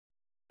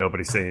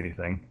Nobody say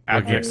anything.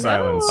 Abject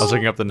silence. I was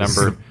looking up the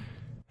number.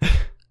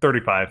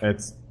 35.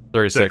 It's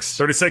 36.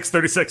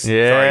 36.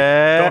 Yeah.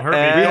 Sorry. Don't hurt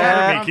me. Don't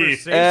hurt me,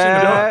 Keith. conversation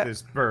about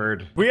this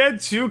bird. We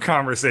had 2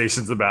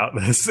 conversations about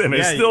this, and I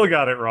Yeah, still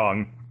got it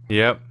wrong.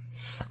 Yep.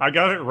 I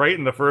got it right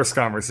in the first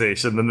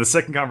conversation. Then the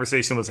second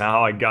conversation was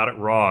how I got it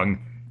wrong.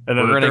 And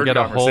then We're the going to third get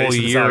a whole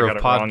conversation is how I year got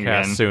of it wrong podcasts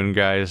again. soon,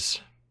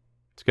 guys.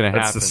 It's going to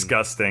happen. That's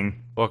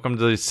disgusting. Welcome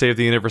to the Save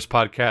the Universe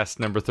podcast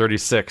number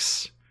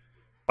 36.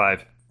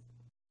 5.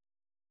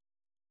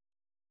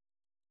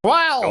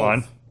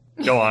 Wow.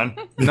 Go on.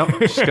 No,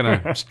 just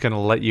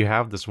gonna let you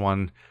have this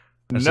one.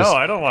 It's No, just-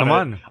 I don't want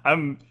Come it.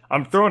 on.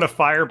 I'm throwing a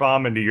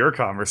firebomb into your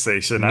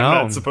conversation.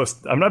 No.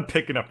 I'm not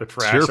picking up the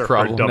trash your after I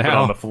problem dump it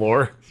now. on the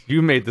floor.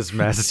 You made this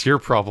mess. It's your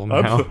problem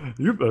now.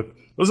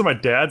 Those are my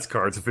dad's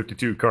cards, a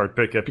 52 card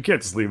pickup. You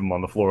can't just leave them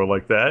on the floor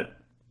like that.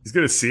 He's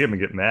gonna see him and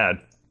get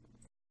mad.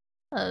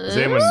 Does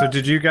anyone- So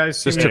did you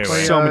guys see This me took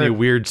play, so many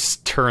weird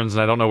turns,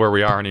 and I don't know where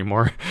we are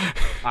anymore.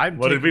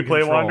 What did we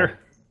play, Wander?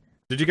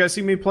 Did you guys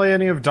see me play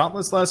any of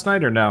Dauntless last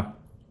night or no?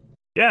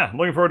 Yeah, I'm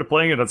looking forward to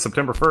playing it on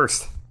September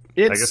 1st.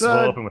 I guess we'll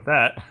open with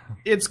that.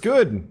 It's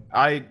good.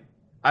 I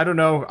don't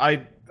know.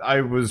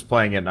 I was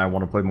playing it and I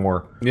want to play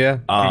more. Yeah.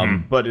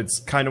 But it's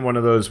kind of one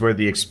of those where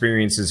the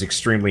experience is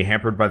extremely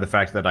hampered by the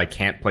fact that I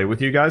can't play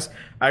with you guys.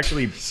 I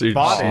actually So you're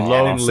bought just it and it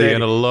lonely said,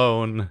 and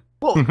alone.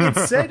 well, it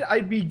said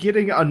I'd be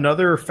getting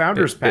another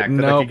Founders Pack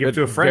that I could give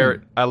to a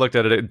friend. I looked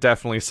at it. It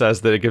definitely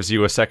says that it gives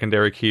you a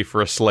secondary key for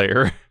a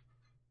Slayer.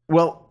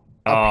 Well,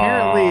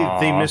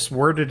 apparently they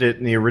misworded it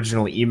in the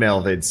original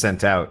email they'd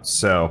sent out.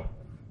 So,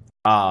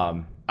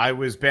 I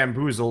was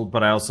bamboozled,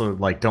 but I also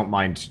don't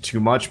mind too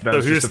much. But I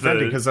was just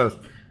offended because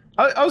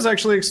I was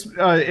actually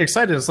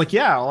excited. It's like,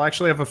 yeah, I'll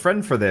actually have a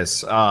friend for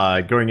this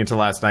going into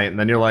last night, and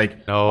then you're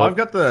like, No. oh, I've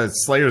got the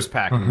Slayers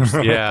pack. And you're just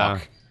like, Yeah.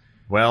 fuck.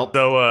 Well,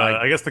 So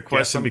I guess the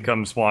question I'm-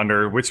 becomes,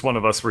 Wander, which one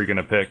of us were you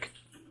gonna pick?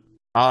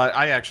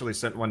 I actually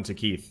sent one to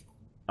Keith.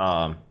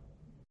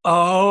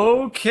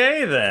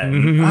 Okay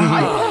then.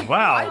 I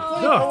Wow.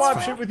 play No, it's co-op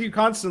fine. shit with you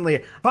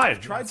constantly. Fine.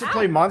 I've tried to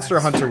play Monster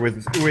Hunter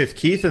with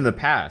Keith in the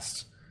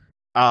past.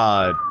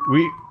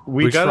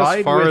 We got tried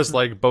as far with, as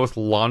both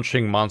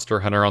launching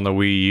Monster Hunter on the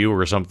Wii U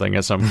or something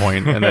at some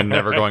point, and then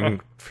never going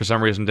for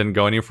some reason didn't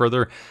go any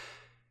further.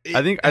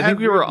 I think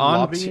we were on.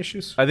 lobbying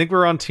issues. I think we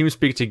were on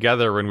TeamSpeak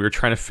together when we were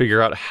trying to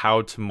figure out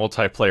how to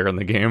multiplayer in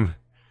the game.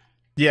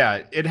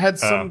 Yeah, it had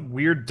some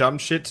weird dumb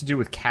shit to do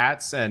with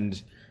cats and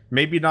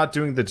maybe not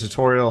doing the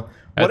tutorial.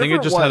 I think Whatever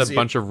it just had a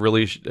bunch of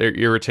really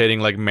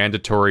irritating,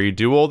 mandatory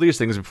do all these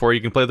things before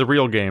you can play the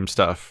real game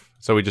stuff.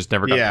 So we just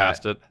never got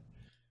past it.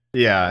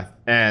 Yeah,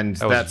 and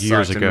That was that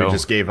years sucked, ago. and we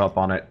just gave up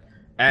on it.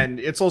 And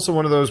it's also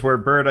one of those where,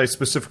 Bird, I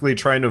specifically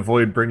try and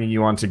avoid bringing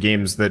you onto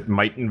games that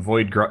might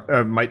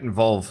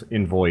involve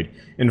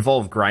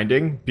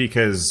grinding,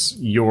 because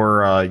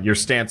your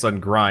stance on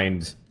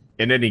grind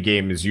in any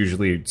game is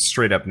usually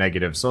straight up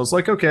negative. So I was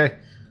like, okay,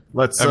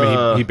 let's. I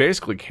mean, he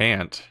basically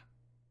can't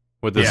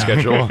with the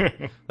schedule.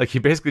 He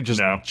basically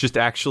just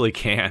actually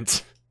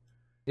can't.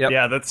 Yep.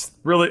 Yeah, that's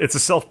really, it's a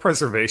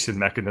self-preservation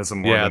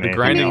mechanism. More Yeah, than the anything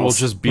grinding will else.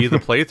 just be the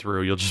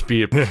playthrough. You'll just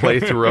be a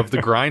playthrough of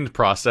the grind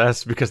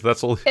process because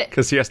that's all.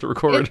 Because he has to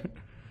record.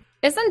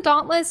 Isn't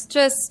Dauntless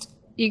just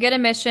you get a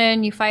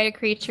mission, you fight a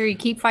creature, you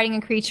keep fighting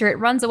a creature, it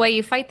runs away,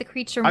 you fight the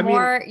creature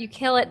more, you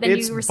kill it, then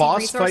it's you receive boss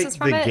resources fight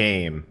from the it?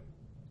 game.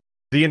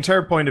 The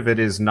entire point of it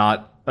is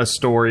not a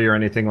story or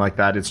anything like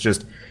that. It's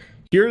just,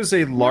 here's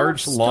a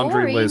large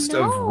laundry story, list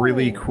of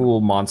really no.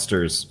 cool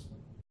monsters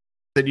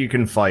that you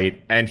can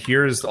fight, and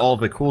here's all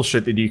the cool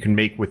shit that you can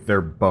make with their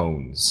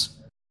bones.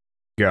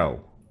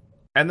 Go.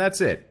 And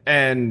that's it.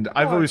 And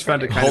I've always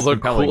found it kind All of the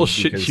compelling. cool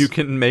shit because you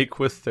can make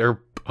with their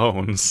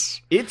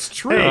bones. It's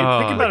true. Hey,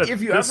 think about it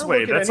If you this ever way,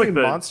 look at that's any like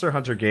the- Monster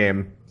Hunter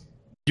game,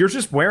 you're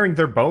just wearing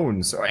their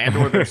bones and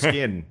or their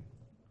skin.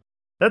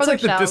 That's Or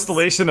like their the shells.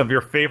 distillation of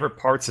your favorite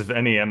parts of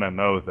any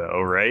MMO,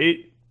 though, right?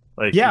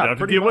 Like, Yeah, you don't have to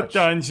pretty deal with much.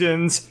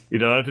 dungeons, you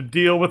don't have to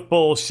deal with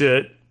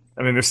bullshit.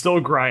 I mean, there's still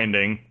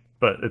grinding,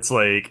 but it's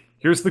like,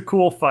 here's the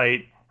cool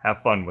fight,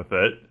 have fun with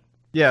it.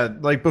 Yeah,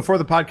 before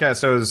the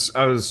podcast,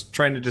 I was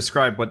trying to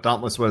describe what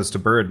Dauntless was to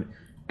Bird,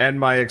 and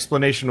my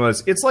explanation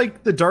was, it's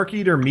like the Dark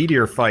Eater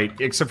Meteor fight,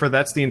 except for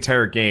that's the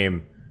entire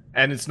game,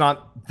 and it's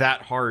not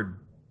that hard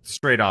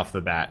straight off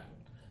the bat.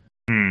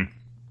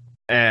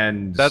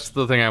 And That's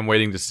the thing I'm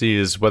waiting to see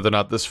is whether or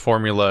not this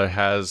formula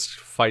has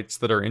fights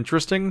that are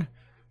interesting.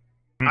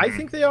 I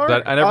think they are.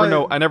 That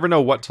I never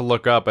know what to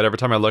look up, but every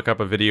time I look up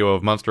a video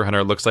of Monster Hunter,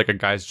 it looks like a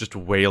guy's just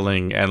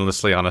wailing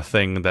endlessly on a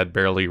thing that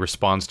barely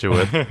responds to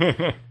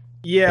it.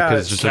 Yeah,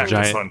 Because it's just a Cactus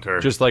giant, Hunter.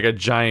 just like a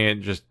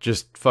giant,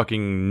 just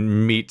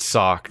fucking meat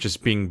sock,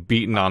 just being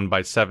beaten on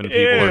by 7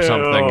 people or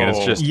something, and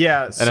it's just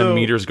yeah. and So a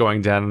meter's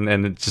going down,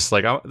 and it's just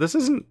like this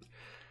is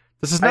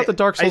not the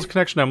Dark Souls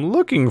connection I'm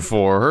looking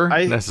for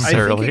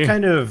necessarily. I think it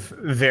kind of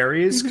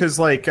varies because,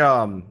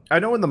 I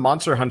know in the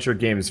Monster Hunter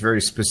games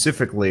very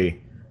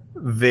specifically,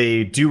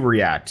 they do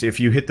react. If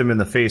you hit them in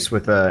the face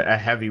with a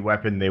heavy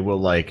weapon, they will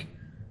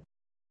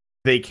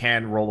they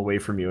can roll away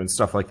from you and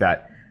stuff like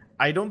that.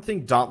 I don't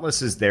think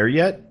Dauntless is there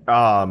yet,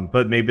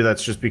 but maybe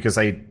that's just because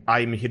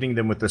I'm hitting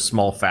them with the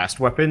small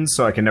fast weapons,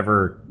 so I can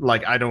never,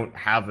 like, I don't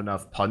have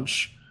enough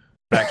punch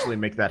to actually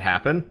make that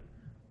happen.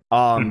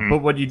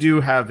 But what you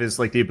do have is,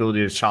 like, the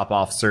ability to chop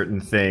off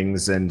certain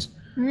things, and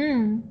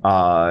the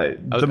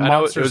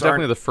monsters it was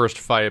definitely the first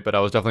fight, but I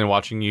was definitely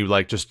watching you,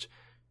 like, just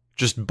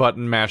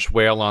button mash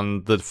wail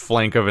on the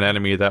flank of an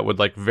enemy that would,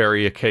 like,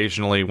 very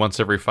occasionally, once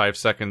every 5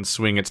 seconds,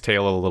 swing its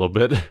tail a little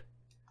bit.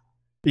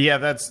 Yeah,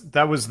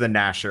 that was the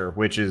Gnasher,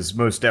 which is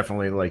most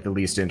definitely, like, the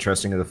least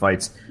interesting of the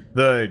fights.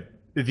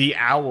 The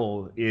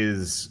owl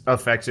is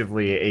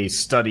effectively a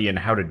study in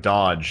how to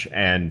dodge,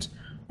 and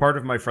part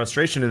of my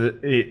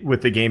frustration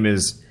with the game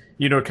is,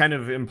 you know, it kind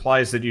of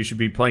implies that you should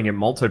be playing it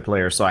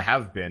multiplayer, so I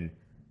have been.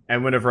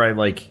 And whenever I,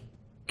 like,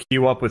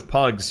 queue up with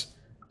pugs,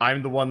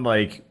 I'm the one,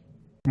 like,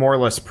 more or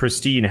less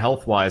pristine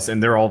health-wise,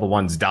 and they're all the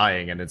ones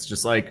dying, and it's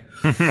just like,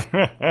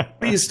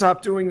 please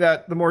stop doing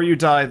that. The more you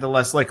die, the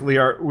less likely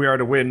we are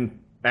to win.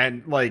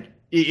 And, like,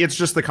 it's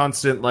just the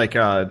constant, like,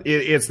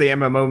 it's the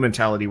MMO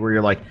mentality where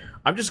you're like,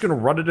 I'm just gonna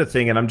run at a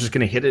thing and I'm just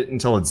gonna hit it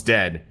until it's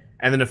dead.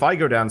 And then if I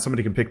go down,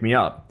 somebody can pick me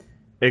up.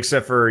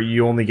 Except for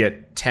you only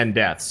get 10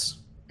 deaths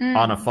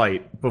on a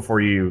fight before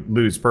you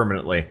lose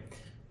permanently.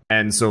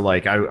 And so,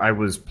 like, I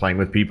was playing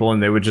with people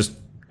and they would just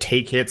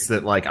take hits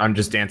that, like, I'm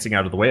just dancing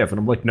out of the way of. And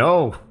I'm like,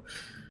 no.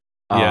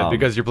 Yeah,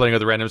 because you're playing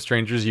with random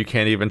strangers, you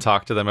can't even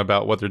talk to them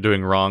about what they're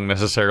doing wrong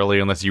necessarily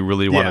unless you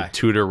really want to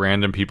tutor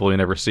random people you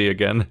never see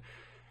again.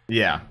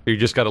 Yeah. You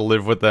just got to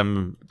live with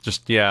them.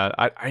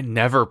 I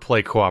never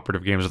play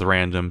cooperative games with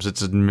randoms.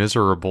 It's a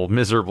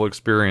miserable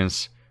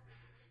experience.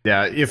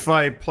 Yeah, if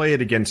I play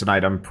it again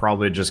tonight, I'm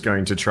probably just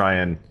going to try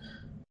and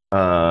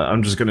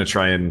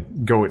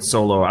go it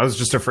solo. I was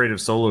just afraid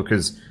of solo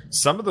because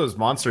some of those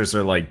monsters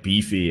are, like,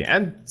 beefy,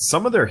 and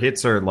some of their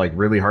hits are, like,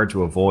 really hard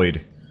to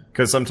avoid.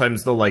 Because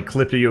sometimes they'll, like,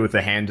 clip you with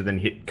a hand and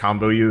then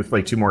combo you with,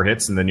 like, 2 more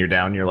hits, and then you're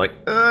down. You're like,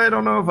 I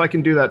don't know if I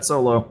can do that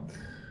solo.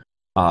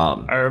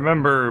 I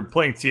remember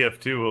playing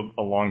TF2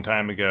 a long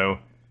time ago,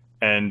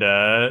 and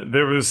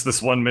there was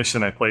this one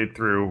mission I played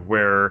through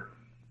where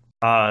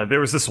there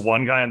was this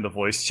one guy in the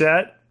voice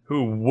chat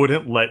who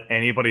wouldn't let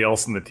anybody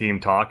else in the team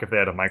talk if they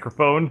had a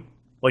microphone.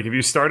 Like, if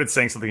you started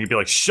saying something, he'd be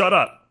like, shut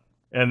up!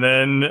 And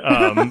then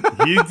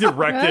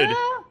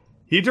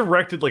he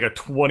directed like a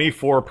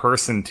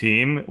 24-person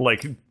team,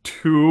 like,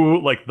 to,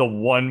 like, the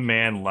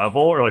 1-man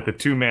level, or, like, the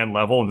 2-man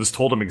level, and just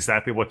told them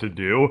exactly what to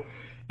do.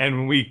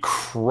 And we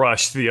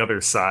crushed the other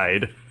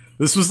side.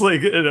 This was,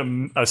 like,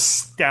 an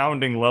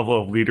astounding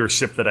level of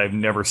leadership that I've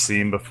never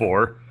seen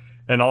before.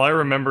 And all I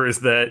remember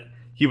is that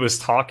he was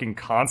talking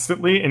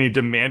constantly, and he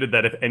demanded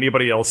that if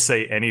anybody else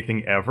say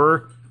anything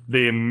ever,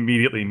 they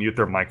immediately mute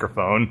their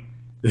microphone.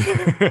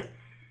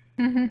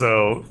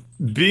 So,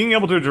 being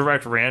able to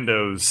direct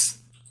randos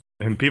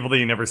and people that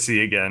you never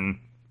see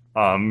again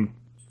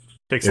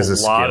takes a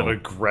lot of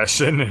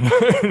aggression, and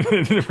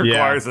it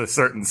requires a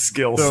certain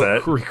skill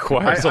set.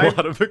 Requires a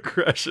lot of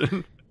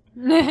aggression.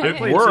 It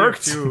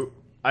worked.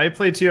 I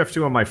played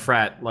TF2 on my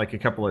frat, like, a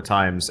couple of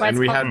times, and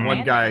we had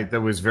one guy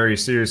that was very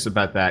serious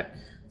about that.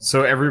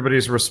 So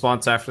everybody's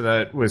response after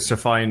that was to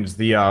find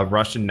the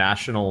Russian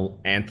national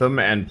anthem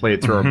and play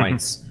it through our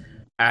mics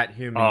at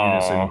him in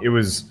unison. It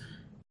was...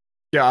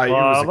 Yeah, it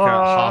was a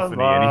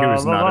cacophony, and he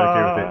was not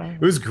okay with it.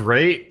 It was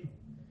great.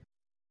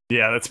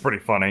 Yeah, that's pretty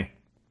funny.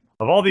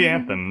 Of all the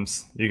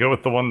anthems, you go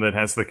with the one that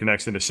has the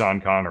connection to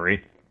Sean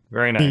Connery.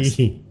 Very nice.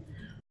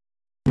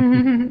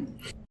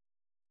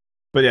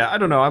 But yeah, I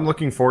don't know. I'm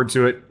looking forward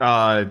to it.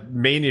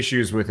 Main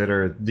issues with it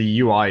are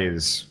the UI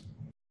is,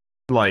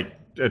 like,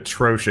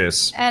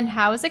 atrocious. And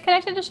how is it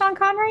connected to Sean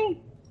Connery?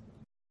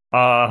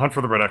 Hunt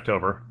for the Red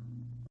October.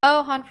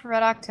 Oh, Hunt for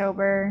Red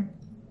October.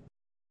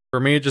 For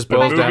me, it just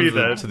boils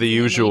down to the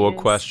usual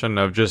question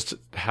of just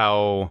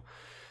how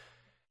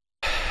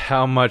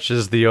much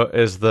is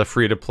the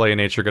free-to-play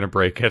nature going to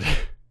break it?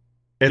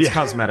 It's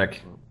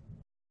cosmetic.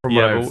 From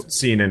what I've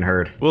seen and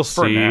heard. We'll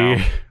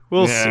see.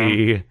 We'll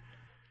see.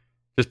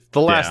 Just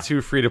the last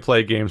 2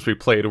 free-to-play games we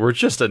played were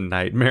just a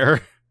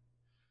nightmare.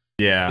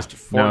 Yeah. Just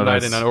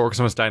Fortnite and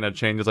Orcs Must Die Not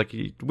Chained. It's like,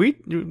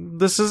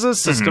 this is a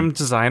system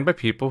designed by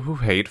people who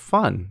hate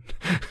fun.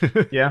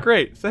 Yeah.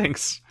 Great,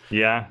 thanks.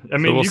 Yeah. I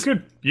mean,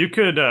 you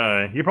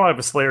probably have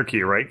a Slayer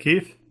key, right,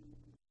 Keith?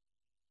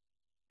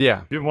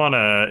 Yeah.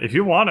 If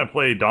you wanna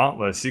play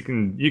Dauntless, you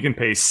can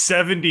pay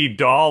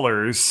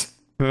 $70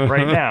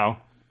 right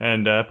now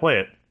and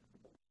play it.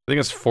 I think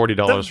it's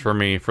 $40 for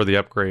me for the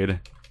upgrade.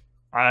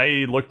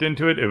 I looked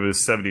into it. It was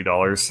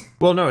 $70.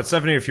 Well, no, it's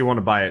 $70 if you want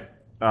to buy it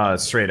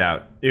straight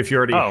out. If you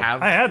already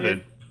have, I had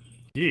it.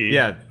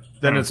 Yeah,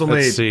 then it's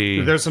only.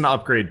 There's an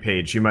upgrade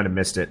page. You might have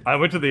missed it. I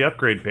went to the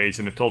upgrade page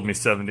and it told me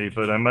 70,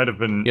 but I might have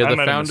been. Yeah,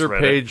 the founder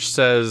page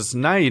says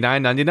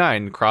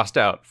 $99.99 crossed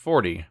out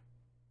 40.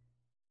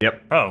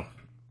 Yep. Oh.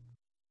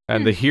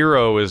 And the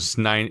hero is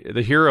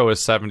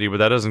 70, but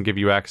that doesn't give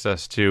you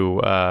access to.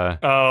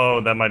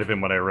 That might have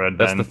been what I read.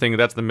 That's the thing.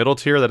 That's the middle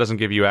tier that doesn't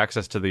give you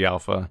access to the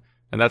alpha,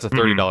 and that's a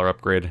 $30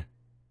 upgrade.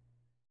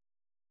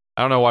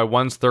 I don't know why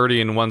one's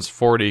 30 and one's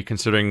 40,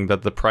 considering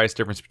that the price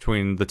difference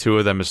between the two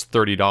of them is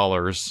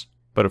 $30.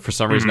 But if for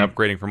some reason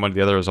upgrading from one to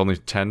the other is only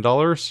 $10.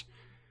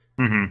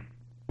 Mm-hmm.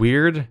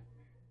 Weird.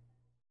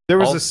 There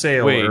was a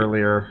sale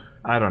earlier.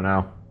 I don't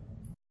know.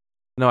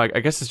 No, I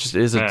guess it just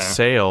is a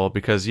sale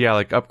because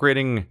like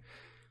upgrading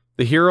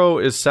the hero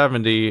is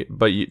 70,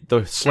 but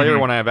the Slayer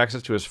one I have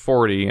access to is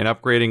 40, and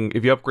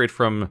if you upgrade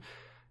from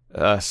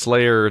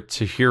Slayer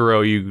to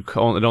hero, it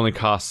only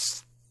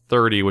costs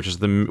 30, which is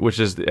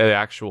the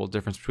actual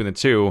difference between the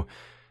two.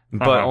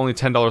 But only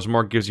 $10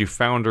 more gives you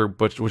Founder,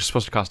 which is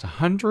supposed to cost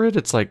 100.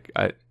 It's like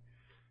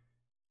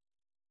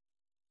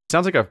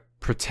sounds like a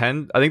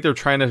pretend. I think they're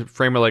trying to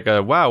frame it like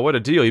a wow, what a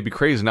deal. You'd be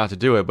crazy not to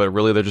do it, but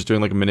really they're just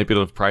doing like a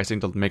manipulative pricing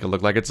to make it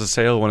look like it's a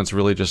sale when it's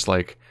really just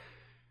like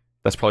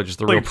that's probably just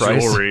the real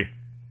price. Jewelry.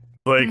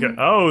 Like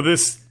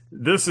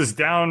this is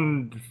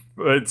down.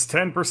 It's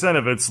 10%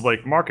 of its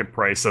like market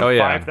price of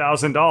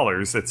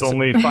 $5,000. It's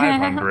only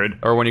 $500.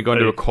 Or when you go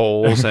into a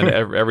Kohl's, and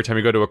every time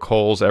you go to a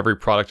Kohl's, every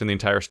product in the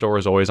entire store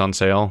is always on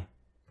sale.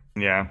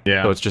 Yeah.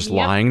 So it's just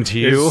lying to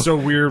you. It's so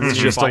weird. It's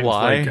just a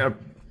lie.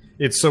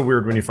 It's so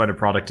weird when you find a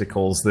product at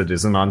Kohl's that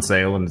isn't on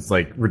sale and it's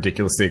like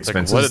ridiculously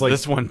expensive. What did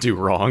this one do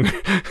wrong?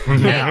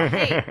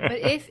 Hey, but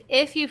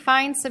if you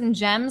find some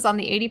gems on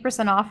the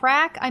 80% off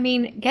rack, I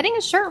mean, getting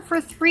a shirt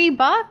for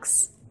 $3,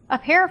 a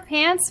pair of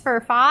pants for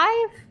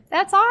 $5,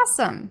 that's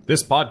awesome.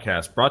 This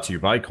podcast brought to you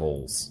by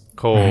Kohl's.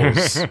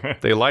 Kohl's.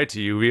 They lie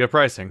to you via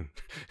pricing.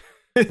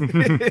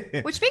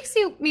 Which makes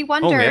me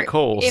wonder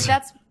if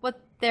that's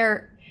what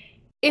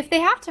if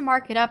they have to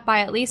mark it up by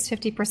at least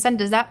 50%,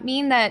 does that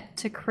mean that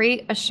to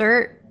create a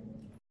shirt,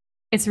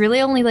 it's really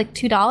only like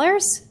 $2?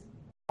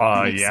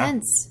 That makes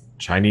sense.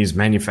 Chinese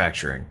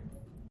manufacturing.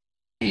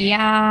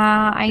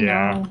 Yeah, I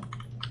know.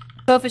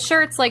 So if a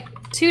shirt's like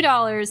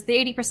 $2,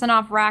 the 80%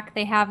 off rack,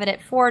 they have it at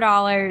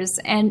 $4.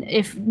 And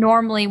if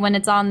normally when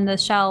it's on the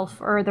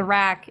shelf or the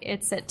rack,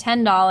 it's at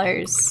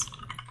 $10.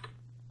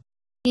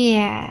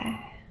 Yeah.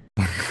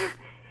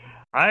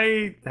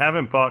 I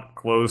haven't bought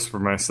clothes for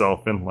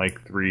myself in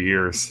like 3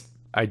 years.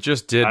 I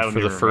just did for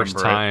the first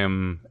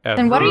time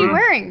ever. And what are you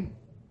wearing?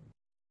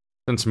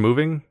 Since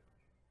moving?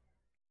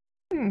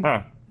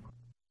 Huh.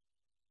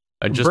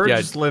 Bird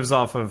just lives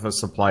off of a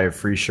supply of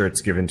free shirts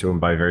given to him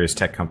by various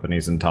tech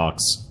companies and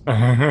talks.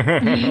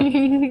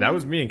 That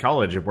was me in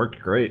college. It worked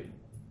great.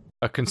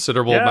 A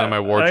considerable amount of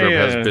my wardrobe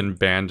has been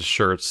band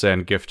shirts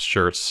and gift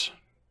shirts.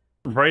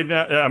 Right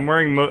now, I'm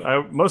wearing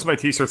most of my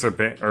t-shirts are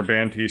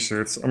band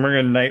t-shirts. I'm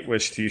wearing a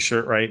Nightwish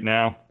t-shirt right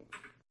now.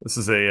 This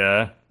is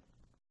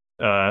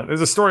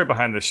there's a story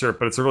behind this shirt,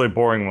 but it's a really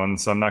boring one,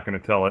 so I'm not going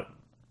to tell it.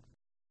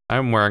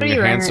 I'm wearing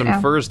a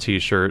Handsome Furs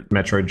t-shirt.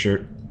 Metroid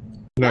shirt.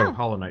 No,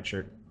 Hollow Knight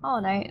shirt. Hollow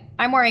Knight.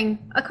 I'm wearing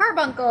a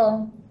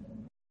carbuncle.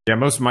 Yeah,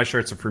 most of my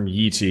shirts are from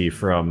Yeetie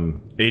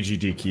from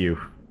AGDQ.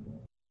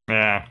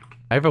 Yeah.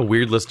 I have a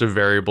weird list of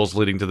variables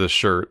leading to this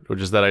shirt, which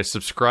is that I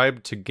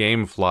subscribed to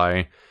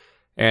Gamefly,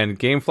 and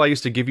Gamefly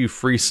used to give you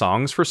free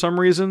songs for some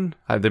reason.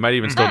 They might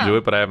even still do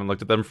it, but I haven't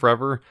looked at them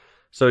forever.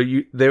 So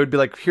they would be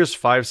like, here's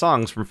 5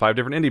 songs from 5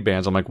 different indie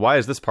bands. I'm like, why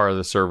is this part of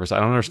the service?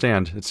 I don't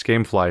understand. It's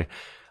Gamefly.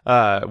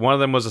 One of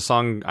them was a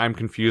song, I'm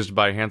Confused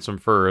by Handsome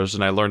Furs,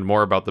 and I learned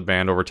more about the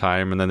band over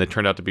time, and then they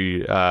turned out to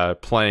be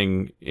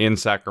playing in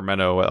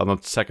Sacramento on the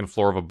second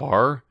floor of a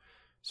bar.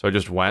 So I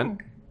just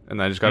went,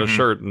 and I just got a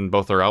shirt and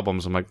both their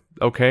albums. I'm like,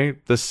 okay,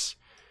 this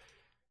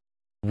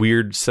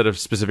weird set of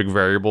specific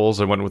variables.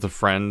 I went with a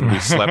friend. We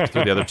slept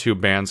through the other 2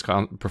 bands'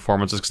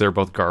 performances because they were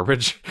both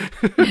garbage.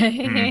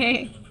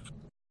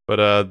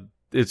 But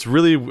it's a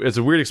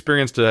weird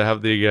experience to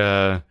have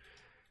the...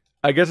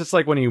 I guess it's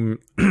like when you...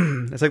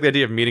 it's like the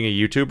idea of meeting a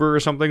YouTuber or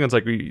something. It's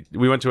like we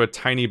went to a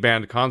tiny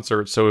band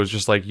concert, so it was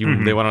just like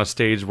they went on a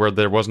stage where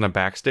there wasn't a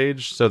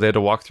backstage, so they had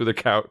to walk through the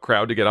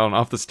crowd to get on and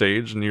off the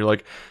stage, and you're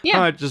like,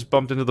 I just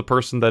bumped into the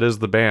person that is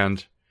the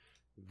band.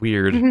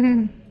 Weird.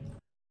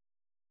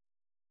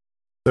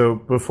 So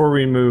before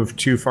we move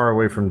too far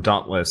away from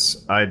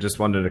Dauntless, I just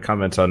wanted to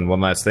comment on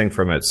one last thing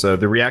from it. So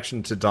the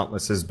reaction to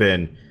Dauntless has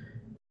been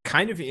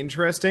kind of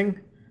interesting,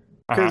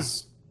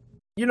 because...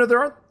 You know, there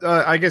are...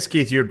 I guess,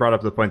 Keith, you had brought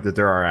up the point that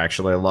there are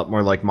actually a lot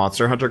more, like,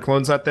 Monster Hunter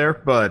clones out there,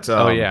 but...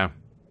 oh, yeah.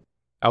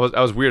 I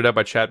was weirded out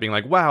by chat being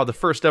like, wow, the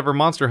first ever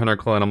Monster Hunter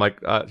clone. I'm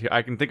like,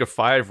 I can think of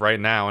 5 right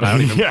now, and I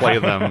don't even play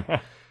them.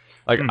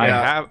 Like,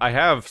 I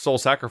have Soul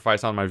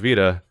Sacrifice on my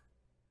Vita.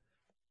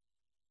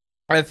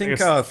 I think,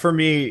 for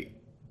me,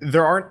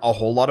 there aren't a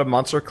whole lot of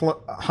Monster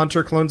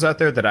Hunter clones out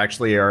there that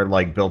actually are,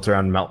 like, built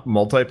around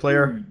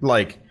multiplayer.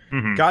 Like,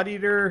 God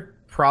Eater...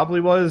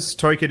 probably was.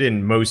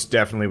 Toykiden most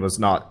definitely was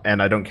not,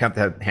 and I don't count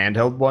the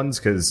handheld ones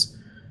because,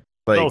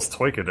 like, what else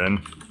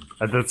Toykiden?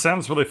 That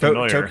sounds really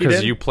familiar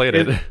because you played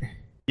it.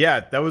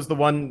 Yeah, that was the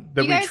one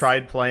that we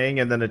tried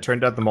playing, and then it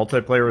turned out the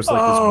multiplayer was like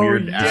this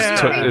weird.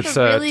 It's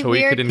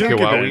Toykiden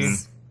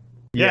Kiwawi.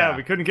 Yeah,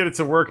 we couldn't get it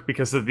to work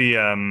because of the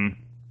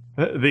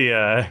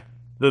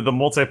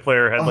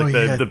multiplayer had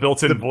like the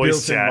built-in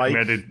voice chat. We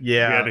had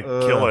to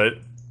kill it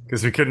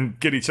because we couldn't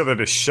get each other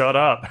to shut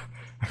up.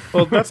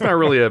 Well, that's not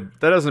really that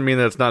doesn't mean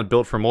that it's not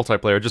built for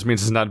multiplayer. It just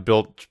means it's not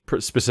built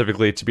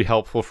specifically to be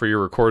helpful for your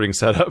recording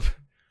setup.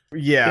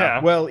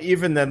 Yeah. Well,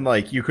 even then,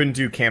 like, you couldn't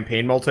do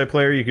campaign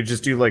multiplayer. You could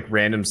just do, like,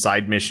 random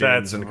side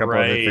missions and a couple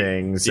other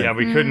things. Yeah,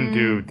 we couldn't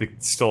do the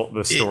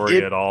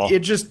story at all. It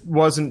just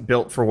wasn't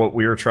built for what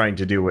we were trying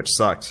to do, which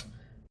sucked.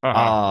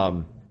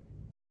 But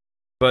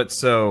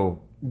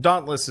so,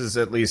 Dauntless is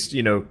at least,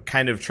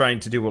 kind of trying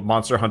to do what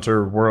Monster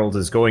Hunter World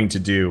is going to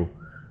do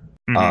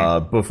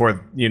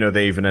before,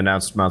 they even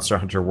announced Monster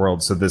Hunter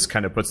World. So this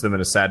kind of puts them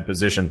in a sad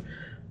position.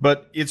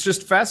 But it's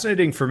just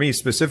fascinating for me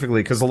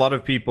specifically because a lot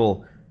of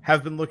people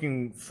have been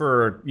looking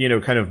for,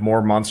 kind of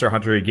more Monster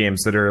Hunter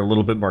games that are a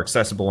little bit more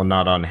accessible and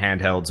not on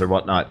handhelds or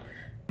whatnot.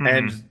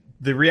 And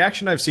the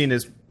reaction I've seen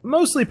is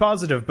mostly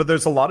positive, but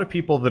there's a lot of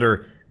people that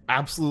are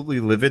absolutely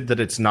livid that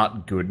it's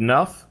not good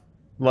enough.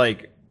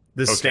 Like,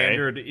 the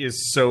standard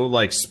is so,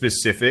 like,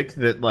 specific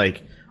that,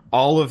 like,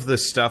 all of the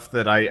stuff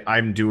that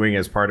I'm doing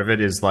as part of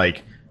it is,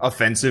 like,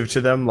 offensive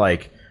to them.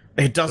 Like,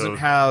 it doesn't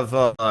have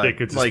they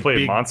could just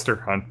play Monster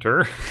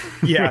Hunter.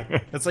 Yeah,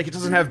 it's like it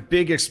doesn't have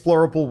big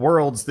explorable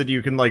worlds that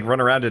you can like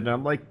run around in. And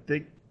I'm like,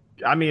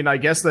 I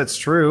guess that's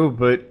true,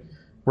 but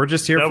we're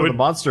just here for the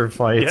monster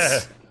fights.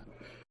 Yeah,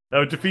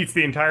 that defeats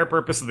the entire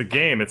purpose of the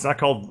game. It's not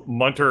called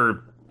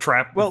Munter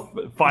Trap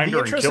Finder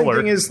and Killer.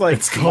 Thing is, like,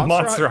 it's called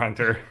Monster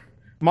Hunter.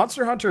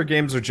 Monster Hunter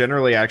games are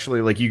generally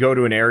actually like you go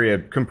to an area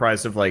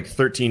comprised of like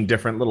 13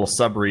 different little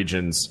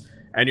sub-regions.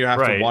 And you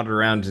have to wander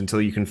around until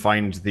you can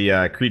find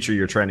the creature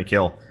you're trying to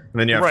kill.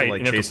 And then you have to,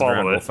 like, chase it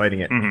around while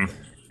fighting it.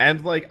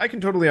 And, like, I can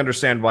totally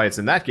understand why it's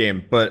in that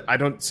game, but I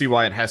don't see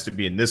why it has to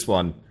be in this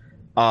one.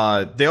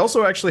 They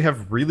also actually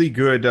have really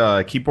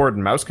good keyboard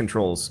and mouse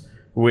controls,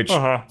 which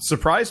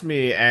surprised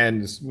me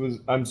and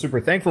I'm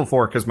super thankful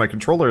for because my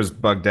controller is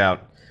bugged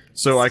out.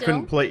 So I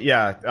couldn't play...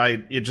 Yeah,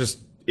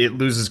 it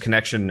loses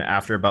connection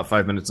after about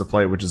 5 minutes of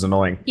play, which is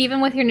annoying.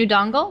 Even with your new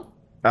dongle?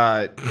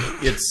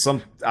 It's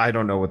I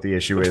don't know what the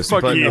issue is.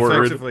 But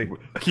effectively,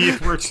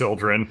 Keith, we're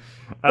children.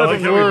 I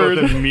like how we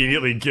both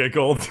immediately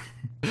giggled.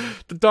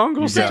 The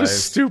dongle's such a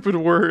stupid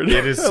word.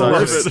 It is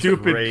such a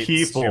stupid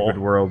stupid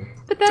world.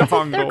 But that's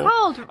what they're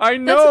called. I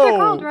know. That's what they're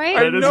called, right?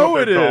 I know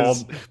it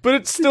is. But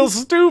it's still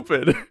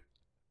stupid.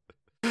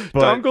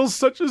 Dongle's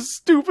such a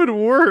stupid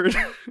word.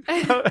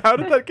 How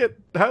did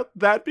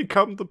that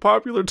become the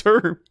popular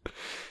term?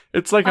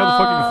 It's like how the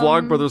fucking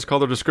Vlogbrothers call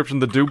their description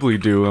the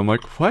doobly-doo. I'm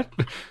like, what?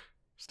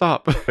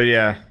 Stop. But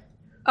yeah.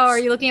 Oh, are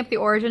you looking up the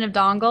origin of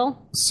dongle?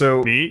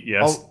 So me,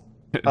 yes.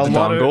 A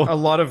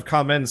lot of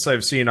comments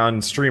I've seen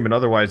on stream and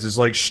otherwise is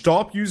like,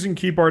 stop using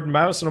keyboard and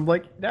mouse, and I'm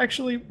like, it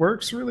actually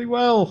works really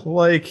well.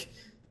 Like,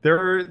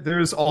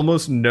 there's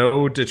almost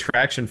no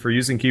detraction for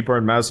using keyboard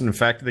and mouse, and in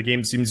fact, the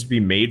game seems to be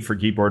made for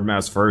keyboard and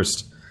mouse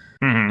first.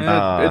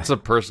 It's a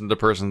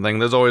person-to-person thing.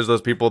 There's always those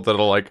people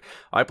that'll like,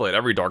 I played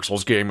every Dark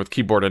Souls game with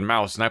keyboard and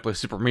mouse, and I play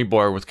Super Meat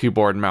Boy with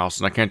keyboard and mouse,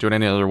 and I can't do it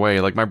any other way.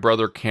 Like, my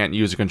brother can't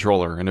use a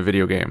controller in a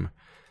video game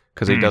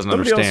because he doesn't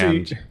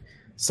understand.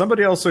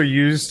 Somebody also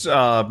used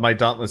my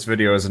Dauntless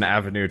video as an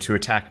avenue to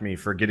attack me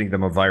for getting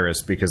them a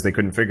virus because they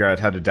couldn't figure out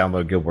how to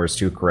download Guild Wars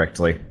 2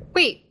 correctly.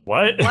 Wait.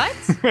 What?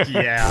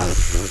 Yeah.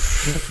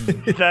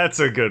 That's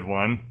a good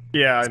one.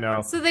 Yeah, I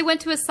know. So they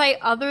went to a site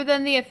other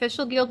than the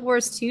official Guild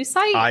Wars 2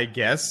 site? I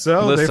guess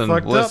so.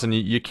 Listen,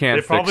 you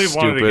can't They probably fix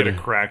wanted stupid. to get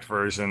a cracked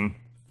version.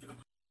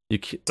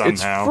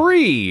 It's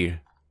free!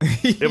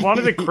 They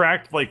wanted a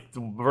cracked, like,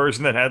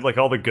 version that had, like,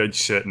 all the good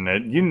shit in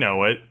it. You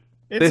know it.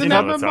 It's an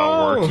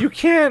MMO. You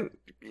can't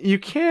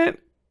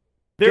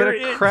get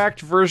a cracked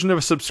version of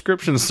a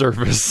subscription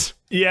service.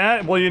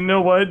 Yeah, well, you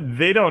know what?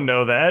 They don't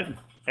know that.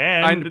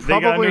 And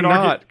probably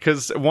not,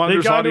 because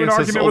Wander's audience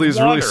has all these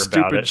really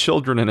stupid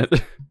children in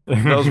it.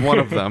 That was one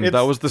of them.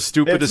 That was the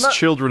stupidest,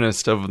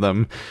 childrenest of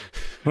them.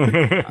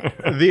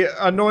 The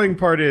annoying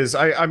part is,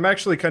 I'm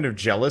actually kind of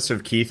jealous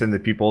of Keith and the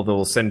people that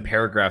will send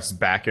paragraphs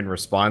back in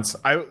response.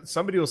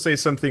 Somebody will say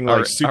something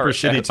like super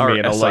shitty to me,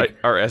 and I'll like...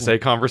 Our essay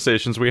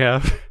conversations we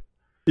have.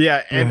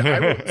 Yeah, and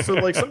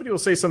somebody will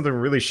say something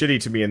really shitty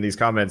to me in these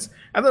comments,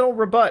 and then I'll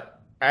rebut,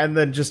 and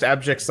then just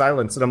abject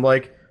silence, and I'm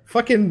like...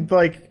 Fucking,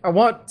 like, I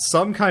want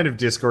some kind of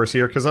discourse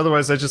here, because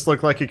otherwise I just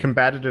look like a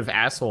combative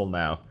asshole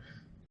now.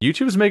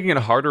 YouTube's making it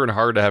harder and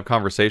harder to have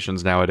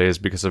conversations nowadays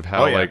because of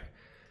how, like...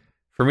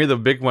 For me, the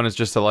big one is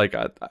just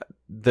that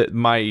the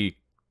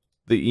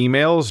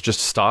emails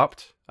just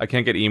stopped. I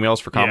can't get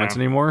emails for comments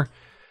anymore.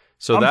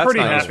 So that's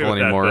not useful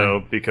anymore.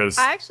 Though, because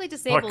I actually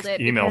disabled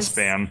it. Email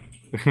spam.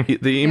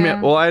 The email...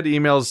 Well, I had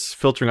emails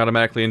filtering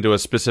automatically into a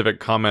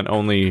specific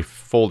comment-only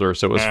folder,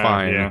 so it was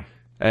fine. Yeah.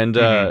 And,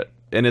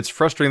 and it's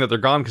frustrating that they're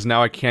gone because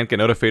now I can't get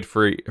notified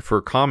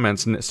for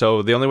comments. And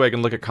so the only way I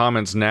can look at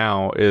comments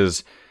now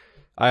is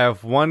I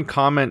have one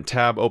comment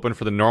tab open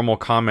for the normal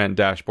comment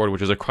dashboard,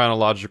 which is a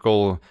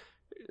chronological...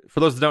 For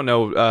those that don't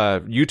know,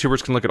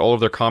 YouTubers can look at all of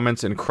their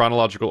comments in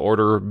chronological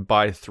order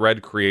by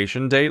thread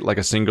creation date, like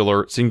a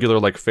singular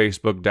like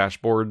Facebook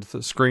dashboard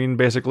screen,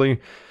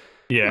 basically.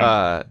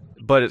 Yeah.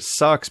 But it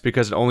sucks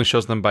because it only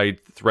shows them by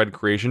thread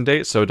creation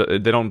date, so they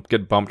don't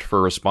get bumped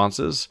for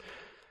responses.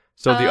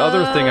 So the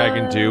other thing I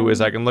can do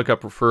is I can look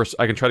up first.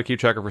 I can try to keep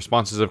track of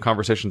responses of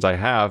conversations I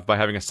have by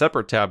having a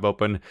separate tab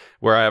open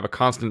where I have a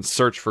constant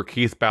search for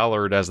Keith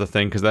Ballard as the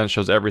thing, because then it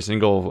shows every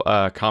single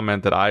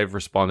comment that I've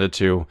responded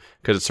to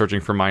because it's searching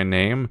for my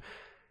name.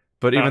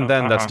 But even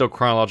then, that's still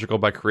chronological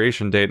by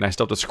creation date, and I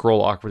still have to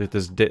scroll awkwardly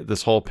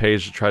this whole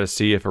page to try to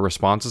see if a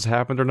response has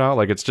happened or not.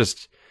 Like, it's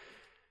just,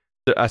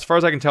 as far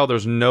as I can tell,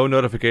 there's no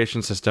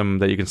notification system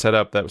that you can set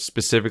up that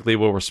specifically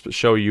will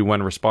show you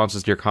when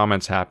responses to your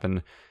comments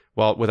happen,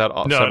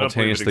 without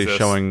simultaneously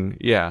showing.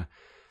 Yeah,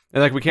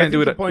 and like we can't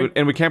do it,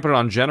 and we can't put it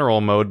on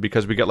general mode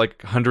because we get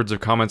like hundreds of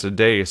comments a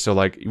day. So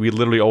like we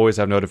literally always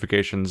have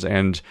notifications,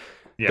 and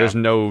there's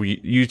no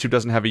YouTube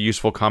doesn't have a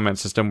useful comment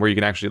system where you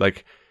can actually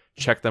like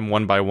check them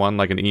one by one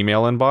like an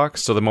email inbox.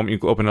 So the moment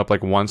you open it up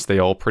like once, they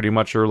all pretty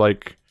much are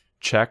like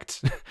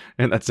checked,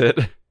 and that's it.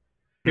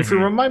 If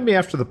you remind me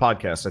after the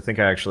podcast, I think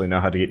I actually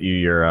know how to get you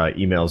your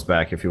emails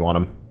back if you want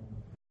them.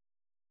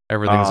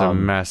 Everything's a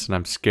mess, and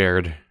I'm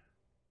scared.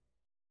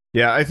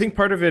 Yeah, I think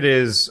part of it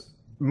is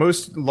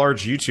most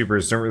large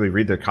YouTubers don't really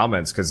read their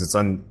comments because it's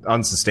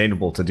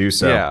unsustainable to do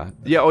so. Yeah.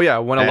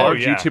 When a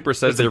large YouTuber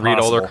says they read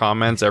all their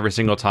comments every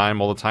single time,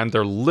 all the time,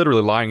 they're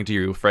literally lying to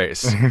your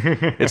face.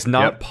 It's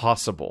not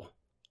possible.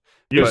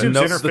 YouTube's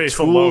interface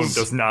alone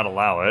does not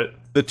allow it.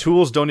 The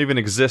tools don't even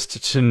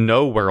exist to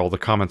know where all the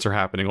comments are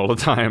happening all the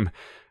time.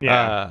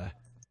 Yeah.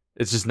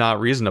 It's just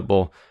not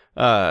reasonable.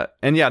 And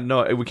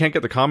we can't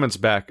get the comments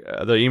back,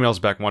 the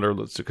emails back,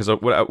 because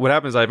what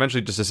happens is I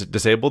eventually just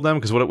disabled them,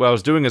 because what I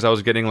was doing is I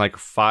was getting like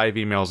 5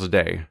 emails a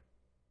day.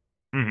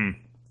 Mm-hmm.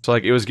 So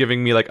like it was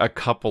giving me like a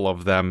couple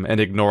of them and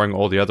ignoring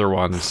all the other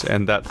ones,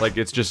 and that like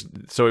it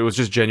was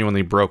just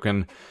genuinely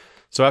broken.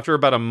 So after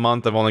about a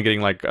month of only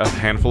getting like a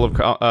handful of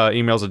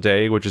emails a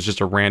day, which is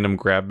just a random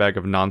grab bag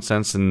of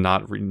nonsense and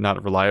not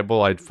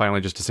reliable, I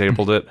finally just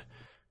disabled it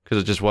because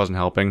it just wasn't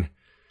helping.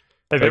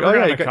 Like, you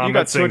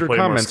got 200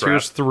 comments.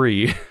 Here's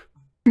 3.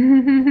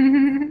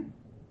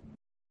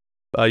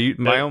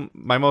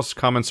 My most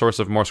common source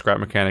of more scrap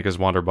mechanic is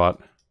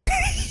Wanderbot.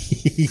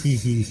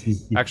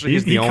 Actually,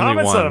 he's the only one.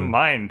 He comments on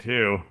mine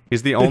too.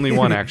 He's the only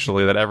one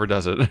actually that ever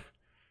does it.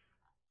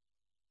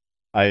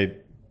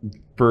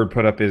 Bird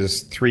put up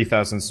his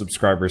 3,000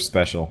 subscribers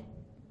special,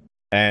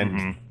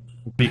 and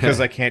because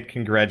I can't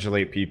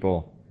congratulate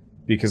people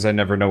because I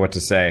never know what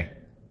to say,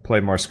 play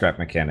more scrap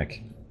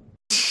mechanic.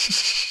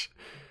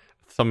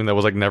 Something that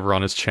was like never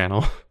on his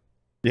channel.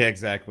 Yeah,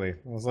 exactly. I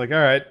was like, all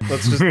right,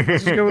 let's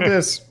just go with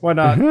this. Why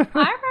not? I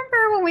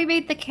remember when we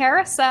made the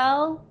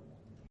carousel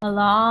a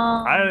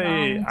long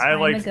time ago. I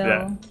liked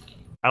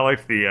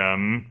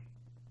the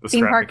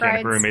scrap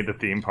mechanic where we made the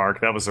theme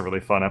park. That was a really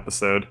fun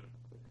episode.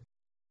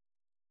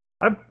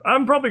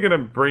 I'm probably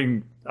gonna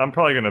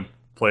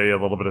play a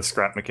little bit of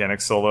scrap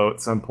mechanic solo at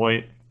some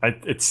point.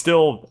 I'm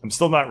still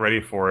not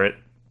ready for it.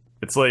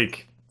 It's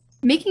like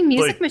making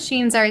music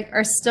machines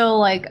are still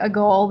like a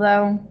goal,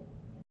 though.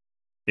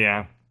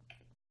 Yeah.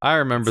 I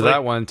remember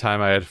that one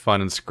time I had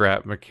fun in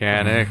Scrap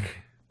Mechanic.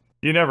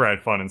 You never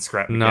had fun in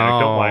Scrap Mechanic. No.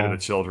 Don't lie to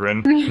the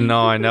children.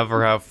 No, I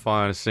never have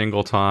fun a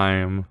single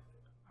time.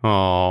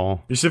 Oh.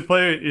 You should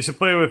play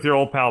with your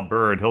old pal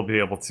Bird. He'll be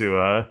able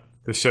to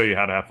show you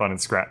how to have fun in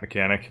Scrap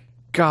Mechanic.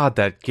 God,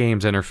 that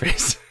game's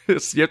interface.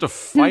 You have to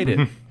fight it.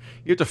 You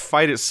have to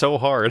fight it so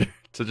hard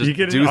to just do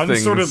things. You get an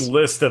unsorted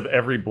list of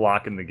every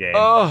block in the game.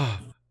 Oh.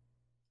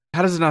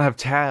 How does it not have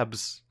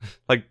tabs?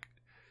 Like,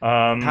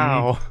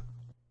 how?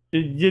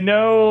 You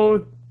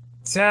know,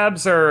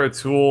 tabs are a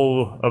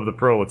tool of the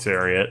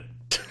proletariat.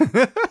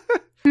 The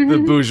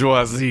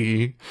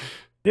bourgeoisie.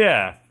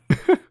 Yeah.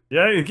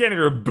 Yeah, you can't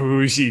hear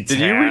bougie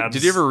tabs.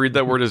 Did you ever read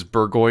that word as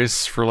bourgeois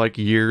for like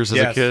years as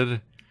a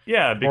kid?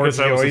 Yeah, because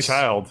I was a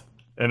child.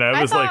 And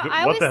I was like,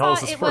 what the hell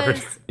is this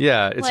word?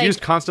 Yeah, it's like,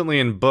 used constantly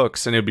in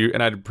books, and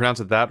I'd pronounce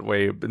it that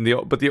way.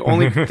 But the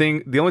only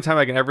time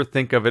I can ever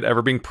think of it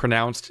ever being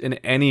pronounced in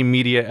any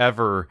media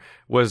ever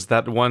was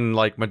that one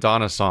like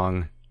Madonna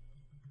song.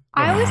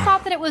 I always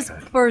thought that it was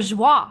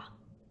bourgeois.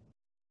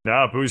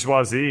 No,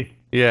 bourgeoisie.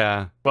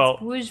 Yeah. Well,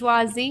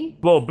 bourgeoisie.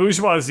 Well,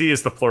 bourgeoisie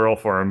is the plural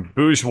form.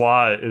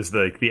 Bourgeois is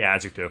the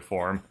adjective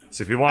form.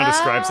 So if you want to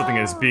describe something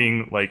as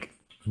being like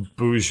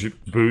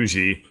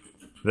bougie,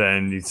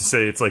 then you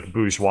say it's like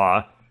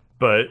bourgeois.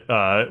 But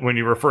when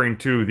you're referring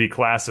to the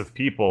class of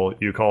people,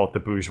 you call it the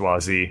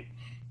bourgeoisie.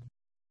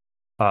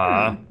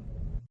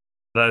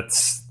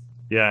 That's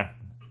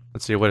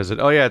Let's see, what is it?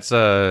 Oh yeah, it's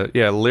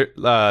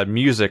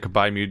Music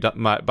by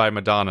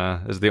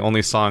Madonna is the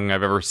only song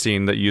I've ever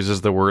seen that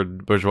uses the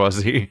word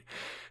bourgeoisie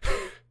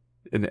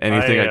in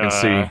anything I can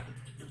see.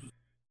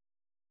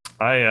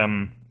 I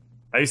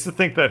used to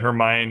think that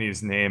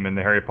Hermione's name in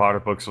the Harry Potter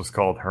books was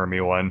called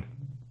Hermione.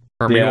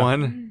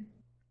 Hermione?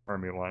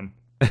 Hermione.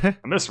 I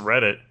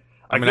misread it.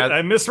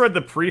 I misread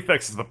the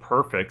prefix of the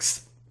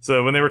perfects.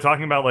 So when they were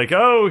talking about like,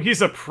 oh,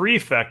 he's a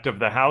prefect of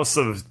the House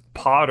of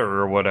Potter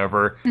or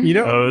whatever, you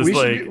know,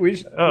 we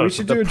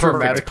should do a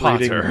dramatic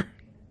reading.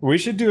 We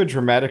should do a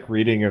dramatic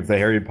reading of the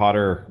Harry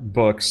Potter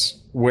books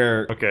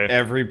where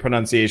every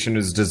pronunciation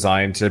is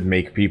designed to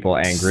make people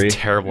angry. It's a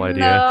terrible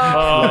idea.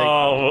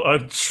 No. A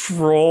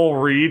troll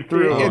read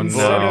through.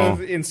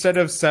 Instead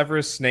of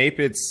Severus Snape,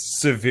 it's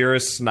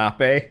Severus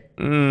Snape.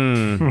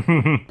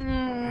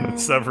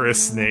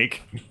 Severus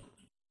Snake.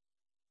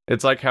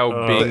 It's like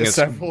how Bing is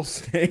several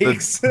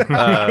snakes. The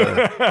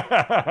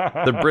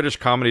British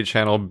comedy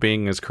channel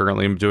Bing is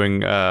currently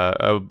doing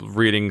a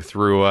reading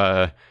through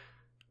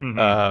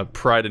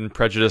Pride and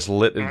Prejudice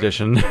Lit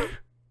Edition.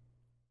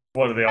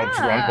 What, are they all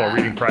drunk while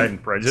reading Pride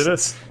and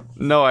Prejudice?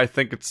 No, I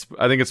think it's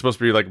supposed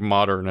to be like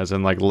modern, as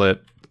in like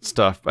lit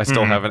stuff. I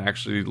still haven't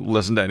actually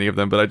listened to any of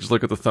them, but I just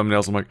look at the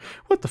thumbnails. I'm like,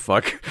 what the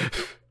fuck?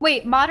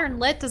 Wait, modern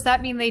lit? Does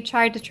that mean they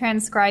tried to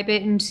transcribe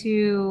it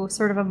into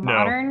sort of a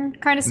modern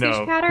kind of speech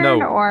pattern?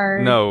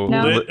 No.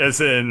 Lit as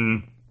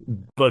in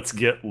let's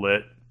get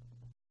lit.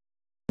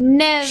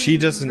 Never. She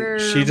doesn't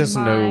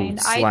know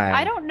slang.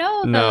 I don't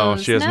know those. No,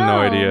 she has no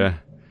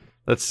idea.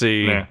 Let's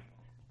see. Nah.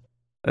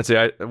 Let's see.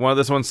 One of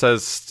this one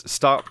says,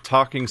 "Stop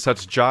talking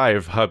such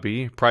jive,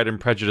 hubby." Pride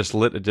and Prejudice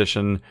Lit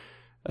Edition,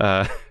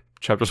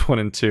 chapters 1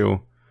 and 2.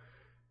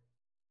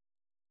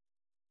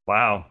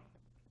 Wow,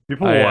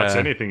 people will watch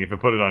anything if you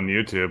put it on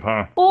YouTube,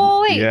 huh?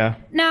 Oh wait, yeah.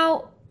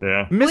 Now,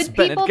 Miss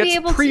Bennett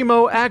gets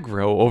primo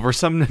aggro over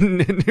some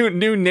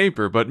new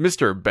neighbor, but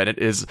Mr. Bennett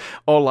is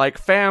all like,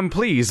 "Fam,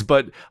 please,"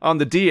 but on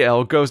the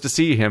DL goes to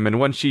see him,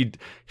 and when she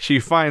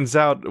finds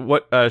out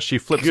what she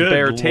flips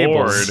bare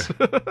tables.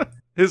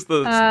 Is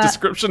the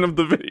description of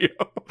the video.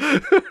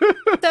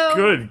 So,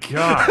 good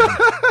God.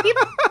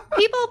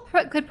 People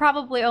could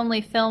probably only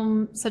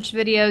film such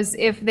videos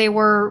if they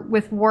were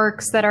with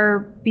works that are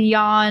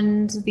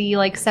beyond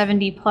the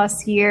 70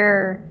 plus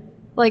year.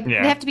 They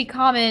have to be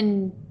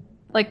common,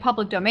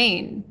 public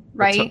domain,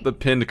 right? The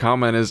pinned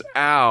comment is,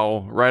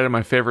 "Ow," right in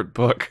my favorite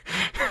book.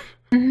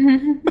 I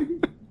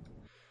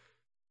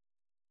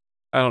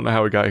don't know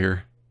how we got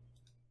here.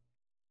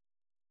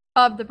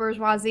 Of the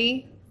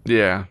bourgeoisie.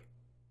 Yeah.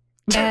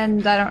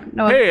 And I don't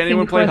know. Hey,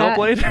 anyone play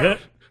Hellblade?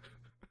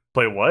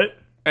 Play what?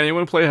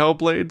 Anyone play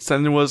Hellblade?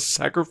 Senua's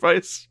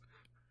Sacrifice?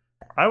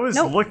 I was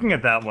looking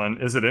at that one.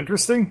 Is it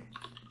interesting?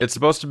 It's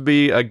supposed to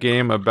be a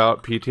game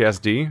about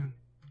PTSD.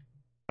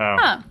 Oh.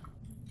 Huh.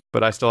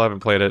 But I still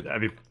haven't played it.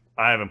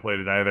 I haven't played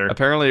it either.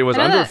 Apparently it was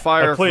under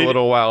fire for a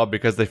little while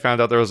because they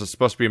found out there was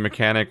supposed to be a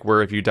mechanic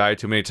where if you die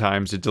too many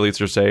times, it deletes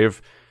your save.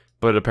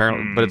 But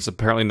it's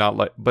apparently not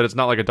like. But it's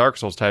not like a Dark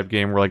Souls type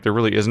game where there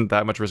really isn't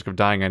that much risk of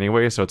dying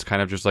anyway. So it's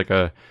kind of just like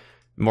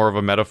more of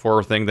a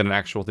metaphor thing than an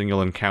actual thing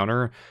you'll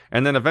encounter.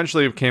 And then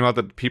eventually it came out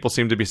that people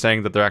seem to be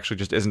saying that there actually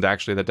just isn't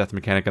actually that death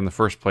mechanic in the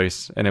first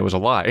place, and it was a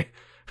lie.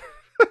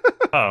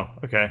 Oh,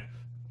 okay.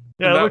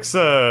 Yeah, it looks.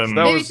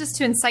 Maybe just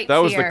to incite fear.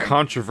 That was the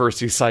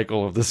controversy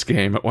cycle of this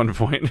game at one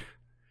point.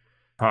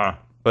 Huh.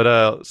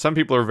 But some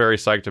people are very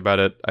psyched about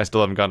it. I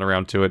still haven't gotten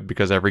around to it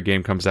because every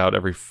game comes out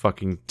every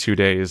fucking 2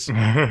 days.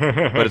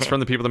 But it's from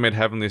the people that made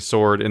Heavenly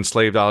Sword,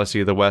 Enslaved Odyssey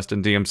of the West,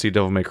 and DMC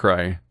Devil May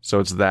Cry. So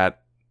it's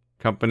that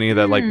company,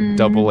 that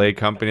AA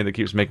company that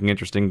keeps making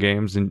interesting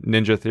games in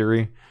Ninja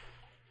Theory.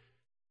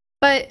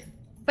 But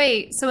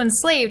wait, so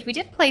Enslaved, we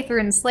did play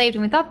through Enslaved,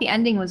 and we thought the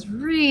ending was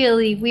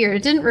really weird.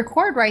 It didn't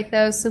record right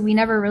though, so we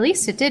never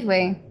released it, did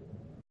we?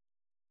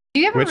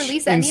 Do you ever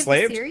release any of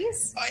the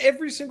series?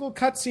 Every single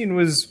cutscene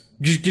was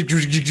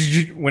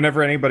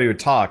whenever anybody would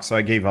talk, so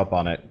I gave up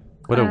on it.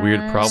 What a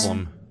weird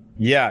problem.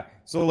 Yeah,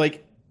 so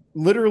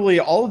literally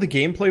all of the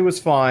gameplay was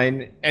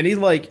fine. Any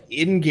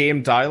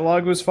in-game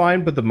dialogue was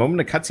fine, but the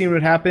moment a cutscene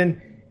would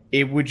happen,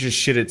 it would just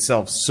shit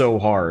itself so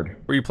hard.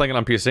 Were you playing it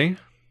on PC?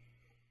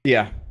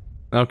 Yeah.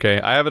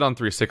 Okay, I have it on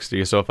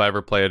 360, so if I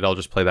ever play it, I'll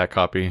just play that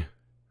copy,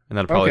 and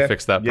that'll probably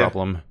fix that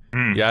problem.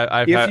 Yeah,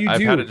 I've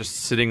had it just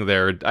sitting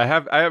there. I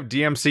have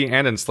DMC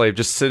and Enslaved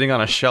just sitting on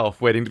a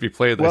shelf waiting to be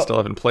played that I still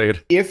haven't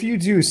played. If you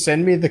do,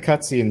 send me the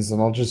cutscenes and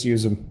I'll just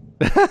use them.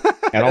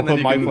 And I'll put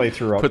my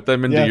playthrough up. Put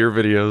them into your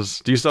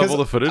videos. Do you still have all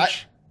the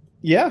footage?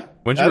 Yeah.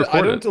 When did you record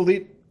I don't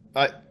delete.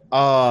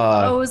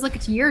 it was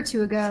a year or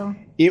two ago.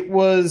 It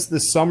was the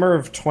summer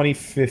of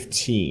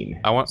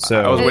 2015. I was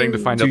waiting to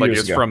find out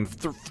it's from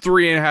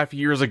 3.5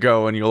 years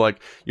ago, and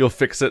you'll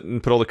fix it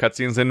and put all the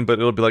cutscenes in, but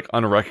it'll be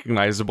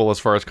unrecognizable as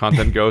far as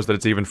content goes that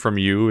it's even from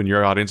you, and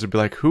your audience would be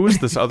like, "Who is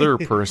this other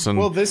person?"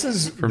 Well, this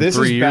is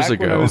 3 years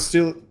ago.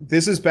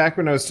 This is back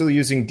when I was still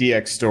using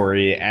DX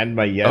Story and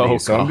my Yeti,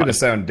 so I'm going to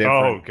sound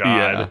different. Oh god!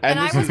 Yeah. And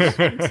I was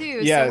different too.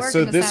 Yeah,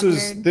 so this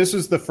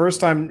was the first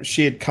time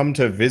she had come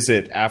to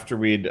visit after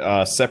we'd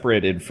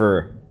separated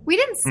for. We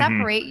didn't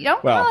separate. You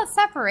don't call it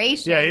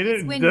separation. Yeah, you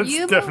didn't.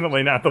 That's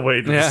definitely not the way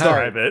to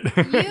describe it.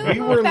 We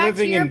were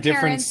living in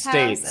different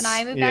states, and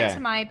I moved back to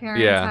my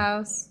parents'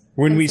 house.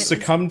 When we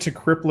succumbed to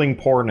crippling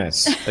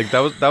poorness. That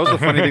was the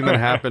funny thing that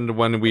happened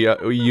when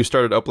you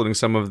started uploading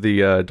some of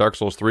the Dark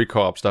Souls 3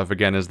 co-op stuff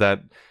again, is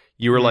that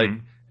you were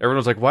everyone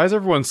was like, "Why does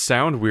everyone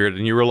sound weird?"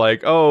 And you were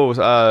like,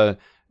 "Oh,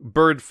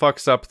 Bird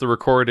fucks up the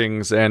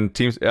recordings and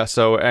teams."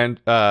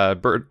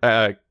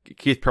 Bird.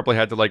 Keith probably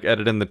had to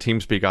edit in the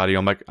TeamSpeak audio.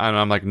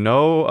 I'm like,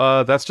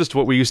 no, that's just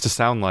what we used to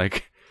sound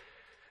like.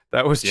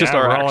 That was just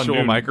our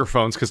actual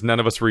microphones because none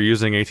of us were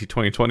using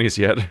AT2020s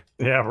yet.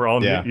 Yeah, we're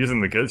all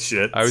using the good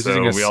shit. I was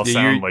using we all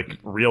sound like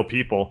real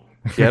people.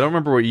 Yeah, I don't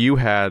remember what you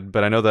had,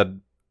 but I know that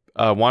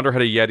Wander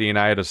had a Yeti and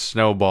I had a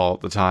Snowball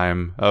at the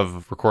time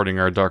of recording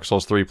our Dark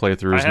Souls 3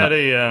 playthroughs. I had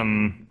a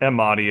M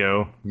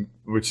Audio,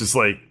 which is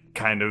like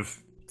kind of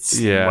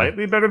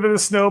slightly better than a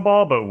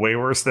Snowball, but way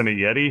worse than a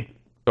Yeti.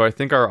 So I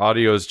think our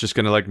audio is just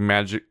going to like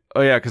magic.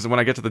 Oh yeah, because when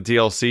I get to the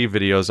DLC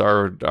videos,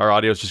 our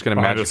audio is just going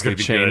to magically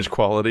change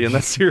quality in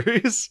that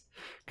series.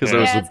 Because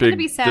there was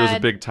a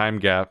big time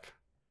gap.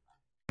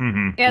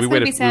 Mm-hmm. Yeah, we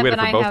waited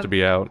for both to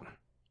be out.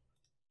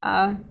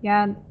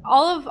 Yeah,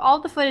 all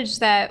the footage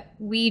that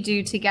we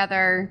do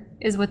together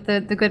is with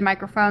the good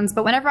microphones.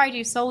 But whenever I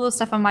do solo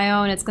stuff on my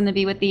own, it's going to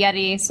be with the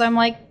Yeti. So I'm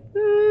like,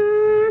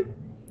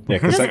 yeah,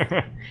 because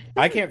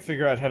I can't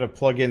figure out how to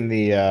plug in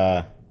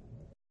the.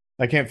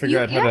 I can't figure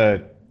out how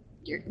to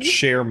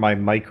share my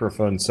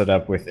microphone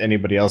setup with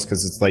anybody else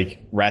because it's like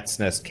rat's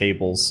nest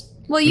cables.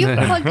 Well, you've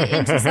plugged it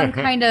into some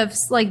kind of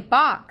like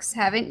box,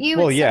 haven't you?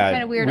 Well, it's yeah,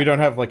 kind of weird. We don't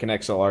have like an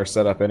XLR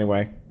setup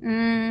anyway.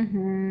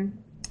 Mm-hmm.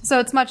 So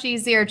it's much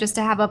easier just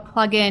to have a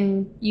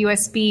plug-in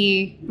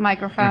USB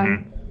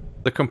microphone.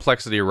 Mm-hmm. The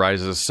complexity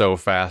rises so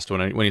fast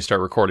when you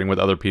start recording with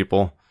other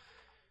people.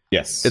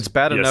 Yes. It's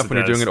bad enough when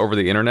you're doing it over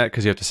the internet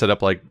because you have to set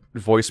up like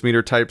voice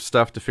meter type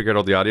stuff to figure out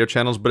all the audio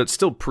channels, but it's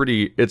still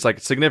it's like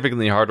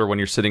significantly harder when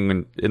you're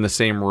sitting in the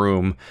same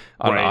room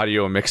on an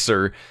audio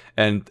mixer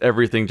and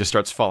everything just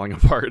starts falling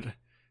apart.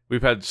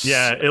 I've had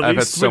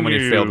so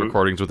many failed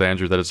recordings with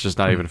Andrew that it's just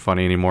not even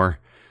funny anymore.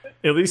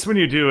 At least when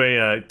you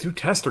do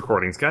test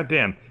recordings,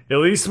 goddamn. At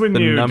least when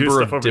you do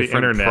stuff over the internet. The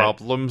number of different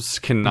problems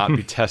cannot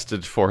be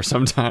tested for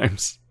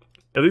sometimes.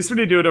 At least when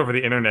you do it over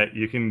the internet,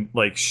 you can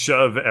like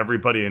shove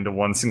everybody into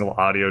one single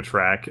audio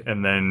track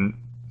and then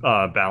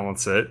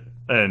balance it.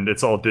 And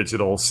it's all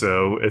digital,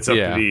 so it's up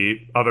to the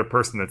other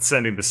person that's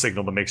sending the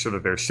signal to make sure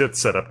that their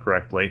shit's set up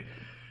correctly.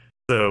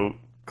 So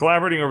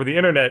collaborating over the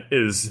internet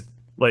is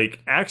like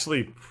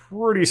actually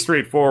pretty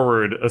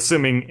straightforward,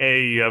 assuming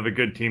A, you have a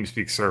good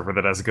TeamSpeak server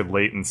that has a good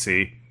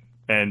latency,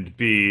 and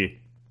B,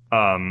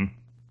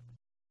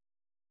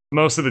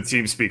 most of the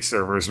TeamSpeak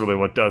server is really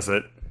what does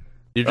it.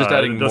 You're just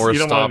adding more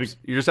stops.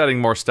 You're just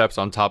adding more steps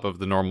on top of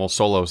the normal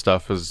solo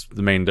stuff is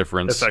the main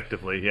difference.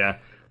 Effectively, yeah.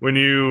 When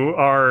you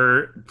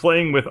are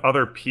playing with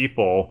other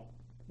people,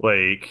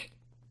 like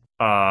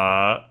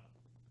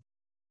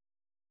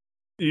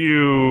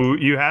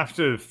you have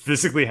to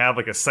physically have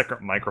like a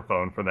separate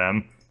microphone for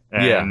them,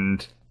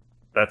 and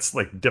that's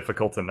like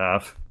difficult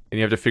enough. And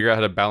you have to figure out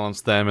how to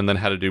balance them, and then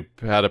how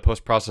to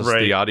post process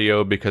the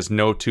audio because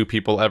no two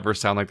people ever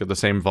sound like they're the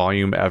same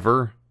volume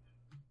ever.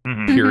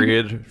 Mm-hmm.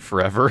 Period.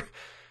 Forever.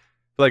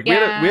 Like we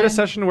had a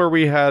session where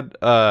we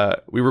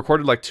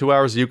recorded like 2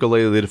 hours of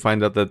ukulele to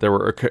find out that there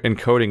were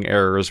encoding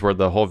errors where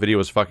the whole video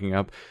was fucking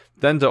up.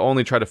 Then to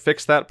only try to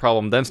fix that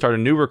problem, then start a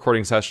new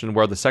recording session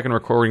where the second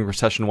recording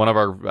session, one of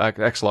our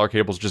XLR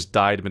cables just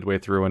died midway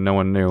through and no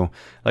one knew.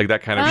 Like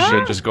that kind of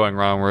shit just going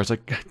wrong. Where it's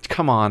like,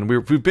 come on,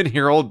 we've been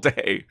here all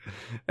day,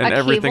 and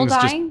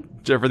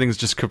everything's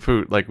just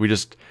kaput. Like we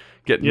just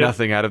get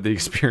nothing out of the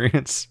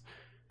experience.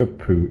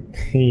 Kaput.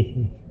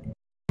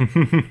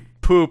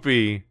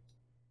 Poopy.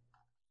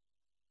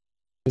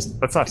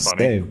 That's not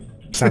funny.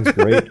 Sounds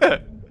great.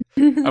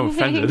 I'm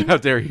offended. How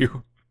dare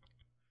you?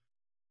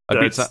 I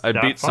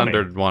beat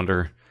Sundered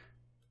Wander.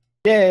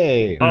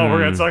 Yay! Oh, we're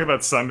gonna talk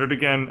about Sundered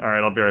again?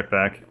 Alright, I'll be right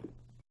back.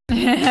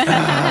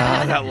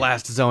 That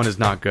last zone is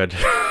not good.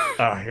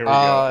 Here we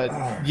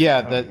go.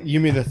 Yeah, you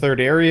mean the third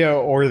area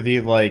or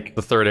the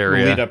third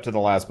area lead up to the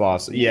last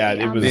boss? Yeah,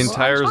 it was. The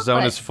entire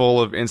zone is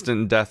full of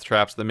instant death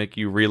traps that make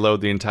you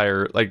reload the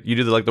entire. Like you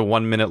do the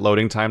 1 minute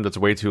loading time that's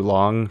way too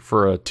long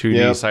for a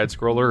 2D side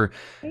scroller,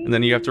 and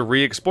then you have to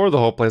re-explore the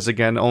whole place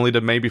again, only to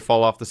maybe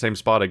fall off the same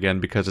spot again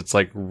because it's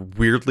like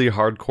weirdly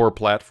hardcore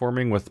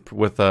platforming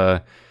with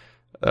a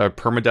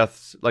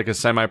permadeath, like a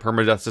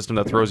semi-permadeath system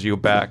that throws you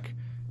back.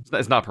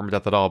 It's not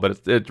permadeath at all,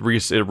 but it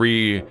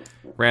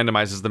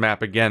randomizes the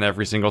map again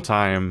every single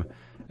time,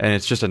 and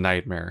it's just a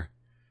nightmare.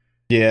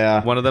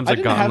 Yeah, one of them's a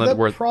gauntlet have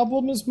that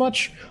problem as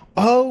much.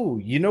 Oh,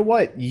 you know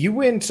what? You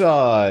went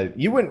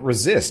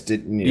resist,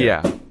 didn't you?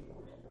 Yeah,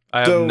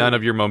 I have none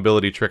of your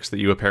mobility tricks that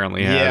you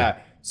apparently had. Yeah,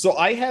 so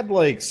I had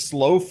like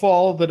slow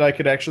fall that I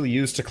could actually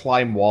use to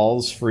climb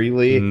walls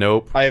freely.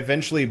 Nope. I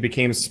eventually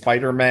became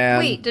Spider-Man.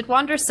 Wait, did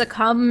Wander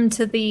succumb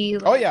to the?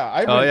 Oh yeah,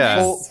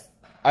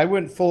 I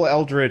went full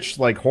Eldritch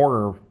like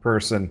horror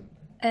person.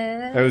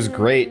 That was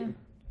great.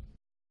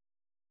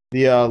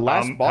 The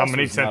last boss. How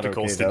many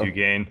tentacles did you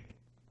gain?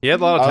 He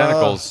had a lot of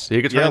tentacles.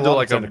 He could turn into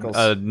like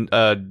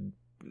a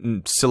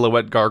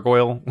silhouette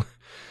gargoyle.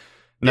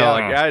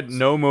 I had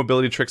no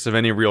mobility tricks of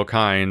any real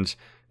kind,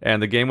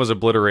 and the game was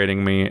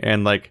obliterating me.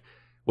 And like,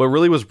 what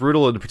really was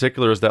brutal in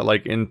particular is that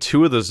like in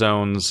 2 of the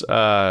zones,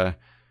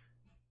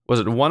 was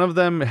it one of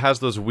them has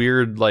those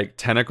weird like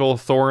tentacle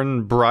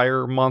thorn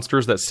briar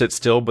monsters that sit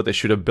still, but they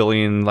shoot a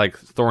billion like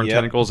thorn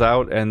tentacles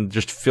out and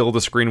just fill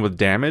the screen with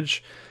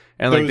damage.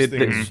 And those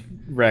things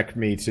wreck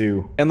me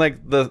too. And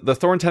like the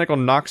thorn tentacle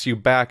knocks you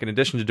back in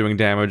addition to doing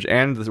damage,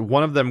 and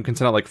one of them can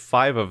send out like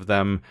 5 of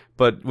them.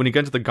 But when you get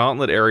into the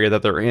gauntlet area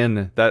that they're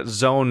in, that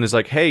zone is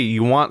like, hey,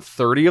 you want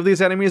 30 of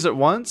these enemies at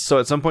once? So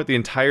at some point the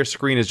entire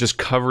screen is just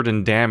covered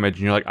in damage,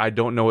 and you're like, I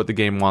don't know what the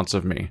game wants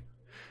of me.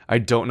 I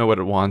don't know what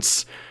it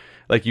wants.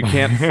 Like, you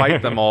can't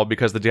fight them all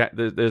because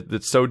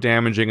it's so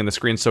damaging and the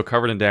screen's so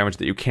covered in damage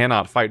that you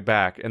cannot fight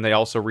back, and they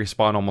also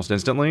respawn almost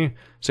instantly,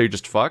 so you're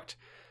just fucked.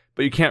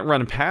 But you can't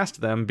run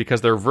past them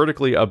because they're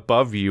vertically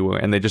above you,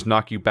 and they just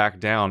knock you back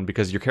down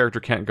because your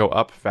character can't go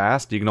up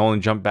fast. You can only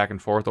jump back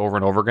and forth over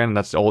and over again, and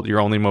that's your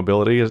only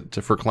mobility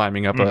for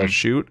climbing up a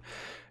chute,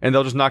 and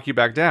they'll just knock you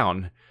back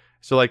down.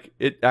 So, like,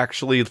 it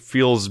actually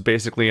feels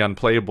basically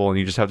unplayable, and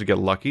you just have to get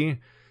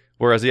lucky.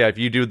 Whereas, yeah, if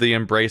you do the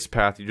embrace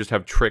path, you just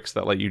have tricks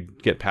that let you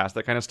get past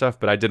that kind of stuff,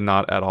 but I did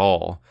not at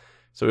all.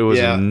 So it was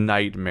a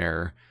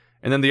nightmare.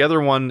 And then the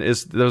other one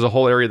is, there's a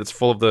whole area that's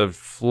full of the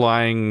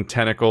flying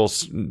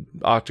tentacles,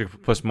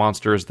 octopus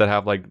monsters that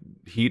have, like,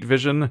 heat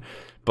vision,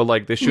 but,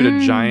 like, they shoot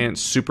a giant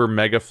super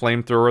mega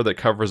flamethrower that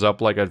covers up,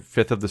 like,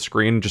 1/5 of the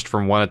screen just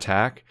from one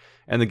attack.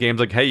 And the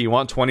game's like, hey, you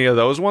want 20 of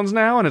those ones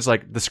now? And it's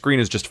like, the screen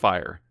is just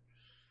fire.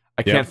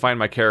 I can't find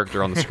my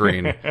character on the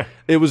screen.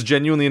 It was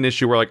genuinely an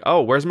issue where, like,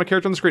 oh, where's my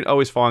character on the screen? Oh,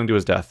 he's falling to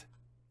his death.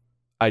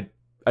 I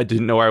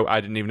didn't know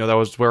I didn't even know that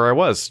was where I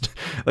was.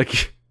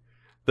 Like,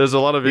 there's a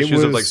lot of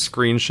issues of like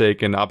screen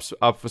shake and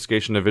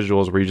obfuscation of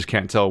visuals where you just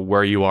can't tell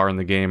where you are in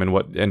the game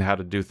and how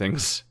to do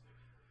things.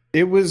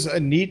 It was a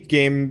neat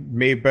game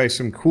made by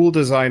some cool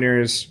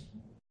designers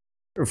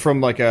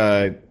from like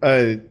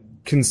a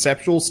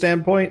conceptual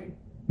standpoint,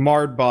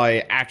 marred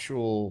by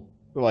actual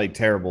like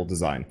terrible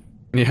design.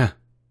 Yeah.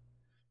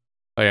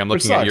 Oh, yeah, I'm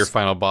looking at your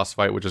final boss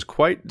fight, which is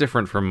quite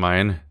different from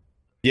mine.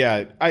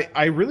 Yeah,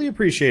 I really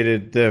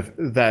appreciated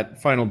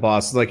that final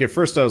boss. Like, at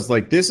first I was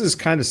like, this is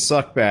kind of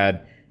suck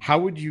bad. How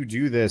would you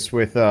do this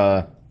with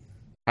how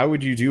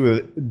would you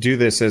do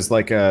this as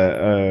like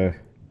a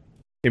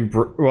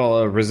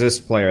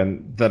resist player?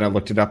 And then I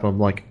looked it up and I'm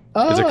like,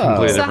 oh. It's a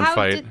completely different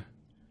fight.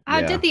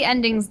 How did the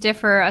endings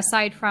differ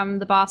aside from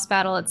the boss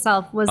battle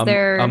itself? Was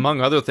there, among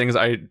other things,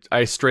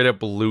 I straight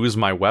up lose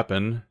my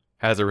weapon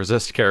as a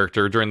resist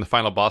character. During the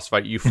final boss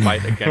fight, you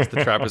fight against the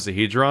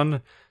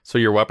trapezohedron, so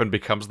your weapon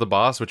becomes the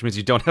boss, which means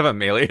you don't have a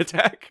melee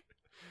attack.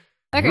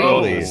 Okay.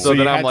 Really? So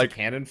then I'm like,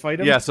 cannon fight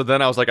him? Yeah, so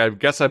then I was like, I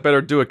guess I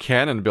better do a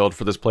cannon build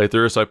for this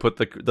playthrough, so I put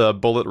the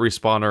bullet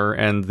respawner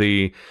and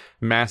the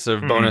massive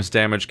bonus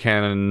damage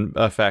cannon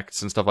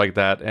effects and stuff like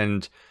that,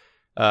 and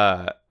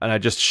I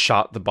just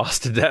shot the boss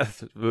to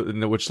death,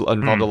 which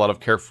involved a lot of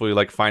carefully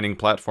like finding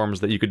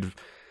platforms that you could.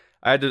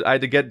 I had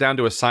to get down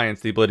to a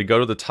science, the ability to go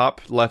to the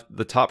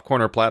top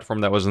corner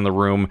platform that was in the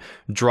room,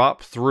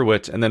 drop through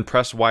it, and then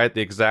press Y at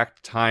the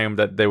exact time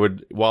that they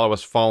would, while I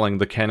was falling,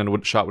 the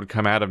cannon shot would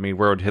come out of me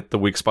where it would hit the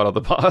weak spot of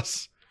the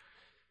boss.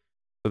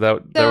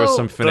 So there was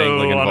some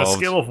finagling involved. On a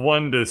scale of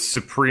 1 to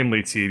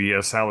supremely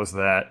tedious, how was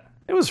that?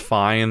 It was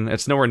fine.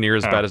 It's nowhere near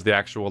as bad as the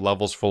actual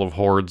levels full of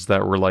hordes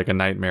that were like a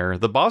nightmare.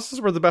 The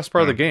bosses were the best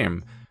part of the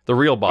game. The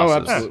real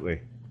bosses. Oh,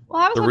 absolutely.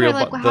 Well, I was wondering,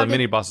 like, the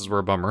mini bosses were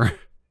a bummer.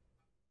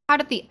 How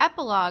did the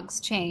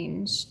epilogues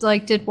change?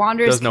 Like, did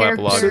Wander's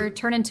character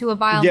turn into a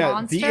vile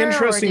monster? The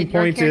interesting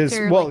point is,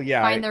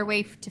 find their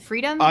way to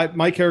freedom?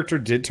 My character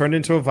did turn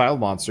into a vile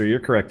monster. You're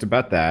correct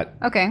about that.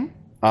 Okay.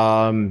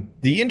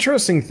 The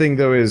interesting thing,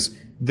 though, is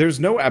there's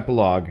no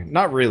epilogue.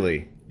 Not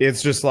really.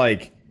 It's just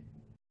like,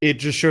 it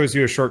just shows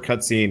you a short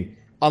cutscene.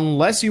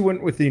 Unless you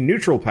went with the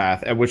neutral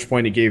path, at which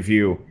point it gave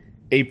you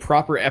a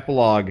proper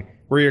epilogue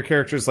where your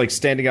character's like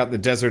standing out in the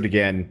desert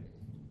again,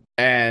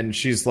 and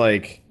she's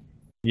like,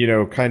 you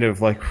know, kind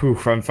of like, whew,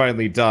 I'm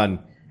finally done.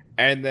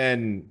 And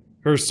then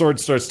her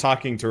sword starts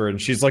talking to her,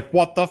 and she's like,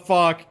 what the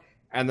fuck?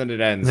 And then it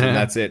ends, and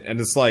that's it.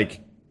 And it's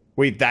like,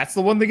 wait, that's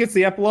the one that gets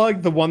the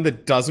epilogue? The one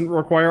that doesn't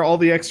require all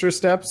the extra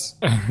steps?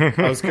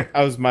 I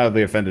was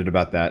mildly offended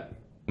about that.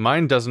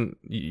 Mine doesn't.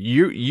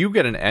 You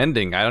get an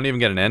ending. I don't even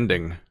get an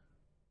ending.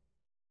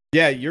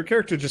 Yeah, your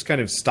character just kind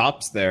of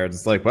stops there.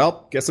 It's like,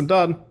 well, guess I'm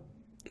done.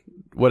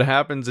 What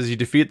happens is you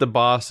defeat the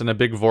boss, and a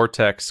big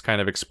vortex kind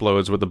of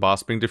explodes with the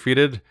boss being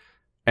defeated.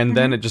 And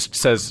then it just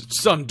says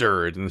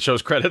 "Sundered" and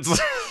shows credits,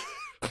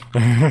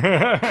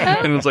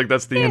 and it's like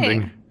that's the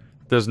ending.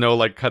 There's no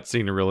like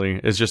cutscene really.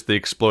 It's just the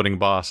exploding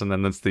boss, and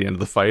then that's the end of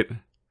the fight.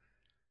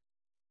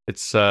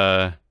 It's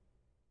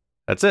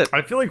that's it.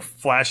 I feel like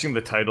flashing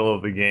the title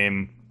of the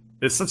game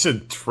is such a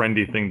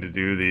trendy thing to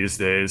do these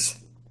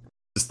days.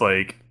 Just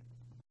like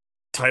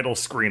title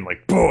screen,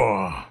 like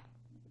 "Boah."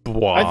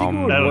 I think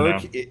it would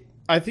work.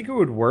 I think it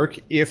would work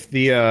if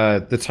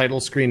the title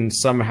screen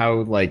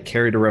somehow like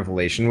carried a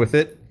revelation with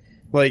it.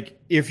 Like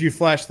if you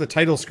flash the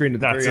title screen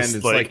at the very end,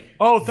 it's like,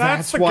 oh,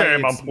 that's the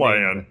game I'm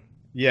playing.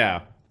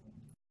 Yeah.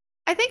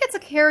 I think it's a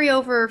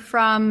carryover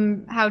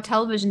from how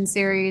television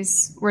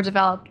series were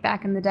developed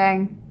back in the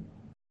day.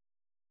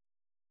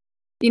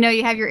 You know,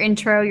 you have your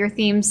intro, your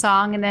theme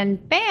song, and then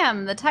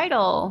bam, the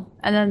title,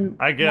 and then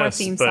more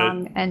theme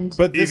song.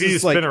 But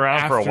TV's been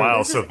around for a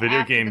while, so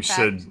video games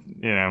should,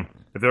 you know.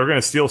 if they were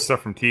gonna steal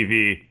stuff from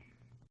TV,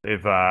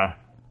 they've why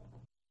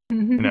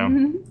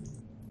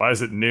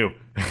is it new?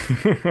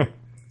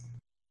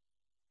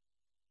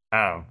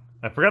 Oh,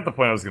 I forgot the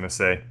point I was gonna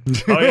say.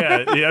 Oh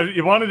yeah,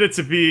 you want it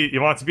to be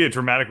a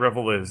dramatic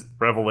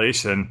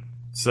revelation.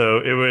 So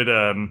it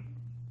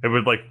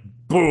would like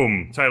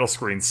boom, title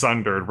screen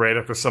sundered right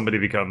after somebody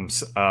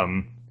becomes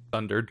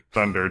Thundered.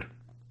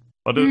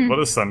 What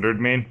does sundered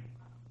mean?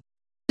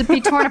 To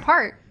be torn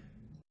apart.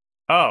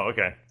 Oh,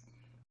 okay.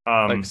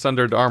 Like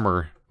sundered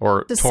armor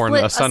or to torn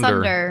split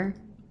asunder.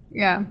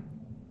 Yeah.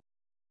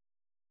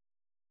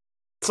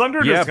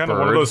 Sundered is kind of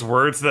one of those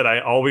words that I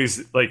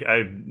always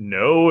I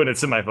know, and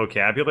it's in my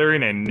vocabulary,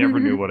 and I never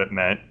knew what it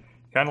meant.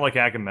 Kind of like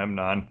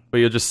Agamemnon. But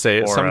you'll just say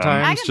it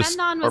sometimes.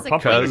 Agamemnon was a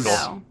king,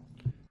 though.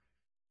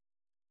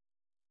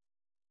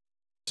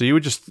 So you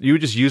would just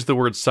use the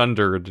word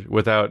sundered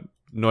without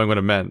knowing what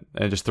it meant,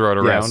 and just throw it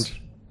around,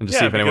 and just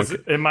see if anyone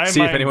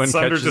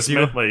catches just you.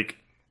 Meant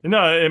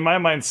in my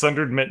mind,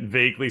 sundered meant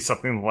vaguely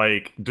something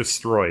like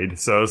destroyed.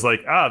 So I was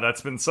like,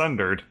 that's been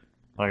sundered.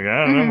 Like,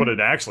 I don't know what it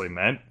actually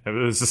meant. It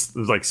was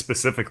like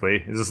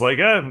specifically. It's just like,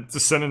 it's a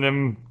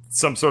synonym,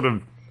 some sort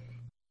of,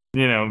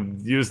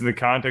 used in the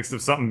context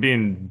of something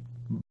being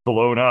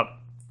blown up.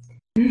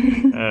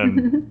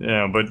 And,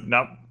 but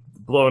not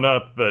blown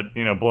up, but,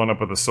 blown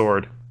up with a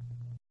sword.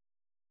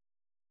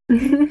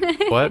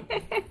 What?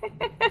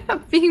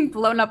 Being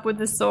blown up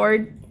with a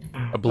sword.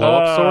 A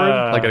blow-up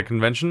sword? Like at a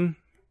convention?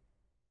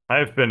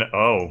 I've been,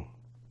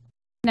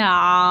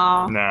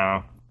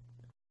 No.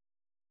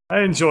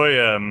 I enjoy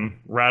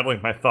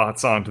rattling my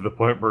thoughts on to the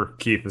point where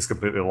Keith is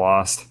completely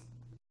lost.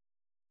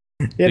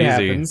 It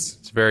happens.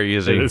 It's very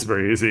easy. It is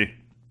very easy.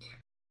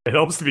 It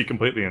helps to be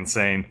completely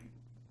insane.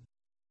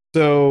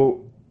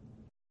 So,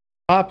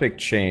 topic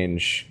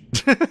change.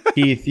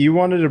 Keith, you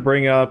wanted to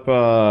bring up,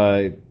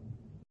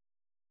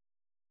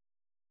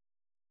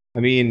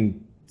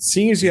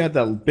 seeing as you had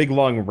that big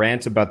long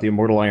rant about the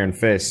Immortal Iron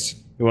Fist,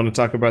 you want to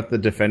talk about the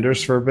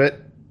Defenders for a bit?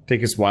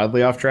 Take us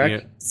wildly off track? Yeah.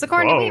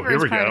 Sigourney Weaver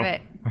is part of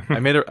it.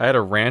 I had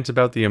a rant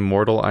about the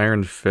Immortal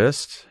Iron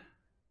Fist.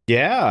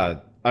 Yeah,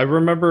 I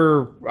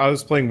remember I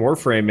was playing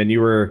Warframe and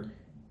you were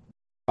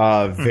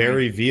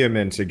very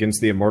vehement against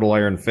the Immortal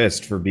Iron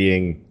Fist for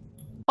being...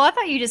 Well, I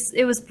thought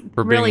it was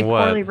really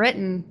poorly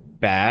written.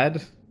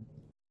 Bad?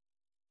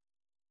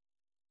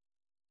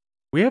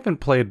 We haven't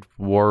played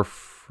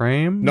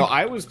Warframe. No,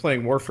 I was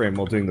playing Warframe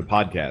while doing the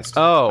podcast.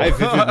 Oh. I have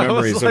vivid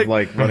memories of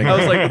running I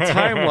was like, the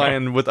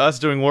timeline with us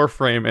doing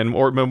Warframe and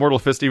Immortal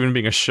Fist even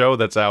being a show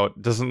that's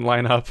out doesn't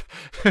line up.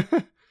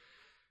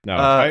 No,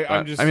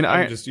 I'm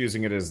just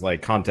using it as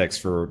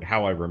context for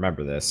how I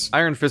remember this.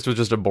 Iron Fist was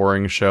just a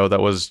boring show that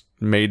was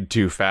made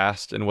too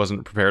fast and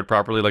wasn't prepared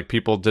properly.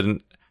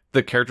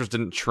 The characters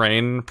didn't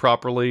train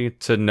properly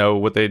to know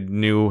what they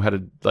knew how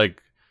to, the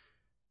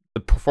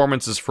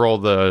performances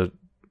for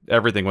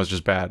everything was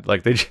just bad.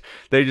 They just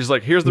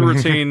here's the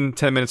routine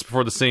 10 minutes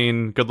before the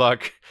scene. Good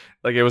luck.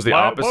 It was the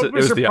opposite. What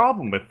was your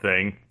problem with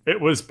Thing? It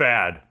was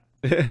bad.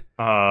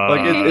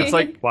 It's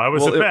like, why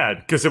was it bad?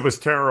 Because it was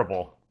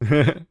terrible.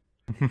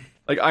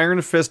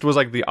 Iron Fist was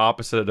the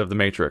opposite of the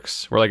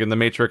Matrix. Where in the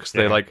Matrix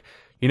they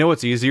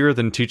what's easier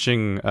than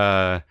teaching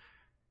a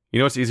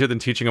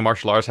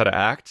martial artist how to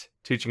act?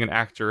 Teaching an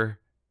actor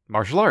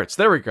martial arts.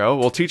 There we go.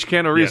 We'll teach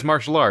Keanu Reeves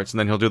martial arts, and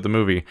then he'll do the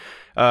movie.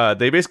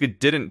 They basically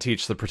didn't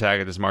teach the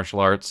protagonist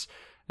martial arts,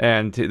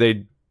 and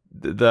the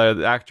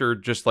actor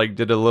just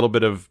did a little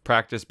bit of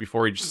practice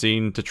before each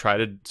scene to try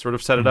to sort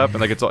of set it up,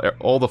 and it's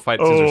all the fight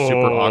scenes are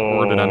super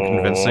awkward and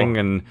unconvincing,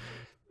 and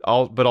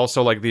but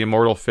also the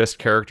Immortal Fist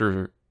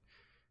character,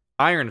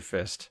 Iron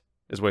Fist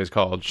is what he's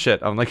called.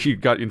 Shit, I'm you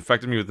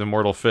infected me with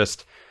Immortal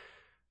Fist.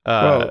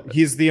 Well,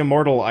 he's the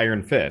Immortal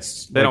Iron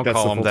Fist. They don't that's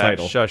call the him full that.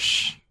 Title.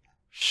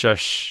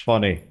 Shush.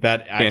 Funny.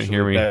 That Can't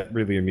hear me. That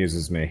really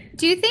amuses me.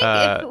 Do you think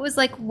if it was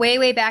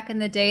way back in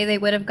the day, they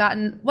would have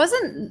gotten?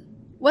 Wasn't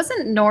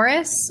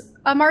Norris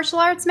a martial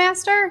arts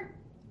master?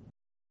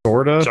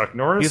 Sorta. Chuck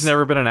Norris. He's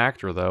never been an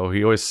actor though.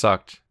 He always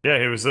sucked.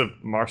 Yeah, he was a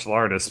martial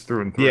artist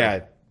through and through.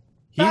 Yeah.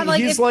 Would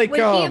he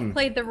have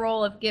played the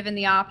role if given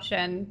the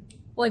option,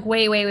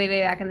 way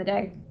back in the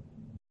day?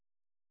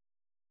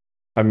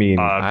 I mean,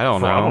 I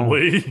don't know.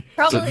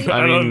 Probably.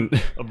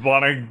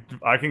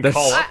 I can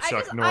call up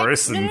Chuck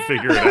Norris and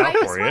figure it out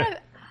for you.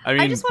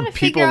 I just want to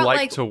people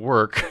like to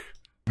work.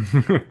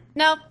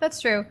 No, that's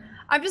true.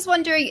 I'm just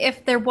wondering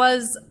if there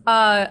was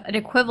an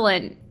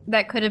equivalent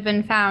that could have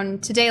been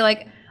found today.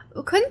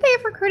 Couldn't they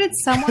have recruited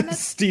someone? That's...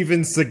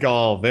 Steven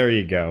Seagal. There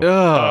you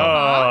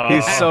go.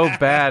 He's so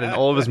bad, and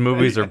all of his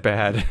movies are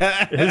bad.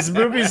 His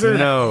movies are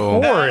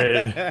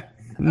horrid.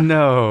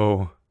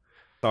 No.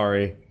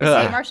 Sorry. Is he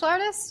a martial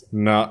artist?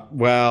 No.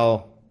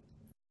 Well,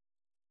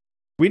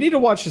 we need to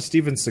watch a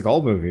Steven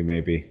Seagal movie,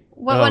 maybe.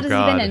 What has he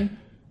been in?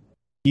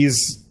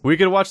 We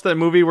could watch that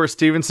movie where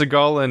Steven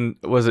Seagal and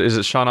is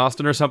it Sean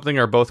Astin or something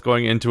are both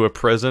going into a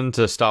prison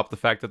to stop the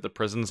fact that the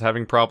prison's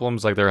having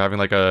problems. They're having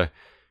a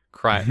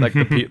cry, like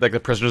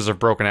the prisoners have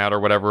broken out or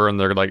whatever, and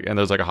they're like, and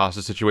there's like a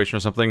hostage situation or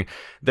something.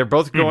 They're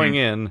both going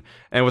in,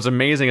 and what's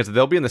amazing is that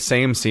they'll be in the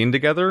same scene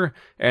together,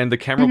 and the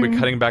camera will be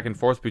cutting back and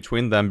forth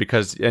between them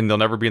and they'll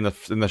never be in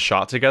the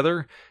shot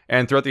together.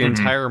 And throughout the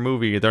entire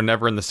movie, they're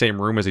never in the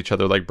same room as each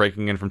other, like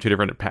breaking in from two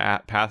different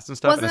paths and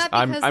stuff. Wasn't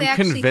and I'm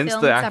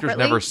convinced the actors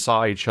never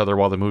saw each other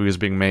while the movie was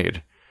being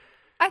made.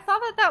 I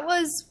thought that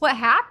was what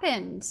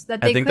happened.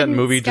 That they I think that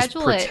movie just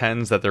schedule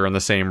pretends that they're in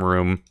the same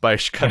room by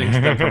cutting to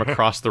them from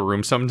across the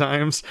room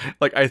sometimes.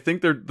 Like, I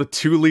think they're the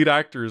two lead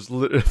actors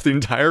of the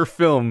entire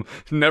film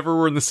never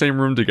were in the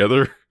same room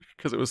together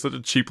because it was such a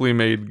cheaply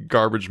made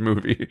garbage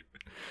movie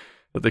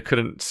that they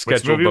couldn't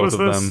schedule both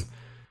of them.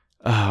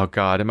 Oh,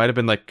 God. It might have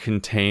been like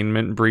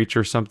Containment Breach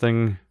or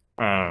something.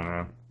 I don't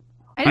know.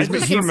 I just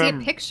wish I could see a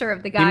picture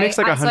of the guy. He makes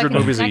like 100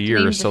 movies a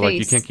year, so like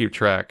you can't keep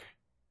track.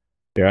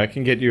 Yeah, I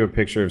can get you a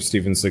picture of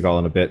Steven Seagal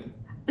in a bit.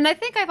 And I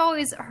think I've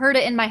always heard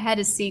it in my head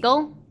as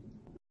Seagal.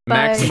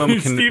 Maximum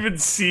Steven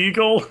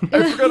Seagal.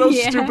 I forgot how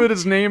stupid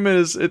his name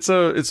is. It's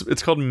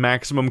called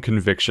Maximum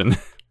Conviction.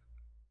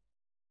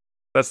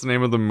 That's the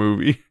name of the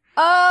movie.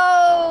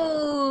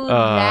 Oh,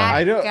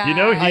 I don't. guy. You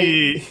know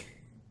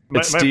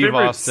It's Steve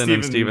Austin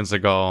and Steven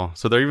Seagal,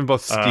 so they're even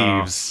both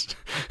Steves.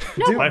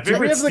 My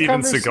favorite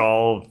Steven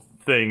Seagal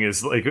thing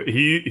is like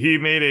he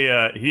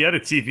had a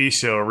TV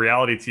show, a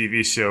reality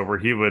TV show where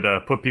he would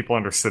put people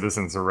under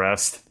citizen's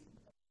arrest.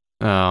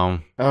 Oh,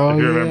 if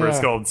you remember, it's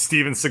called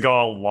Steven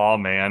Seagal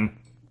Lawman,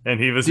 and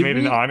he was made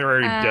an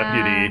honorary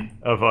deputy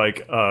of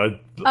like a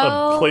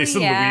place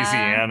in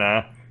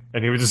Louisiana,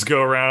 and he would just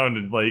go around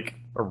and like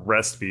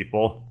arrest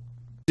people.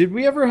 Did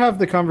we ever have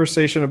the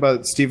conversation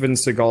about Steven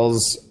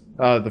Seagal's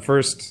the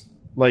first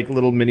like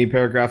little mini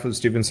paragraph of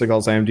Steven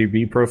Seagal's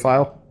IMDb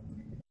profile?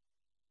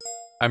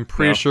 I'm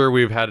pretty sure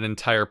we've had an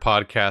entire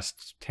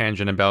podcast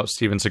tangent about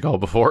Steven Seagal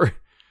before.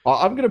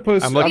 I'm gonna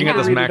post. I'm looking at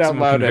this Maximum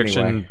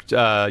Conviction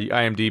anyway.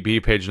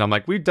 IMDb page, and I'm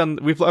like,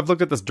 I've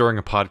looked at this during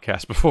a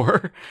podcast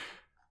before.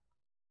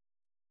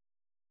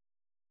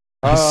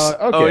 Okay.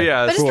 Oh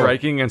yeah, but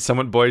striking and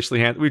somewhat boyishly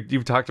handsome.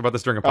 You've talked about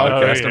this during a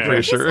podcast. I'm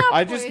pretty sure.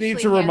 I just need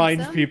to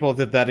remind people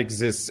that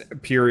exists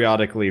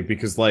periodically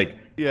because, like,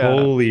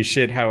 holy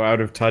shit, how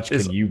out of touch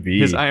can you be?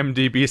 His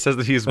IMDb says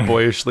that he's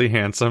boyishly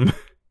handsome.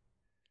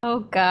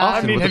 Oh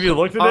god! I mean, have you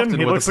looked at him?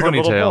 He looks like a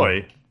little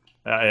boy.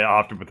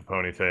 Often with the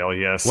ponytail,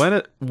 yes.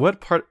 What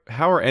part?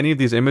 How are any of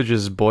these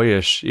images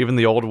boyish? Even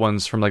the old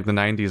ones from like the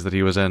 '90s that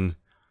he was in.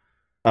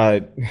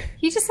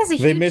 He just has a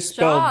huge They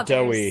misspelled jaw.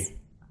 doughy.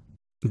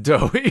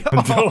 Doughy?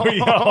 Doughy.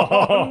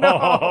 Oh,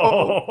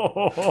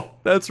 no.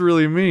 That's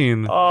really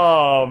mean.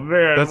 Oh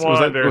man,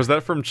 was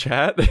that from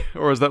chat,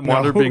 or was that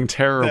Wander being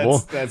terrible?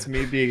 That's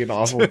me being an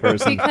awful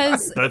person.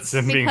 That's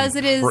him being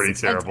pretty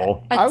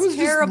terrible. I was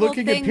just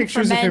looking at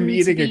pictures of him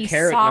eating a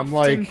carrot, and I'm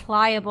like,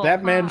 that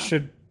man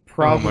should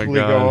probably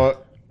go.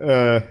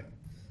 That's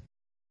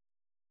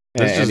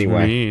just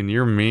mean.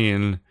 You're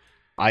mean.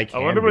 I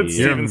wonder what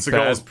Steven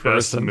Seagal's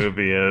best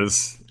movie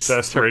is.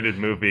 Best rated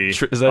movie.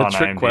 Is that a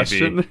trick IMDb.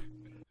 question?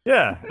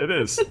 Yeah, it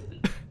is.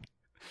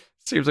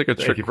 Seems like a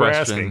trick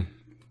question.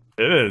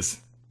 It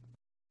is.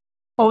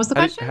 What was the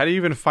question? How do you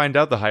even find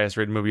out the highest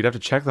rated movie? You'd have to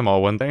check them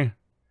all, wouldn't they?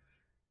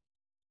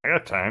 I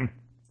got time.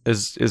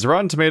 Is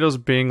Rotten Tomatoes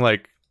being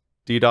like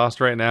DDoSed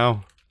right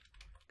now?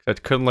 I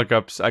couldn't look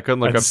up Steven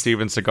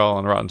Seagal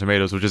on Rotten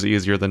Tomatoes, which is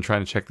easier than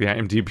trying to check the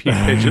IMDb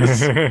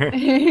pages.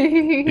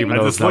 Even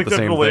though I it's just not looked the up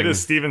same the thing.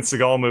 latest Steven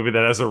Seagal movie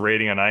that has a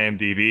rating on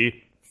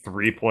IMDb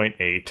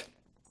 3.8.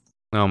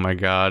 Oh my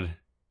god.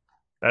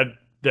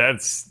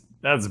 That's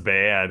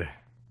bad.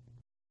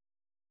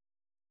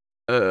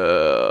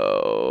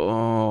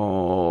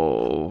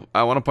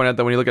 I want to point out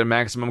that when you look at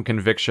Maximum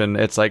Conviction,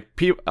 it's like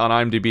on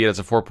IMDb it's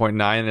a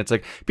 4.9, and it's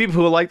like people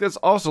who like this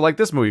also like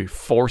this movie,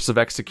 Force of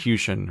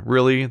Execution.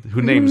 Really?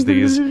 Who names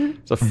these?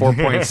 It's a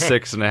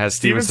 4.6, and it has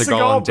Steven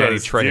Seagal and Danny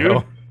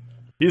Trejo. Dude.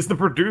 He's the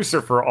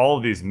producer for all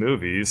of these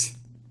movies.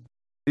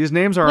 These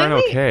names aren't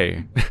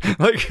okay.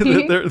 Like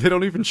they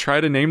don't even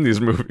try to name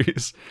these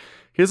movies.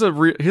 He has a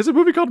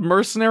movie called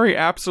Mercenary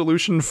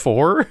Absolution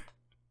 4.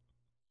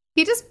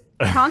 He just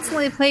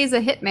constantly plays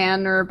a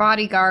hitman or a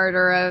bodyguard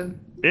or a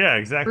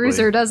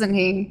bruiser, doesn't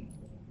he?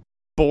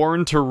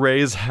 Born to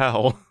Raise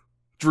Hell.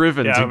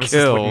 Driven to I was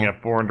Kill. Just looking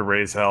at Born to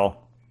Raise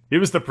Hell. He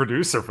was the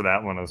producer for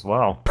that one as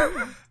well.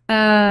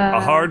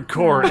 A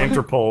hardcore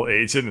Interpol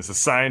agent is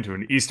assigned to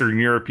an Eastern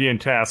European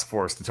task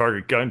force to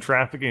target gun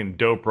trafficking and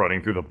dope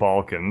running through the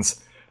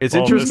Balkans. It's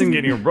interesting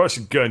getting a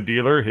Russian gun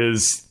dealer.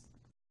 His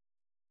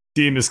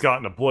team has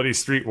gotten a bloody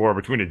street war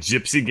between a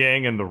gypsy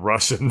gang and the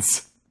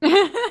Russians,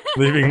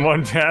 leaving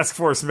one task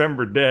force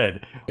member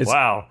dead.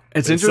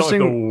 It's interesting.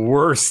 Like the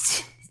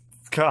worst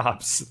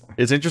cops.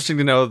 It's interesting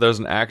to know that there's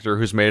an actor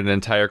who's made an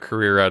entire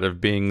career out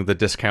of being the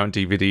discount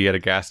DVD at a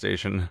gas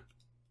station.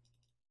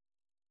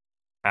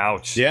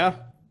 Ouch. Yeah.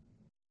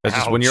 It's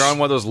just when you're on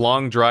one of those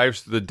long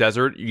drives through the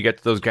desert, you get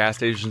to those gas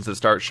stations that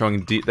start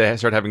showing. They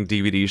start having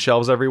DVD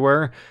shelves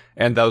everywhere,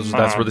 and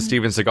that's where the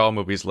Steven Seagal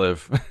movies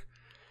live.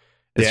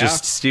 It's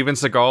just Steven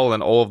Seagal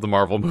and all of the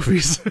Marvel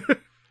movies.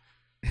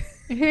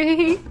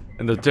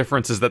 And the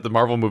difference is that the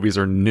Marvel movies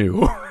are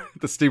new.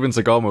 The Steven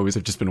Seagal movies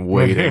have just been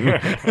waiting,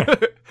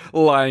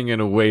 lying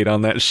in wait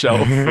on that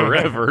shelf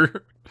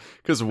forever.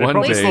 Because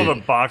one day, still have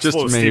a box just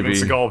full of maybe,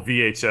 Steven Seagal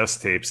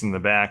VHS tapes in the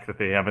back that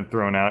they haven't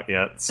thrown out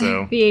yet.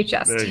 So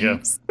VHS there you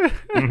tapes. go.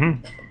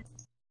 Mm-hmm.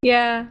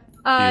 Yeah.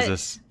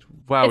 Jesus.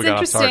 Wow, we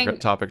got off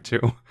topic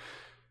too.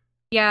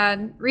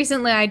 Yeah,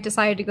 recently I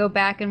decided to go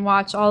back and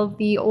watch all of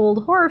the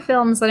old horror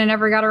films that I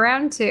never got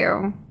around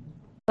to.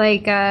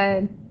 Like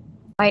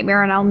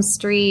Nightmare on Elm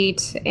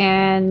Street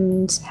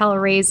and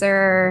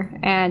Hellraiser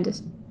and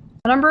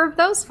a number of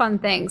those fun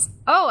things.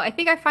 Oh, I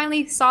think I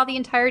finally saw the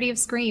entirety of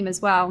Scream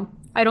as well.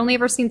 I'd only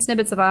ever seen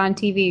snippets of it on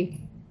TV.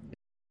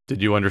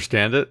 Did you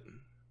understand it?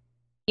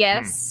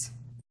 Yes.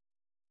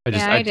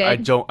 I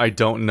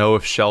don't know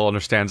if Shell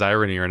understands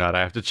irony or not. I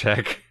have to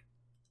check.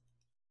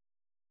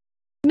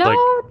 No.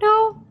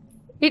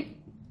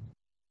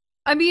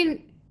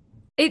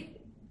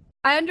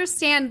 I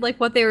understand like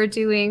what they were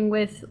doing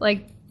with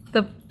like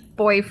the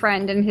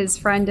boyfriend and his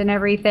friend and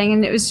everything,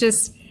 and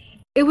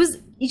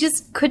you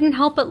just couldn't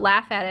help but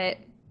laugh at it,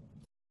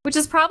 which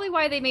is probably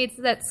why they made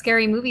that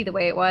scary movie the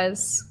way it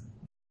was.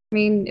 I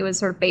mean, it was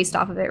sort of based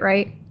off of it,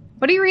 right?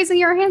 What are you raising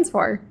your hands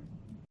for?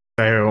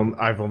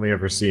 I've only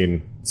ever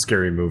seen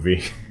Scary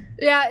Movie.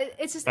 Yeah,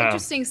 it's just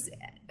interesting.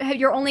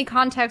 Your only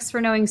context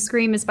for knowing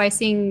Scream is by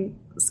seeing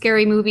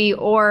Scary Movie,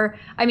 or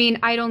I mean,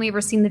 I'd only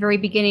ever seen the very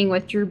beginning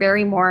with Drew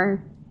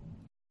Barrymore.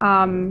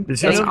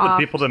 Did you know the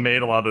people that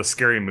made a lot of the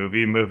Scary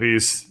Movie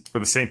movies were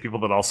the same people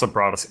that also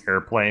brought us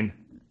Airplane?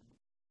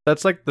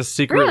 That's like the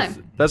secret. Really?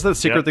 That's the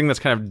secret thing that's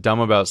kind of dumb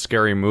about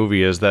Scary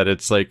Movie is that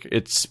it's like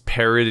it's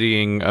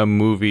parodying a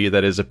movie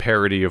that is a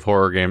parody of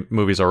horror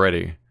movies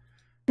already.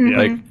 Mm-hmm.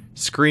 Like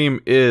Scream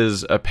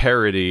is a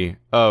parody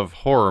of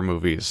horror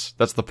movies.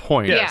 That's the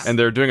point. Yes. And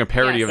they're doing a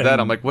parody of that.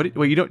 I'm like, what?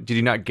 Wait, did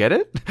you not get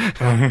it?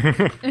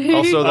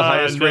 Also, the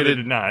highest rated,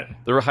 did not.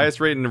 The highest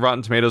rated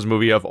Rotten Tomatoes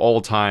movie of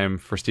all time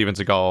for Steven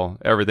Seagal.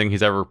 Everything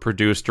he's ever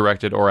produced,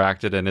 directed, or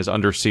acted in is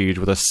Under Siege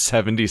with a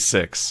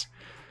 76.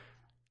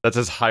 That's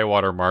his high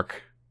water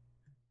mark.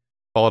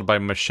 Followed by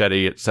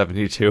Machete at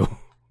 72.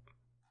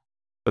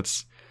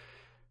 That's,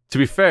 to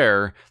be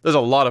fair, there's a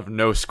lot of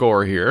no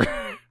score here.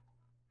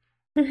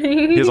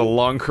 He has a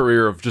long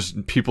career of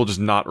just people just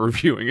not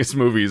reviewing his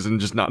movies and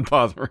just not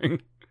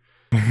bothering.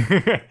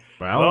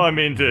 Well, I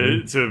mean,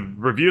 to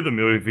review the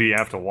movie, you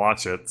have to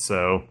watch it,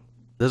 so...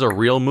 There's a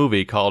real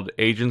movie called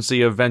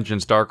Agency of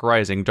Vengeance Dark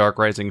Rising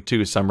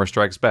 2 Summer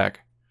Strikes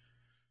Back.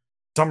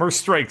 Summer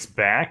Strikes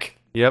Back?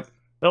 Yep.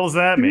 What does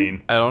that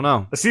mean? I don't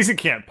know. A season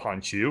can't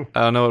punch you.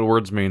 I don't know what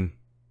words mean.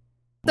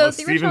 So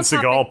Steven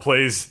Seagal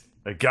plays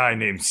a guy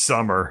named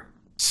Summer.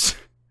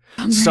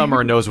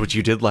 Summer knows what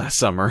you did last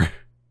summer.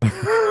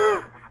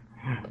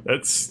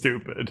 That's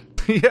stupid.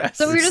 Yes.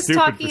 So we were just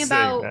talking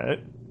about...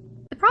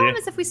 The problem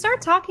is if we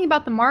start talking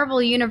about the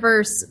Marvel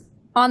Universe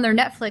on their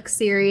Netflix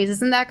series,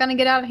 isn't that going to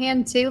get out of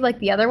hand too, like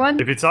the other one?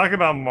 If you talk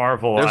about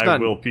Marvel, I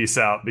will peace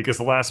out, because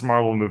the last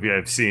Marvel movie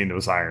I've seen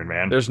was Iron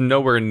Man. There's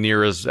nowhere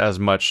near as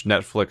much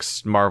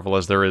Netflix Marvel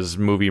as there is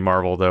movie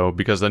Marvel, though,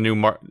 because the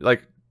new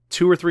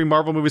 2 or 3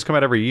 Marvel movies come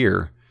out every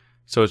year.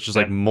 So it's just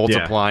like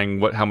multiplying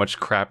how much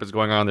crap is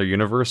going on in their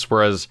universe,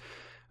 whereas...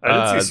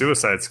 I did see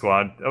Suicide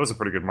Squad. That was a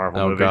pretty good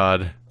Marvel movie. Oh,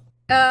 God.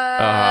 But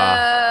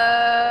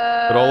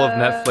all of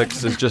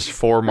Netflix is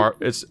just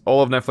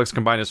all of Netflix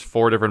combined is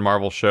 4 different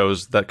Marvel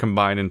shows that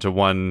combine into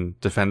one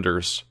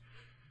Defenders.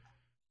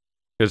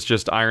 It's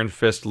just Iron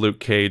Fist,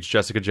 Luke Cage,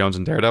 Jessica Jones,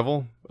 and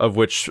Daredevil, of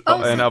which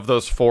of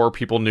those 4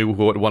 people knew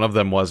who one of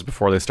them was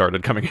before they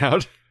started coming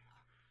out.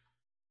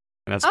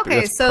 And that's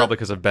probably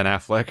because of Ben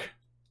Affleck.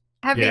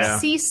 Have they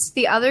ceased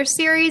the other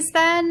series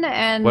then?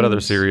 And what other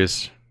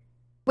series?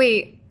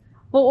 Wait.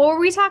 Well, what were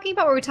we talking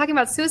about? Were we talking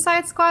about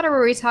Suicide Squad, or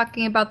were we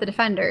talking about the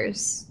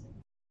Defenders?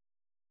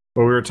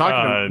 Well, we were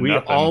talking. We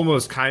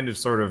almost kind of,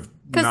 sort of,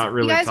 not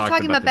really. You guys were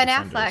talking about Ben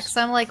Defenders. Affleck,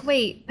 so I'm like,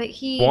 wait, but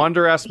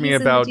Wander asked me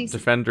about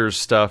Defenders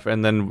stuff,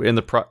 and then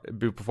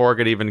before I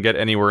could even get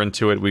anywhere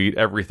into it,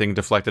 everything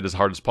deflected as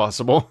hard as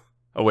possible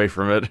away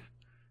from it.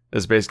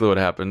 Is basically what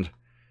happened.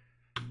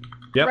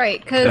 Yep.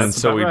 Right. And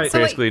so we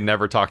basically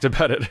never talked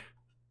about it.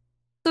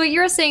 So what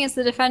you're saying is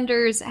the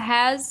Defenders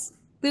has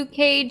Luke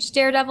Cage,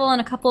 Daredevil, and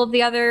a couple of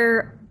the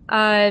other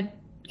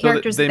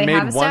characters they that they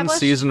have established? made one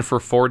season for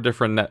 4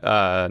 different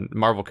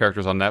Marvel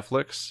characters on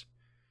Netflix.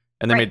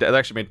 And they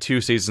actually made 2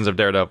 seasons of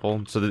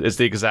Daredevil. So it's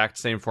the exact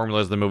same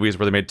formula as the movies,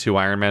 where they made 2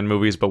 Iron Man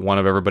movies, but one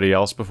of everybody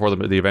else before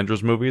the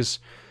Avengers movies.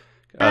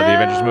 The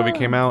Avengers movie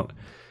came out.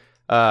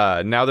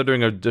 Now they're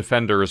doing a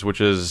Defenders,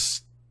 which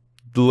is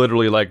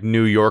literally like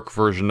New York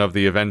version of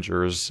the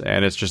Avengers.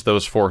 And it's just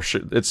those 4...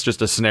 it's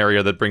just a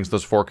scenario that brings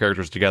those 4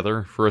 characters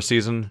together for a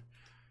season.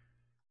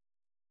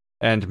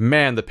 And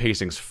man, the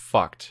pacing's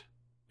fucked.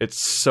 It's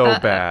so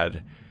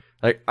bad.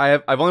 Like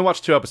I've only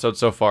watched 2 episodes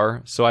so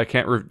far, so I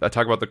can't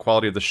talk about the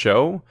quality of the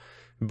show.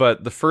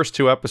 But the first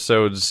 2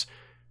 episodes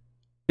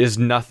is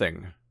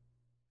nothing.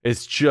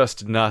 It's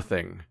just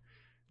nothing.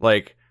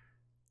 Like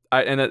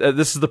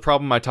this is the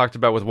problem I talked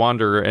about with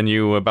Wander and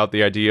you about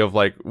the idea of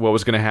like what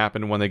was going to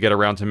happen when they get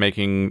around to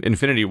making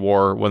Infinity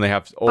War, when they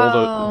have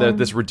all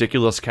this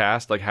ridiculous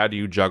cast. Like, how do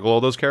you juggle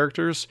all those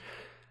characters?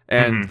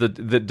 And the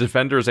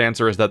Defenders'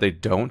 answer is that they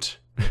don't.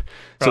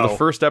 So the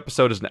first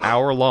episode is an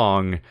hour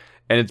long,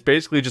 and it's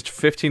basically just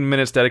 15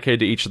 minutes dedicated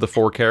to each of the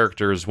 4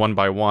 characters one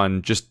by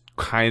one, just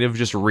kind of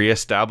just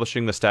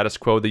reestablishing the status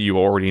quo that you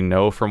already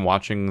know from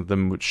watching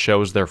the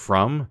shows they're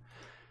from.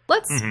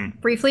 Let's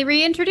briefly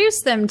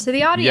reintroduce them to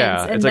the audience.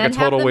 Yeah, it's like a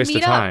total waste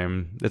of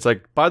time. It's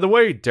like, by the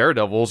way,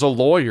 Daredevil's a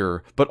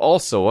lawyer, but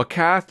also a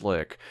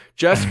Catholic.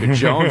 Jessica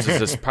Jones is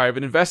this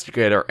private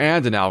investigator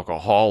and an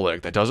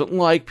alcoholic that doesn't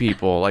like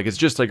people. Like, it's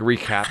just like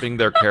recapping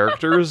their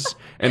characters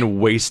and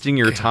wasting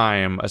your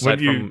time, aside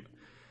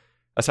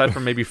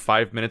from maybe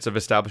 5 minutes of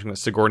establishing that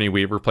Sigourney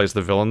Weaver plays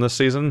the villain this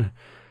season.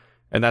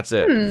 And that's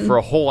it. For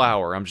a whole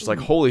hour, I'm just like,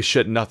 holy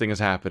shit, nothing is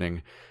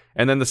happening.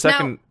 And then the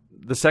second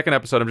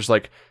episode, I'm just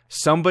like,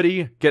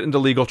 somebody get into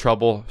legal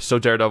trouble so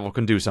Daredevil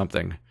can do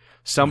something.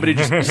 Somebody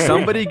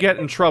get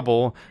in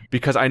trouble,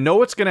 because I know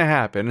what's going to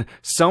happen.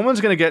 Someone's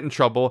going to get in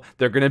trouble.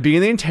 They're going to be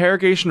in the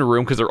interrogation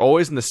room, because they're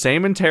always in the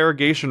same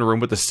interrogation room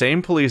with the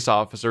same police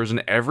officers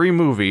in every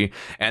movie.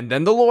 And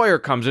then the lawyer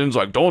comes in and is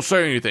like, don't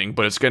say anything,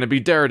 but it's going to be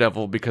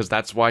Daredevil, because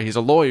that's why he's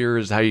a lawyer,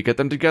 is how you get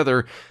them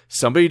together.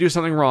 Somebody do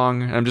something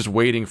wrong, and I'm just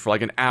waiting for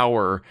like an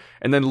hour.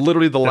 And then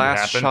literally the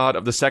last shot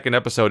of the second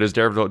episode is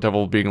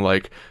Daredevil being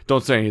like,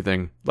 don't say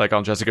anything, like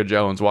on Jessica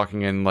Jones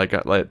walking in like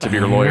to be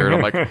her lawyer. And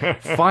I'm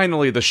like,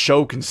 finally the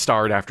show can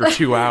start after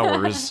 2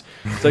 hours.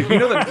 It's like, you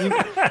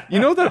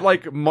know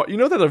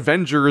that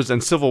Avengers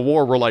and Civil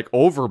War were like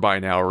over by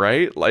now,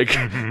 right? Like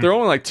they're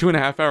only like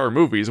 2.5 hour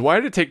movies. Why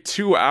did it take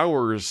 2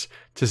 hours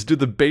to do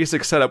the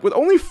basic setup with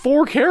only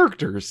 4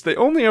 characters? They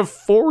only have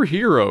 4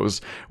 heroes.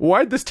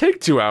 Why'd this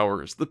take 2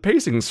 hours? The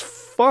pacing's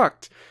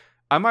fucked.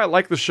 I might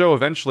like the show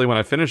eventually when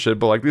I finish it,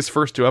 but like these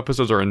first 2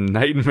 episodes are a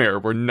nightmare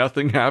where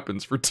nothing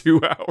happens for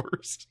 2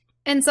 hours.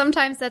 And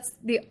sometimes that's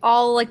the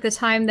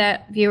time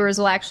that viewers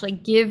will actually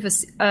give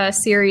a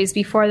series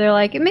before they're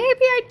like, maybe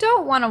I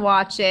don't want to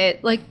watch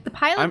it. Like, the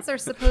pilots are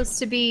supposed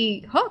to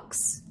be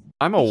hooks.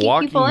 I'm a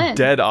Walking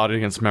Dead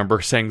audience member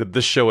saying that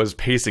this show has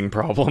pacing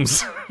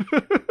problems.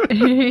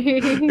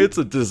 It's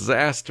a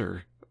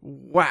disaster.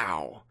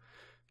 Wow.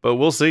 But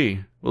we'll see.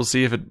 We'll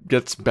see if it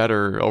gets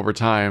better over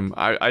time.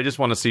 I just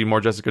want to see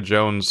more Jessica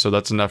Jones, so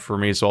that's enough for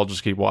me, so I'll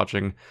just keep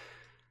watching.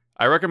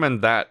 I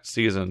recommend that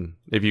season.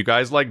 If you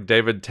guys like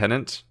David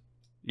Tennant,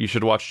 you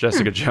should watch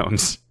Jessica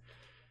Jones.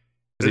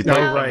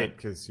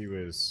 Because he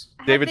was...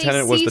 David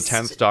Tennant was the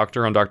 10th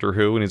Doctor on Doctor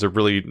Who, and he's a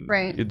really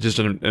just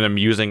an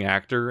amusing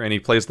actor, and he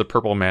plays the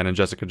Purple Man in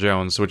Jessica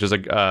Jones, which is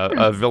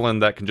a villain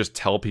that can just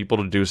tell people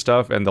to do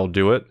stuff, and they'll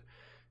do it.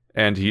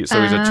 And he's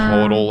a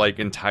total like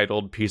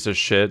entitled piece of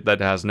shit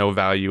that has no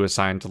value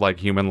assigned to like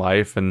human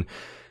life, and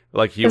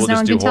like he will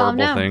just do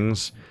horrible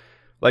things.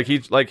 Like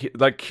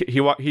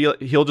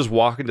he'll just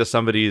walk into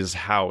somebody's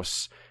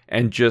house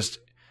and just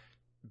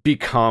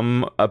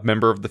become a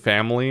member of the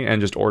family and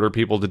just order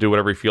people to do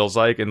whatever he feels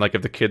like. And like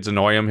if the kids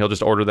annoy him, he'll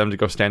just order them to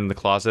go stand in the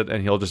closet,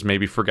 and he'll just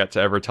maybe forget to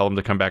ever tell them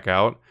to come back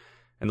out.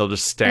 And they'll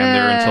just stand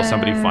there until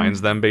somebody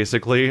finds them,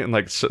 basically, and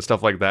like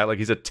stuff like that. Like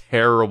he's a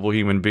terrible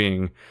human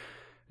being.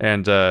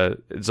 And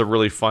it's a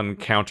really fun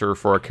counter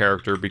for a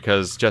character,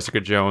 because Jessica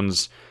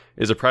Jones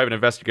is a private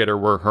investigator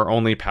where her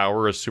only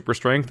power is super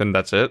strength, and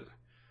that's it.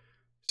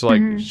 So,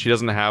 like, she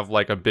doesn't have,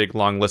 like, a big,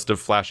 long list of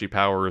flashy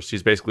powers.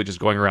 She's basically just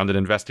going around and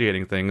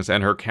investigating things,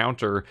 and her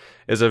counter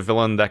is a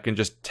villain that can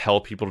just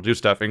tell people to do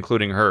stuff,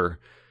 including her.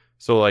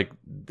 So, like,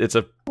 it's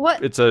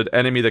an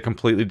enemy that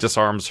completely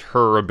disarms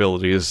her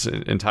abilities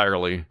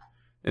entirely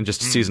in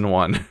just season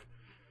 1.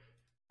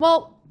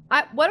 Well...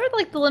 what are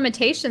like the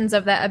limitations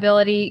of that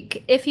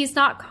ability if he's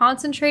not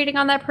concentrating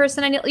on that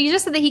person? And you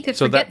just said that he could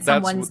forget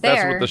someone's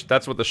there.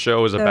 That's what the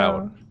show is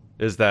about.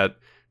 Is that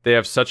they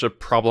have such a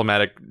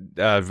problematic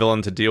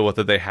villain to deal with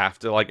that they have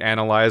to like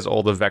analyze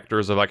all the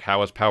vectors of like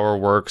how his power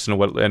works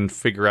and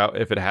figure out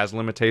if it has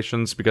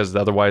limitations, because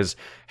otherwise,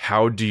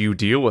 how do you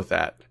deal with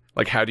that?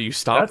 Like, how do you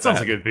stop that? That sounds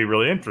like it'd be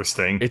really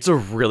interesting. It's a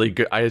really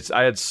good... I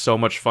had so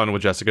much fun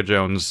with Jessica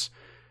Jones.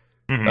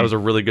 That was a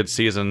really good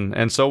season,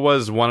 and so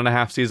was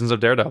 1.5 seasons of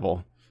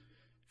Daredevil.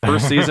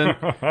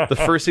 The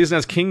first season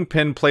has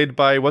Kingpin, played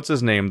by what's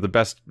his name,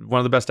 one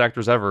of the best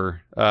actors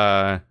ever.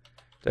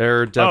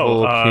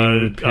 Daredevil,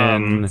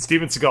 Kingpin,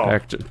 Steven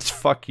Seagal.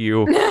 Fuck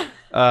you.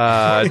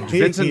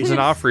 Vincent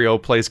D'Onofrio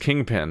plays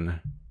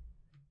Kingpin,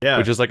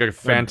 which is like a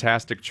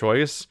fantastic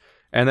choice.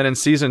 And then in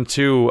season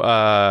 2,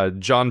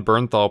 John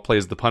Bernthal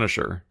plays the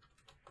Punisher.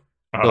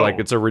 So, like,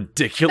 it's a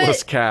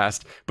ridiculous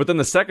cast. But then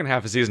the second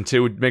half of season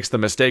 2 makes the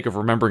mistake of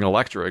remembering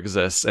Elektra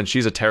exists, and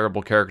she's a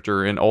terrible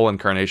character in all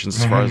incarnations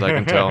as far as I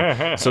can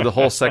tell. So the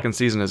whole second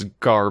season is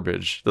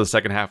garbage. The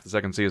second half of the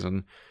second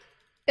season.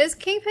 Is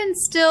Kingpin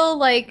still,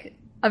 like,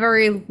 a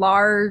very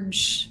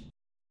large,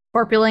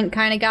 corpulent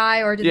kind of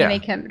guy, or did they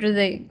make him...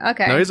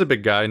 Okay. No, he's a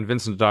big guy, and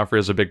Vincent D'Onofrio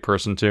is a big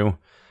person, too.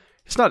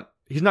 He's not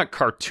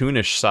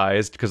cartoonish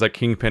sized, because, like,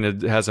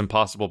 Kingpin has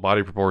impossible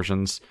body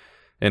proportions.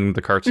 in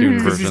the cartoon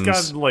Because versions.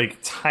 he's got like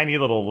tiny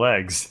little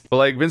legs. But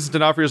like Vincent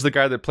D'Onofrio is the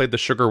guy that played the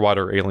sugar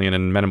water alien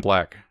in Men in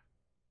Black,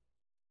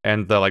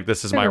 and the like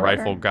this is my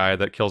rifle guy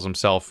that kills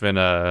himself in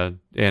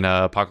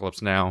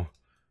Apocalypse Now.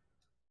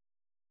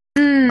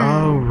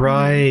 Oh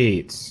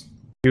right,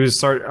 he was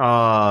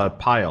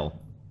Pyle.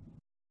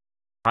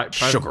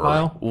 Sugar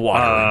Pyle?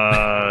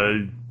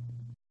 water.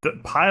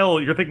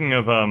 Pyle, you're thinking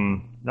of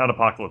not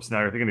Apocalypse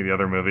Now. You're thinking of the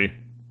other movie.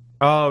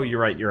 Oh, you're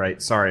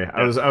right. Sorry, yeah.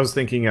 I was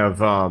thinking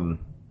of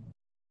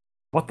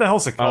what the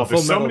hell's it called?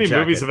 There's so many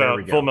movies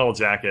about go. Full Metal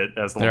Jacket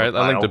as the one. I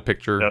like the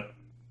picture. Yep.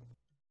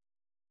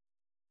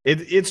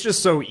 It's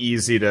just so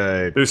easy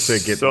to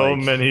get so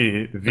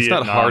many Vietnam It's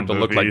not hard to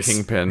look like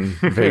Kingpin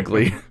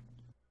vaguely.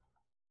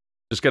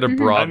 Just get a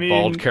broad,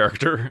 bald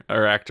character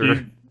or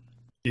actor.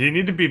 You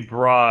need to be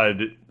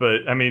broad,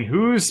 but I mean,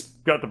 who's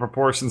got the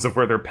proportions of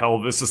where their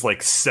pelvis is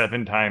like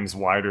 7 times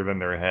wider than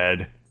their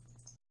head?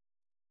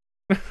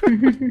 I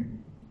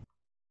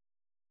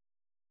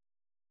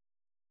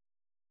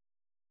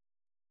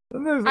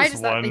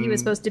just thought that he was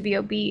supposed to be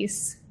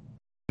obese.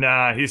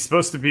 Nah, he's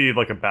supposed to be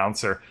like a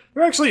bouncer.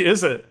 There actually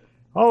is a...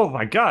 Oh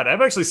my god,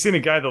 I've actually seen a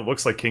guy that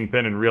looks like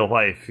Kingpin in real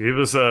life. He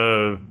was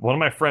one of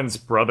my friend's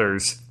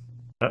brothers.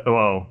 He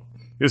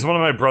was one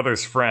of my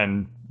brother's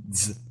friends,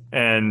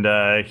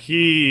 and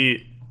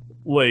he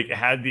like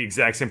had the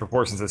exact same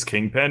proportions as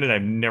Kingpin, and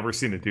I've never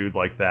seen a dude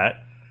like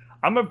that.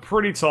 I'm a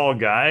pretty tall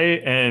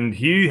guy, and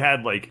he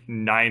had like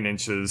 9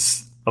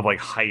 inches of like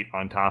height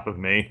on top of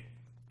me,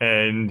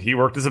 and he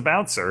worked as a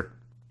bouncer,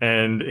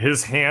 and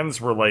his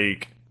hands were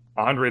like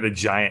Andre the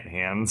Giant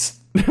hands.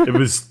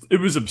 It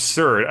was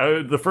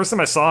absurd. The first time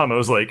I saw him, I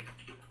was like,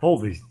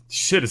 "Holy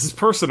shit! Is this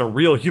person a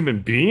real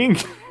human being?"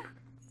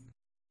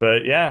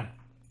 But yeah,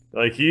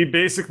 like he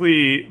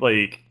basically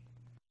like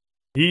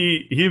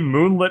he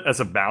moonlit as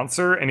a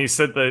bouncer, and he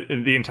said that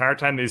the entire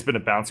time that he's been a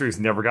bouncer, he's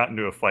never gotten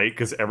into a fight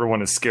because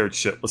everyone is scared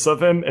shitless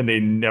of him, and they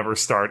never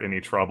start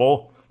any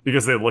trouble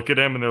because they look at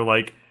him and they're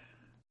like,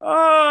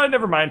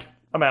 never mind,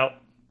 I'm out."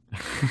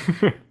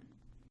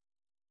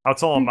 How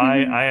tall am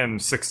I? I am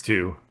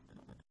 6'2".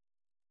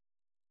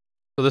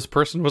 So this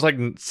person was like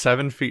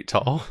 7 feet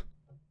tall?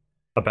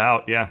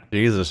 About, yeah.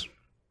 Jesus.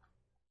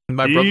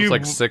 My brother's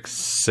like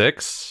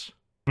 6'6".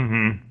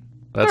 Mm-hmm.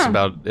 That's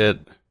about it.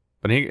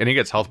 But he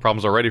gets health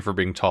problems already for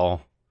being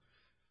tall.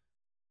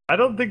 I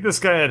don't think this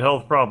guy had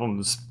health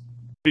problems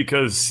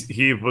because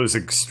he was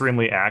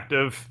extremely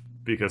active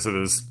because of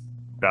his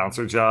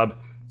bouncer job.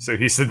 So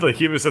he said like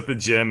he was at the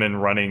gym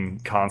and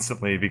running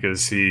constantly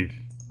because he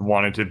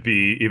wanted to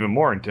be even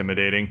more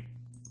intimidating.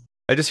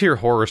 I just hear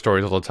horror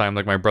stories all the time.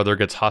 Like my brother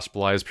gets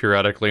hospitalized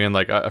periodically, and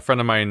like a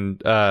friend of mine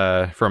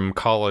from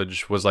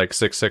college was like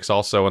 6'6"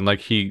 also, and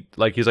he's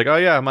like, "Oh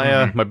yeah,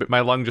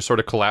 my lung just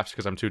sort of collapsed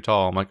because I'm too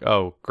tall." I'm like,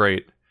 "Oh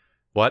great,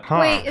 what?" Huh.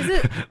 Wait, is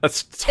it?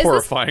 That's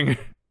horrifying.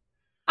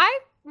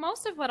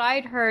 Most of what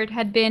I'd heard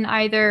had been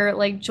either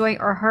like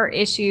joint or heart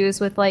issues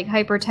with like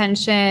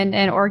hypertension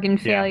and organ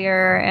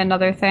failure and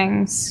other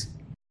things.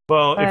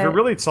 Well, if you're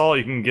really tall,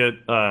 you can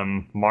get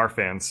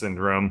Marfan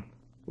syndrome,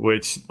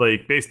 which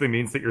like basically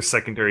means that your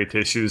secondary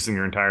tissues in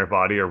your entire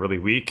body are really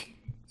weak,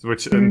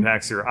 which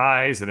impacts your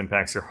eyes, it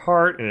impacts your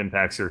heart, it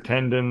impacts your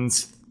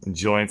tendons and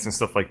joints and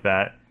stuff like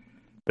that.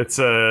 It's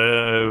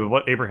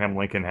what Abraham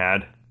Lincoln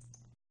had.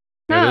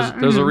 Yeah,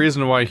 there's a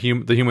reason why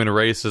the human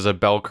race is a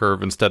bell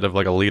curve instead of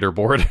like a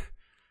leaderboard.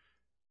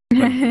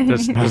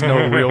 There's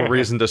no real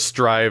reason to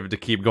strive to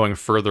keep going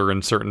further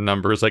in certain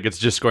numbers. Like it's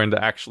just going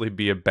to actually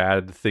be a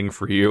bad thing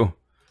for you.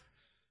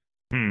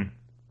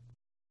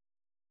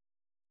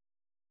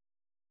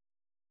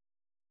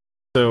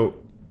 So,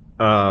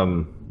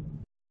 I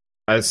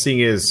was seeing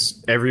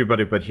is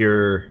everybody but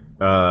here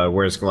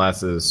wears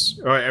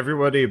glasses. Or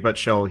everybody but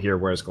Shell here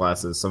wears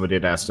glasses. Somebody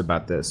had asked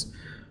about this.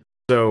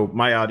 So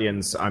my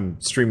audience, I'm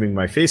streaming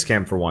my face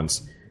cam for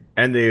once,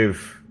 and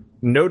they've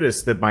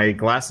noticed that my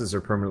glasses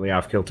are permanently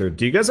off kilter.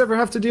 Do you guys ever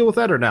have to deal with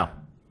that or no?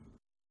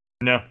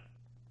 No.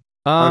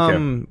 Okay.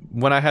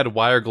 When I had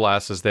wire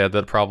glasses, they had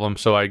that problem,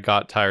 so I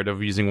got tired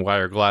of using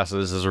wire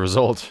glasses as a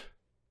result.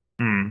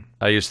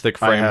 I use thick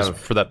frames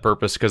for that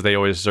purpose because they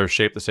always are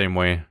shaped the same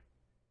way.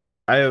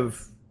 I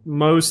have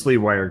mostly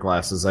wire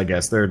glasses, I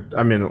guess. A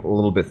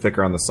little bit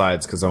thicker on the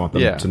sides because I want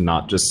them to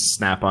not just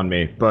snap on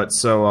me. But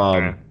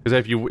so,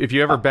 because if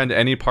you ever bend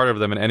any part of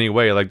them in any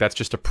way, like that's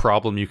just a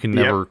problem you can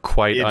never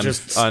quite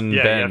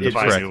unbend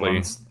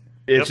correctly.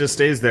 It just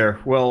stays there.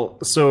 Well,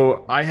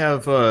 so I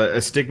have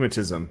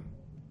astigmatism,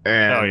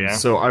 and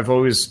so I've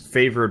always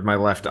favored my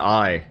left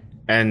eye.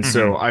 And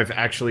so I've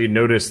actually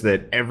noticed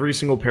that every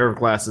single pair of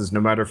glasses, no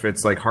matter if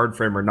it's like hard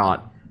frame or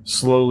not,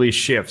 slowly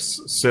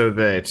shifts so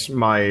that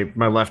my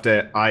left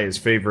eye is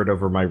favored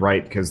over my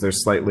right because they're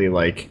slightly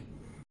like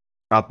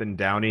up and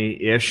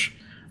downy-ish.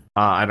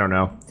 I don't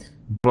know.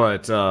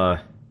 But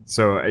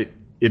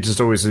it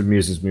just always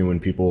amuses me when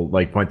people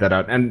like point that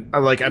out. And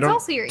I don't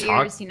also your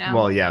ears, you know.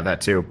 Well, yeah,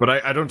 that too. But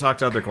I don't talk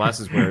to other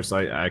glasses wearers. So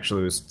I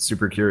actually was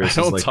super curious.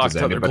 I don't talk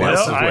to other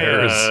glasses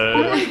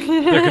wearers.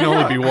 There can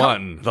only be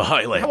one, the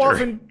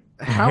highlighter.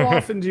 how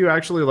often do you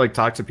actually like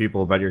talk to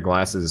people about your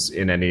glasses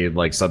in any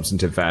like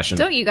substantive fashion?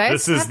 Don't you guys?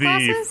 This is the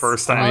glasses?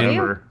 first time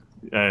ever.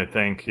 I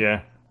think,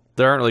 yeah.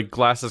 There aren't like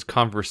glasses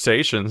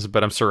conversations,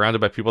 but I'm surrounded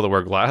by people that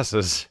wear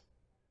glasses.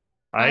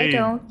 I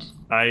don't.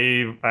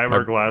 I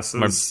wear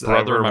glasses. My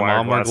brother and my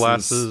mom wear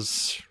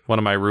glasses. One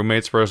of my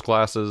roommates wears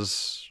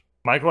glasses.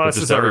 My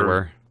glasses are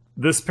everywhere.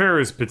 This pair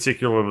is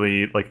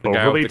particularly like the overly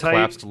guy with the tight.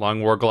 collapsed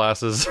lung wore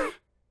glasses.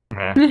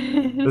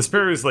 This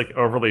pair is like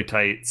overly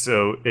tight,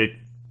 so it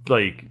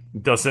like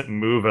doesn't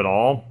move at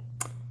all.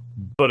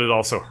 But it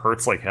also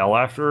hurts like hell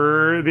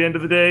after the end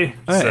of the day.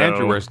 So,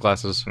 Andrew wears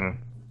glasses.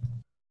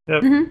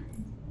 Yep.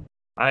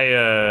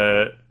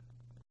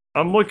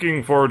 I'm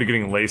looking forward to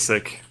getting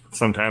LASIK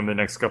sometime in the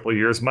next couple of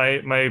years.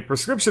 My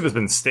prescription has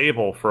been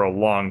stable for a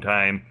long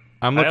time.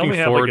 I'm looking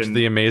forward to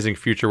the amazing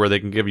future where they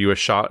can give you a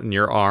shot in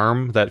your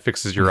arm that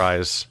fixes your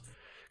eyes.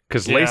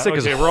 Because LASIK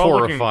is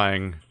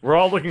horrifying. We're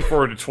all looking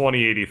forward to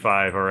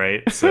 2085, all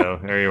right? So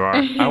there you are.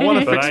 I want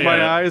to fix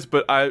my eyes,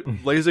 but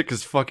LASIK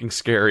is fucking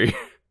scary.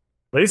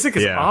 LASIK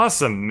is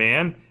awesome,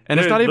 man. And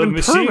it's not even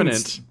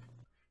permanent.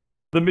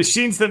 The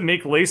machines that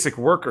make LASIK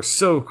work are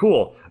so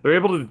cool. They're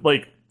able to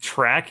like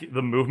track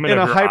the movement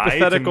of your eye. In a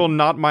hypothetical,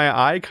 not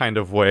my eye kind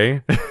of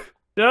way.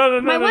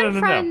 No. My one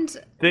friend,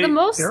 the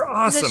most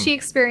that she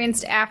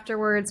experienced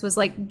afterwards was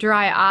like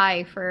dry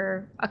eye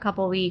for a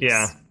couple weeks.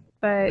 Yeah,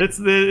 but it's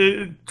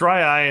the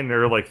dry eye, and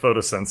they're like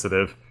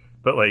photosensitive.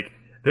 But like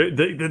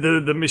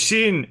the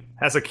machine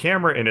has a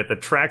camera in it that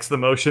tracks the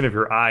motion of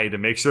your eye to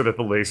make sure that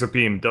the laser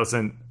beam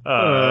doesn't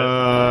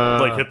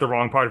like hit the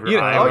wrong part of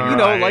your eye.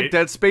 Oh, like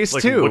Dead Space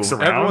 2.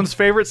 Everyone's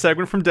favorite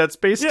segment from Dead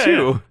Space 2.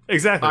 Yeah,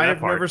 exactly. I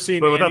have never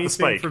seen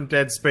anything from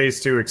Dead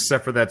Space 2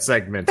 except for that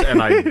segment,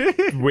 and I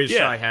wish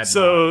I had.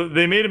 So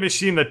they made a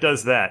machine that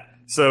does that.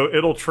 So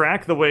it'll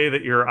track the way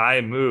that your eye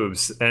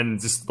moves and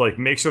just like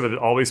make sure that it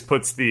always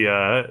puts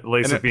the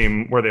laser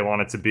beam where they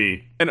want it to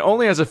be. And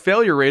only has a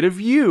failure rate of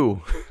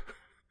U.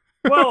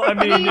 Well, I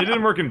mean, it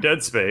didn't work in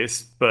Dead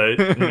Space, but,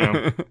 you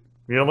know,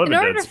 we don't live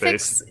in Dead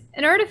Space.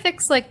 In order to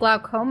fix, like,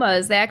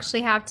 glaucomas, they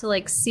actually have to,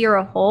 like, sear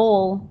a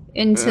hole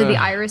into the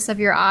iris of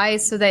your eye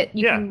so that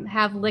you can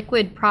have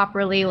liquid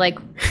properly, like,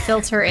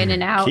 filter in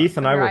and out. Keith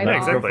and I will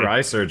go for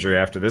eye surgery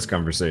after this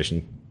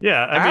conversation.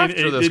 Yeah, I mean,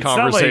 after this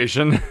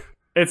conversation.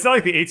 It's not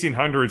like the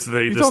 1800s.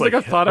 They you just, don't think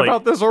I thought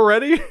about this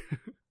already?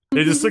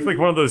 They just took like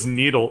one of those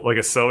like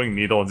a sewing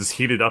needle, and just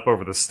heat it up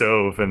over the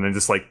stove, and then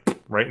just like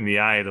right in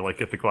the eye to like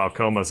get the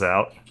glaucomas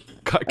out.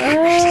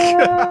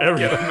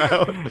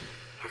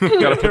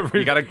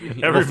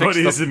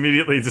 Everybody's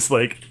immediately just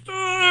like,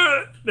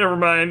 never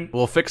mind.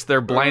 We'll fix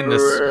their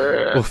blindness.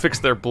 We'll fix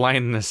their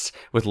blindness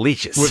with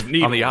leeches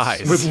on the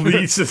eyes. With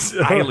leeches,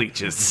 eye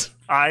leeches,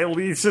 eye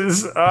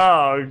leeches.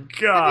 Oh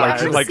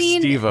god, like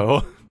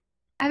Steve-O.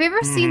 Have you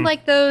ever seen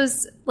like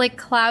those like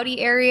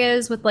cloudy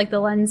areas with like the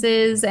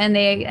lenses and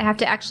they have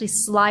to actually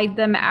slide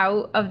them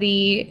out of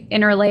the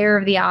inner layer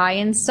of the eye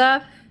and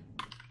stuff?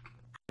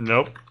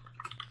 Nope.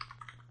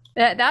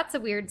 That's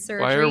a weird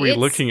surgery. Why are we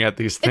looking at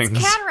these things?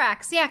 It's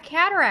cataracts. Yeah,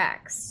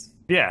 cataracts.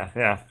 Yeah.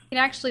 You can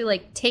actually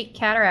like take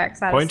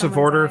cataracts out Point of of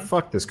order, eye.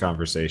 fuck this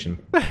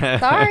conversation.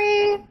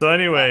 Sorry. So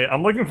anyway,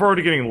 I'm looking forward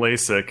to getting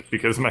LASIK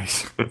because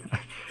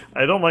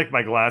I don't like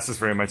my glasses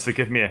very much. They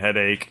give me a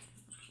headache.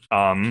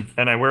 And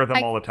I wear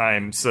them all the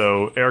time,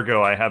 so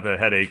ergo I have a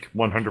headache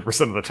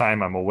 100% of the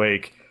time I'm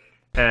awake.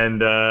 And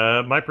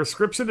my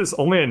prescription is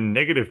only a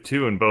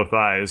 -2 in both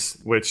eyes,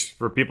 which,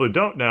 for people who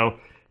don't know,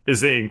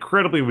 is an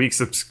incredibly weak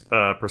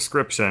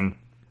prescription,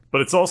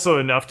 but it's also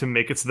enough to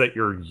make it so that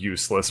you're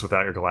useless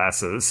without your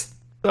glasses.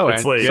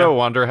 So,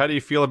 Wander, how do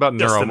you feel about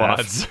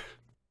neuromods?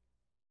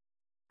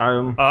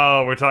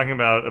 We're talking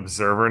about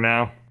Observer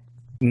now?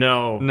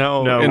 No.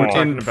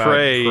 In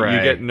Prey, you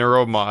get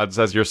neuromods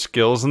as your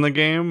skills in the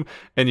game,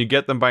 and you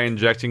get them by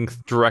injecting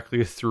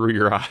directly through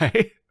your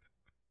eye.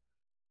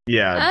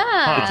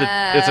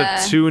 Yeah,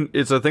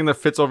 it's a thing that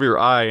fits over your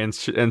eye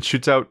and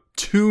shoots out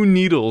 2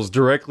 needles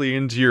directly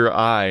into your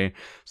eye,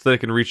 so they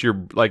can reach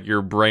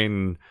your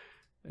brain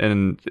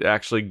and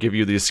actually give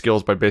you these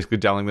skills by basically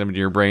dialing them into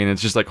your brain.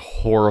 It's just like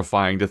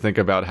horrifying to think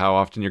about how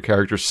often your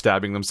character's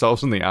stabbing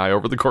themselves in the eye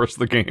over the course of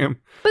the game.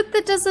 But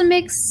that doesn't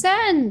make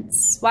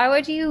sense. Why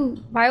would you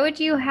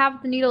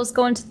have the needles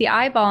go into the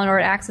eyeball in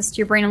order to access to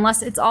your brain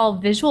unless it's all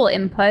visual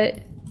input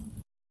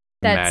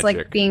that's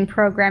like being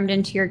programmed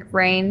into your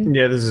brain?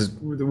 Yeah,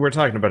 we're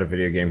talking about a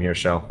video game here,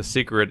 Shell. The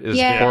secret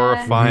is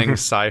horrifying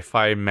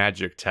sci-fi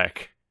magic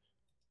tech.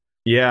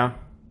 Yeah.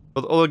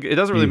 It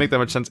doesn't really make that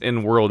much sense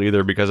in world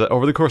either, because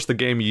over the course of the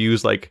game you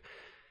use I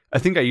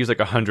think I use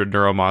 100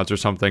 neuromods or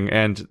something,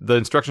 and the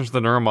instructions for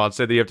the neuromods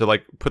say that you have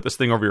to put this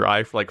thing over your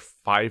eye for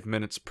 5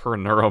 minutes per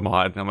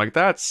neuromod, and I'm like,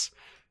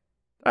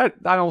 I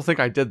don't think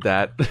I did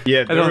that.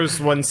 Yeah, there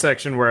was one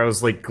section where I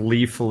was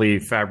gleefully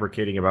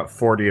fabricating about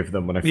 40 of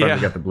them when I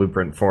finally got the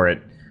blueprint for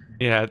it.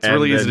 Yeah, it's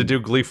really easy to do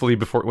gleefully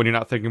when you're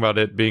not thinking about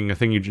it being a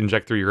thing you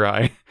inject through your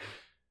eye.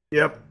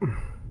 Yep.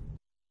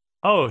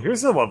 Oh,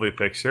 here's a lovely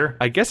picture.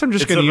 I guess I'm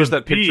just going to use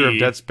that picture of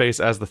Dead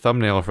Space as the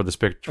thumbnail for this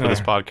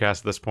podcast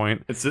at this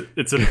point. It's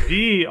a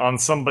bee on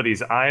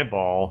somebody's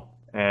eyeball,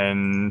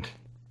 and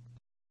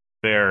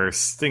they're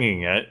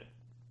stinging it.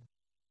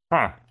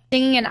 Huh.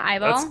 Stinging an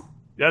eyeball?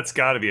 That's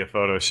got to be a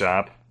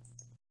Photoshop.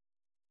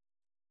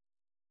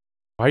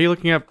 Why are you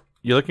looking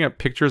at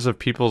pictures of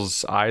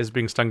people's eyes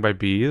being stung by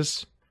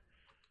bees?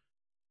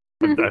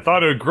 I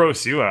thought it would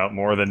gross you out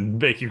more than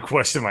make you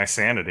question my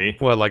sanity.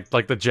 What,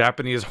 like the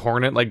Japanese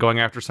hornet, like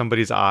going after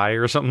somebody's eye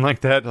or something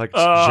like that? Like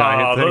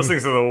giant thing? Those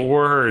things are the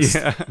worst.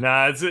 Yeah.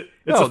 Nah, it's a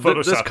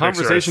Photoshop This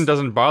conversation picture.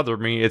 doesn't bother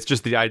me. It's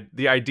just the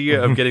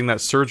idea of getting that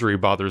surgery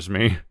bothers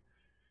me.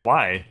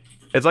 Why?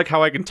 It's like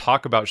how I can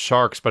talk about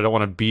sharks, but I don't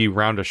want to be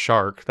around a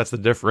shark. That's the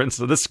difference.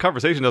 So this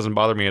conversation doesn't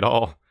bother me at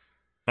all.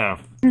 Oh.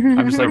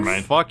 I'm just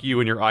like, fuck you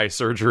and your eye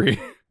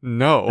surgery.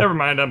 No. Never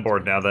mind, I'm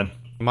bored now then.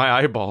 My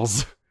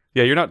eyeballs.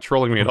 Yeah, you're not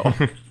trolling me at all.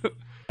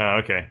 Oh,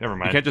 okay, never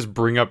mind. You can't just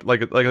bring up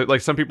like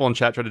some people in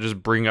chat try to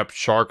just bring up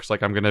sharks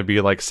like I'm gonna be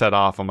like set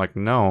off. I'm like,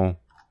 no,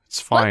 it's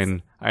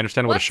fine. I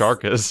understand what a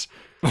shark is.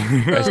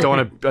 I just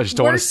don't want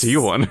to see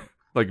one.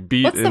 Like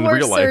beat what's in the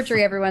worst real life.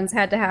 surgery everyone's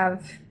had to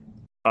have?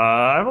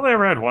 I've only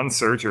ever had one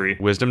surgery.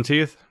 Wisdom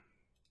teeth?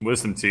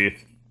 Wisdom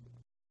teeth.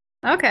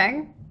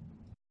 Okay.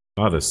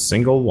 Not a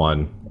single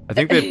one. I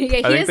think they.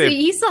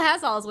 He still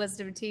has all his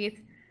wisdom teeth.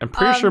 I'm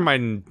pretty sure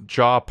my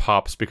jaw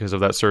pops because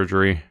of that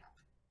surgery.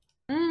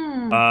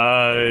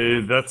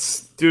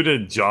 That's due to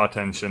jaw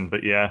tension,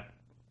 but yeah.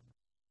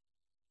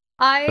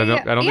 I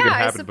don't think it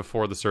happened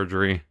before the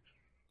surgery.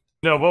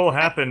 No, what will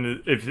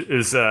happen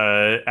is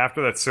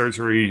after that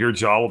surgery, your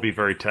jaw will be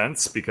very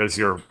tense because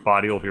your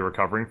body will be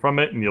recovering from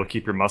it, and you'll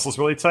keep your muscles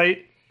really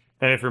tight.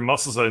 And if your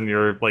muscles and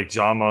your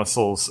jaw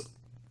muscles,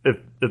 if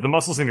the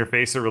muscles in your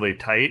face are really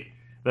tight,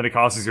 then it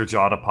causes your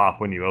jaw to pop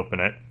when you open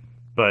it.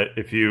 But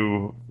if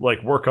you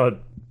work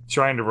on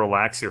trying to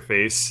relax your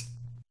face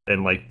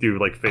and do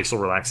facial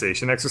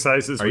relaxation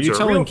exercises, which are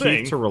telling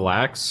Keith to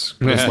relax?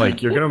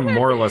 Because you're gonna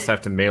more or less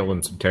have to mail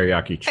him some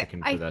teriyaki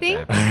chicken for that to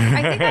happen.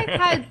 I think I've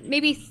had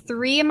maybe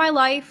 3 in my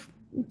life.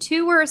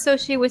 2 were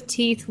associated with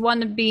teeth.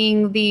 One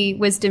being the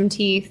wisdom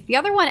teeth. The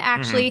other one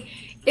actually,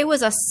 it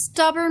was a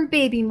stubborn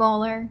baby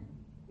molar.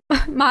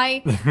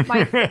 My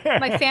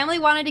family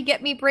wanted to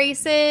get me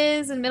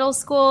braces in middle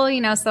school,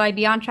 so I'd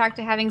be on track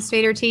to having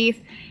straighter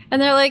teeth.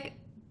 And they're like,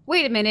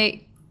 "Wait a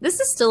minute, this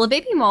is still a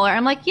baby molar."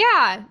 I'm like,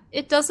 "Yeah,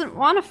 it doesn't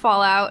want to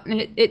fall out."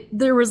 And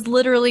there was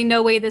literally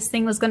no way this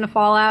thing was going to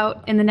fall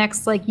out in the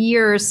next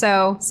year or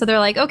so. So they're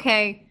like,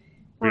 "Okay,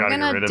 we're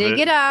going to dig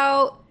it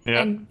out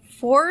and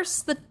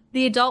force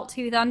the adult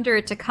tooth under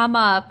it to come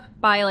up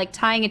by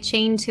tying a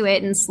chain to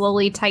it and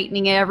slowly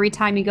tightening it every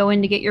time you go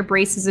in to get your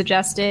braces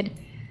adjusted."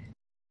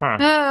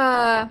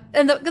 Huh.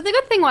 And the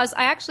good thing was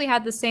I actually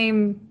had the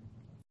same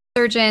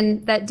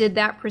surgeon that did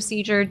that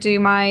procedure do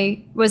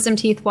my wisdom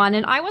teeth one,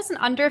 and I wasn't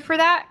under for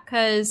that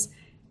because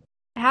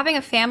having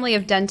a family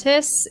of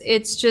dentists,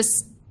 it's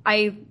just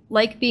I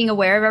like being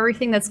aware of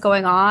everything that's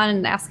going on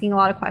and asking a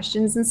lot of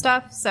questions and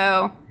stuff.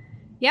 So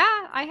yeah,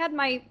 I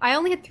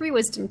only had 3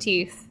 wisdom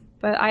teeth,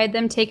 but I had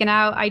them taken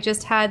out. I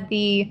just had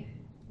the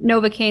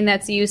Novocaine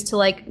that's used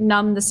to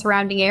numb the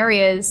surrounding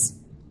areas,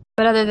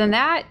 but other than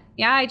that,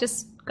 yeah, I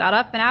just got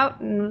up and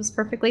out and was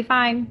perfectly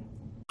fine.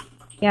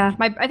 Yeah,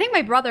 I think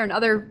my brother and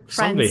other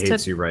friends Somebody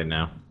hates you right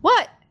now.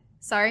 What?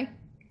 Sorry?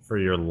 For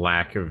your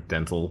lack of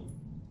dental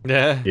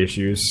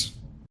issues.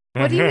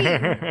 What do you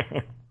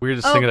mean?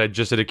 Weirdest thing that I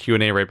just did a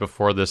Q&A right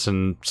before this,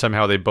 and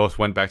somehow they both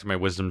went back to my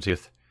wisdom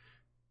teeth.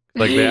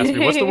 They asked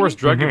me, "What's the worst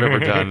drug you've ever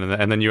done?"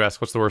 And then you ask,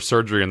 "What's the worst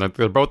surgery?" And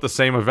they're both the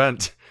same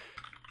event.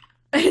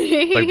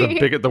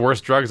 The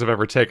worst drugs I've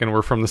ever taken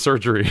were from the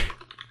surgery.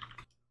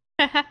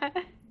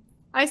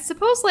 I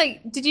suppose,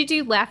 did you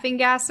do laughing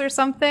gas or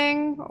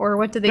something? Or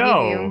what did they give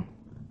you?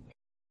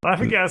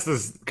 Laughing gas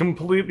is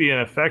completely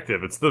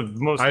ineffective. It's the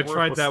most I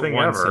tried that thing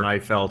once ever. And I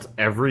felt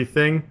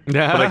everything, but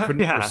I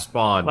couldn't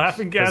respond.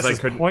 Laughing gas is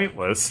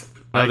pointless.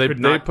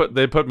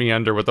 They put me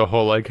under with the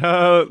whole they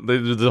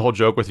do the whole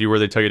joke with you where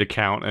they tell you to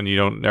count and you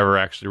don't ever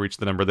actually reach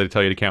the number they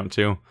tell you to count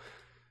to.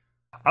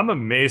 I'm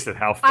amazed at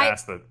how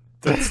fast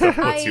that stuff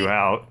puts you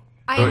out.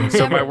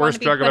 So my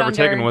worst drug I've ever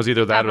taken was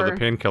either that or the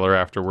painkiller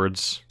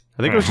afterwards.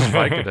 I think it was just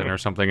Vicodin or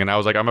something, and I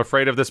was like, I'm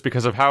afraid of this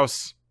because of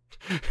House.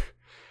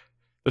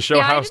 The show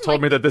House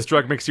told me that this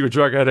drug makes you a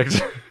drug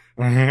addict.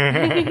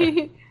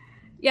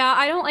 Yeah,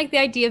 I don't like the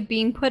idea of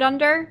being put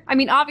under. I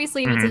mean,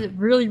 obviously, if it's a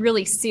really,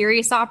 really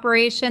serious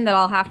operation that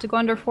I'll have to go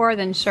under for,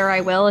 then sure I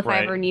will if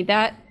I ever need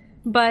that.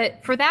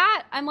 But for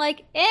that, I'm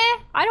like,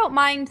 I don't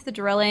mind the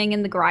drilling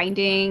and the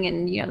grinding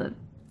and, Yeah,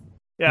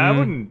 I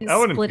wouldn't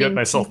get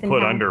myself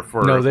put under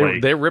for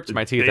they ripped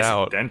my teeth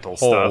out. Dental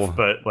stuff,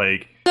 but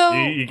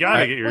you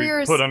gotta get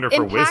your put under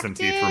for wisdom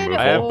teeth removal.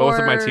 I have both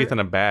of my teeth in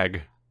a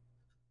bag.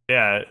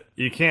 Yeah,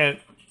 you can't.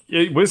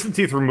 Wisdom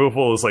teeth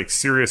removal is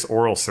serious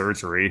oral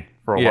surgery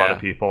for a lot of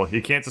people.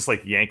 You can't just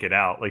yank it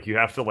out. You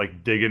have to I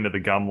into the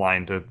gum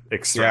line to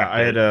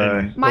extract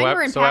it. Mine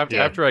were impacted.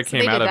 So after I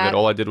came out of it,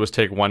 all I did was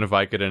take one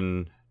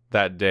Vicodin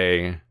that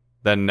day,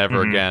 then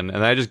never again.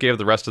 And I just gave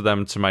the rest of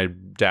them to my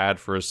dad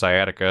for his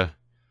sciatica.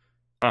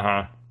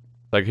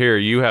 Like, here,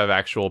 you have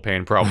actual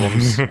pain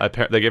problems.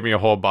 They give me a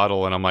whole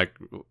bottle, and I'm like,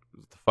 what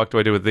the fuck do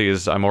I do with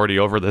these? I'm already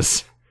over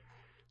this.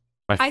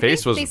 My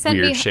face was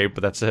weird shape,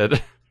 but that's it.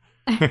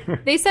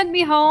 They sent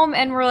me home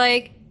and were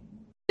like,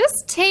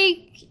 just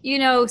take,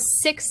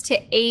 6 to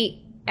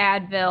 8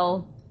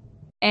 Advil.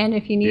 And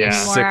if you need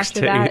any more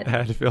after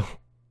that. 6 to 8 Advil.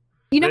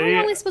 You're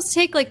only supposed to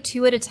take like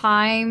 2 at a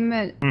time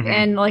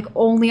and like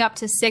only up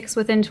to 6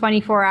 within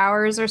 24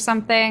 hours or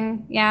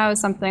something. Yeah, it was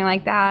something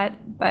like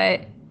that.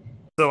 But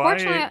so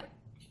I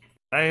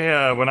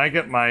when I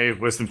get my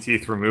wisdom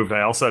teeth removed,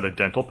 I also had a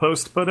dental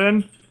post put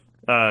in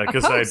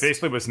because I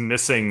basically was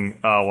missing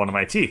one of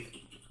my teeth.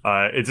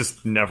 It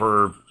just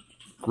never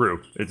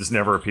grew. It just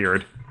never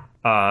appeared.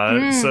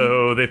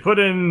 So they put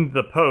in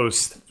the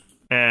post,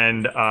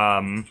 and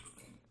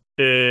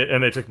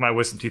they took my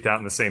wisdom teeth out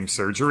in the same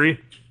surgery.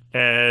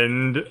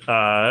 And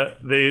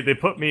they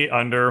put me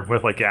under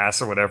with like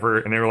gas or whatever,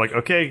 and they were like,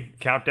 okay,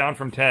 count down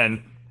from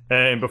 10.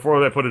 And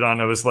before they put it on,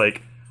 I was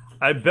like,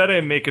 I bet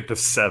I make it to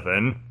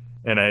 7.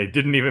 And I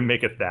didn't even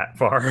make it that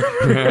far.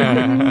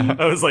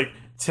 I was like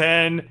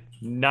 10,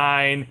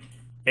 9,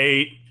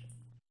 8,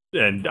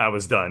 and I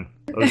was done.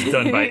 I was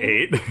done by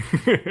 8.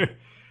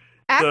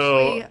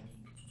 Actually, so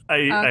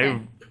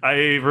I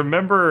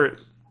remember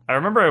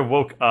I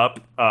woke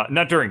up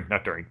not during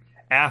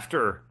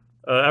after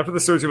the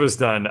surgery was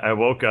done. I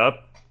woke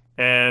up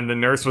and the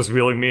nurse was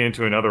wheeling me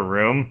into another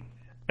room,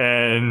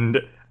 and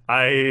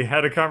I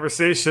had a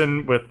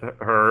conversation with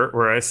her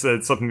where I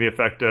said something to the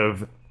effect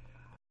of,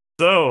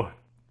 so,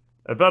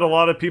 I bet a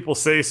lot of people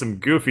say some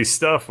goofy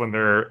stuff when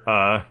they're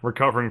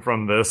recovering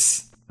from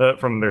this,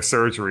 from their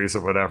surgeries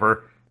or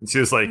whatever. And she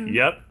was like,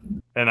 "Yep."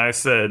 And I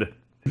said,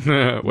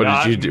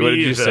 What did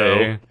you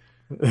say?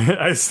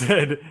 I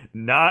said,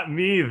 "Not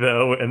me,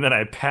 though," and then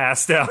I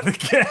passed out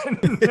again.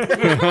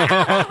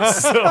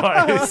 So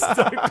I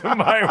stuck to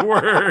my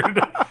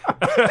word.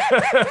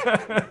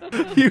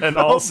 And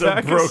also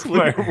I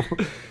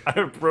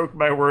broke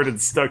my word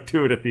and stuck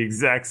to it at the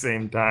exact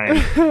same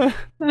time.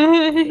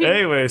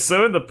 Anyway,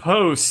 so in the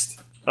post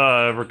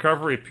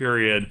recovery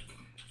period,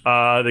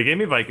 they gave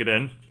me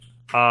Vicodin.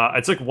 I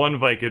took 1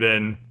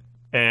 Vicodin,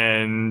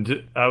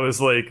 and I was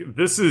like,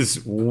 this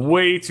is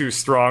way too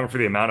strong for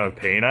the amount of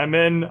pain I'm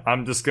in.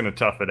 I'm just gonna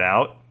tough it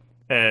out.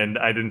 And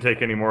I didn't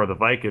take any more of the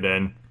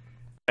Vicodin.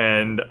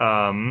 And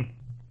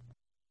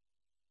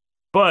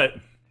but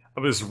I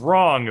was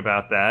wrong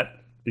about that,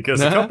 because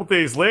a couple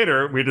days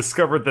later, we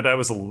discovered that I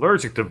was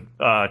allergic to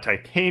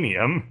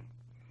titanium.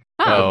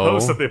 The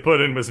post that they put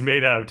in was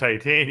made out of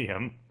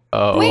titanium.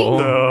 Wait,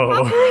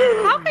 so...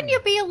 how can you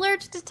be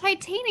allergic to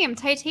titanium?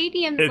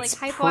 Titanium's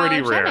like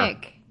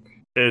hypoallergenic.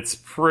 It's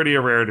pretty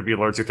rare to be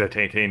allergic to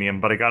titanium,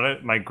 but I got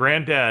it. My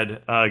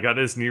granddad got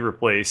his knee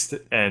replaced,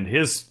 and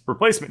his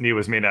replacement knee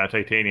was made out of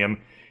titanium,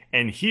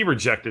 and he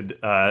rejected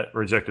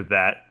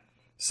that.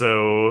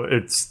 So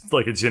it's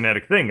like a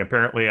genetic thing.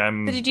 Apparently,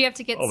 But did you have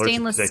to get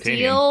stainless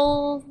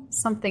steel?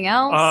 Something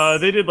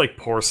else? They did like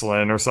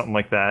porcelain or something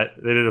like that.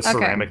 They did a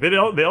ceramic.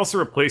 They also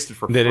replaced it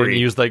for free. They didn't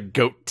use like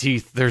goat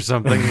teeth or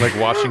something like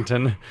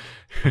Washington.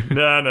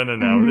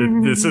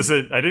 No. This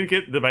isn't. I didn't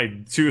get my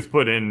tooth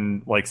put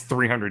in like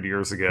 300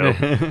 years ago.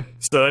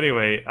 So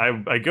anyway,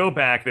 I go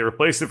back. They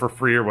replaced it for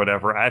free or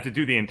whatever. I have to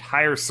do the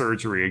entire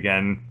surgery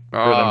again for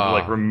them to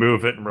like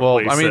remove it and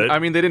replace it. I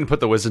mean, they didn't put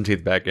the wisdom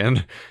teeth back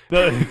in.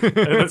 That's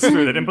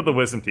true. They didn't put the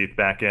wisdom teeth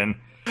back in,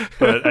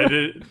 but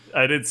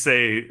I did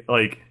say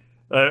like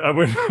I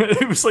went.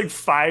 It was like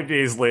 5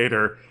 days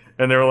later,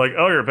 and they were like,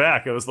 "Oh, you're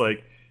back." I was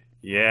like,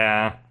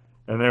 "Yeah,"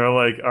 and they were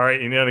like, "All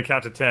right, you need to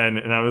count to 10,"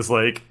 and I was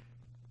like,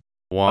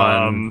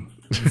 1.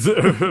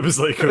 It was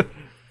like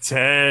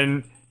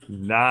 10,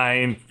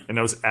 9, and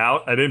I was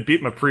out. I didn't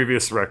beat my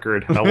previous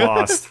record. I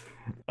lost.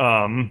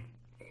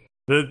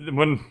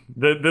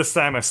 This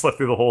time I slept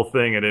through the whole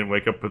thing. I didn't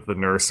wake up with the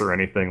nurse or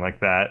anything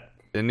like that.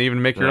 Didn't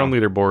even make your own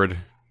leaderboard.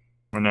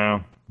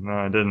 No,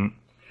 I didn't.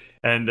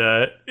 And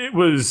it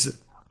was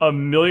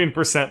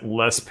 1,000,000%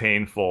 less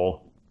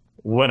painful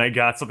when I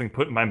got something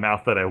put in my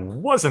mouth that I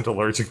wasn't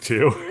allergic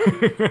to.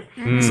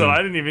 So I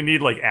didn't even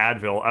need like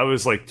Advil. I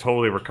was like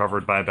totally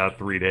recovered by about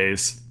 3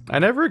 days. I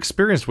never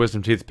experienced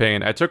wisdom teeth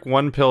pain. I took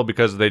 1 pill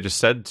because they just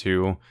said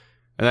to,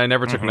 and I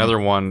never took another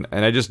one,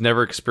 and I just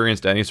never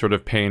experienced any sort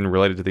of pain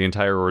related to the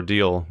entire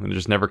ordeal, and it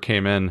just never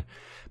came in.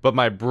 But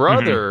my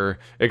brother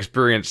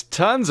experienced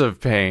tons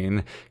of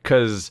pain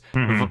because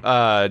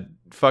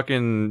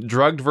fucking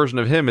drugged version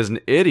of him is an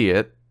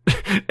idiot.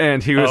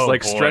 And he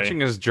was stretching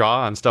his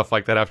jaw and stuff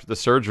like that after the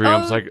surgery.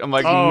 I'm like,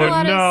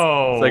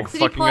 no. It's like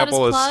fucking up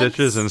all his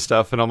stitches and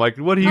stuff. And I'm like,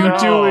 what are you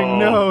doing?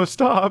 No,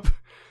 stop.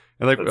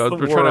 And like,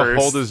 we're trying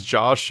to hold his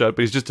jaw shut,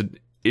 but he's just an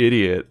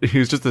idiot. He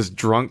was just this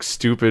drunk,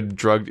 stupid,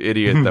 drugged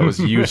idiot that was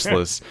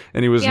useless.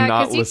 And he was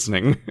not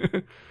listening.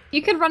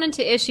 You could run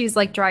into issues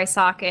like dry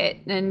socket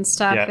and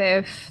stuff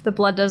if the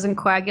blood doesn't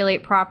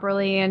coagulate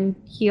properly and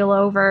heal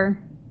over.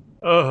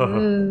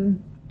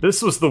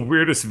 This was the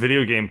weirdest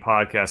video game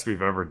podcast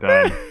we've ever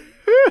done.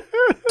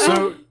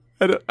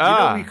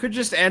 We could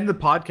just end the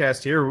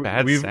podcast here.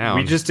 Bad we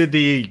sound. just did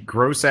the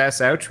gross ass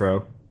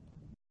outro.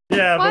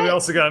 Yeah, but we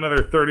also got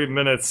another 30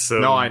 minutes. So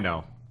no, I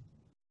know.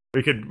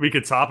 We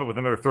could top it with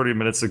another 30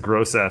 minutes of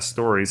gross ass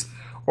stories,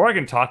 or I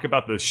can talk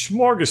about the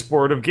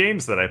smorgasbord of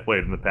games that I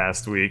played in the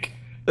past week.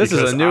 This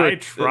is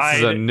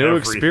a new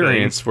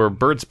experience where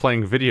Bird's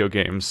playing video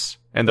games,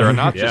 and they're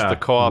not just the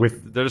co-op.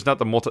 They're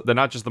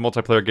not just the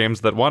multiplayer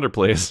games that Wander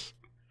plays.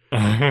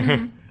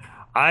 I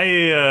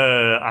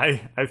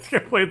think I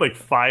played like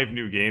 5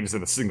 new games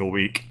in a single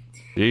week.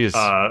 Jeez,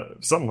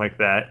 something like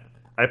that.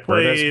 I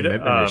played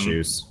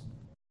issues.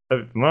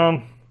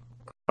 Well,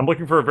 I'm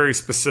looking for a very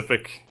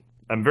specific.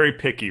 I'm very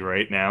picky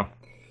right now.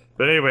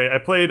 But anyway, I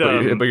played.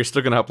 But you're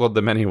still gonna upload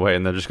them anyway,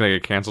 and they're just gonna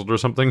get canceled or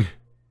something.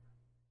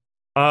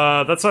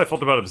 That's how I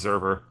felt about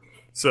Observer.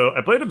 So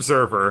I played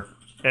Observer,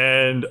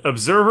 and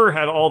Observer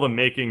had all the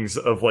makings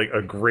of like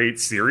a great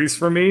series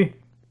for me.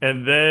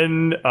 And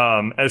then,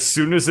 as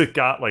soon as it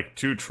got like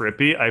too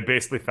trippy, I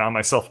basically found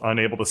myself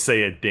unable to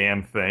say a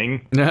damn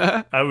thing.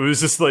 I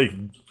was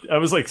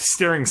like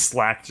staring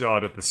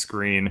slack-jawed at the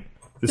screen,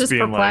 just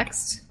being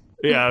perplexed.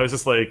 Like, yeah, I was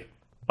just like,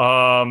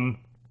 all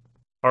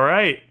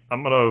right,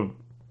 I'm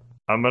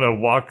gonna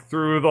walk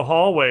through the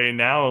hallway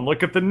now and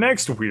look at the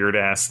next weird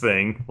ass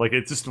thing. Like,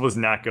 it just was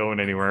not going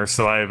anywhere,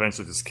 so I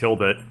eventually just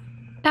killed it.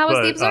 Now,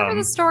 was the Observer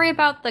the story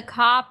about the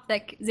cop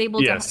that is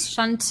able to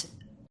shunt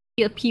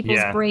people's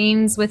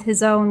brains with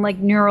his own like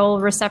neural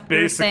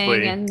receptor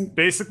thing? And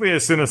basically,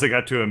 as soon as I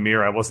got to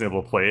Amir, I wasn't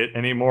able to play it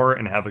anymore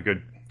and have a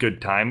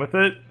good time with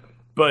it.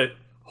 But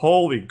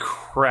holy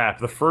crap,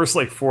 the first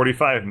like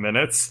 45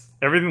 minutes,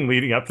 everything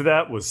leading up to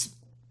that was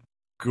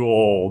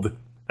gold.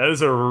 That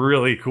is a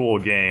really cool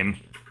game.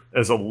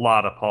 There's a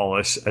lot of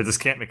polish. I just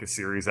can't make a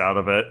series out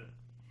of it.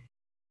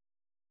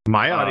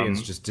 My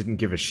audience just didn't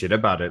give a shit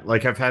about it.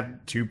 Like, I've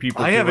had 2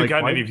 people... I haven't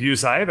gotten any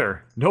views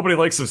either. Nobody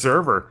likes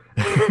Observer.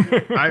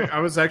 I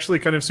was actually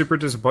kind of super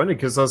disappointed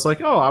because I was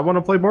like, oh, I want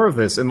to play more of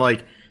this. And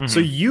like, so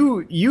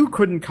you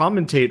couldn't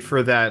commentate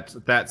for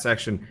that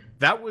section.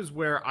 That was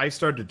where I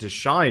started to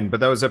shine,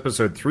 but that was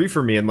episode 3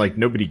 for me, and like,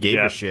 nobody gave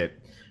a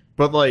shit.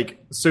 But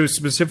like, so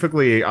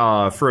specifically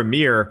for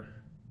Amir...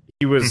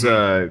 He was,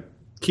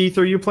 Keith,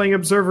 are you playing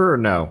Observer or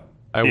no?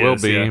 I will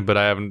be, but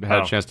I haven't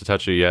had a chance to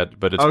touch it yet,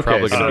 but it's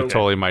probably going to be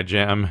totally my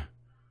jam.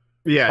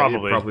 Yeah, it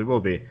probably will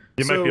be.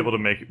 You might be able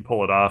to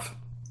pull it off.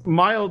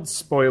 Mild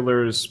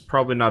spoilers,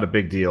 probably not a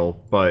big deal,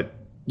 but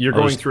you're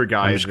going through a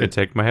guide. I'm just going to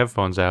take my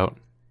headphones out.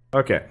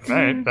 Okay.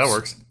 Alright, that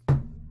works.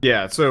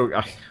 Yeah, so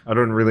I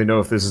don't really know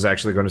if this is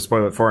actually going to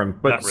spoil it for him,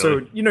 but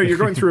so, you're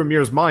going through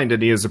Amir's mind,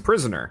 and he is a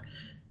prisoner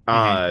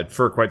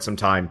for quite some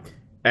time.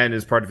 And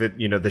as part of it,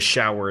 the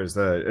shower is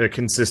a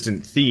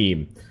consistent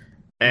theme.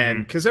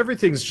 And because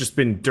everything's just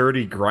been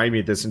dirty,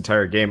 grimy this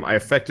entire game, I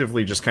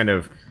effectively just kind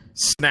of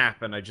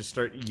snap and I just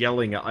start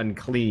yelling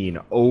unclean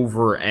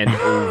over and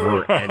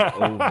over and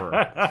over.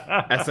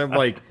 As I'm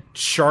like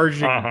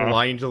charging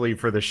blindly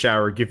for the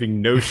shower,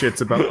 giving no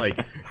shits about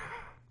like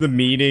the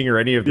meaning or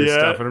any of this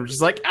stuff. And I'm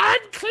just like,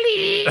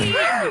 unclean!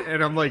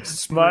 And I'm like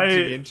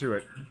smudging into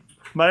it.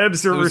 My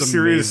Observer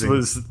series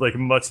was like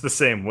much the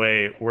same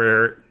way,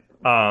 where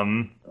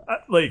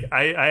like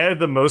I had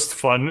the most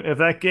fun at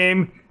that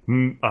game,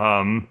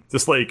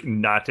 just like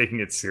not taking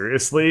it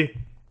seriously,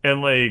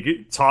 and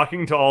like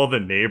talking to all the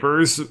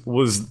neighbors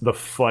was the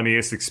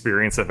funniest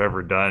experience I've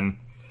ever done.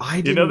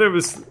 There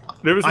was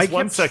this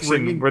one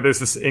section where there's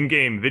this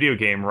in-game video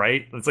game,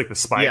 right? It's like the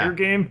spider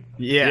game.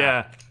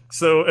 Yeah.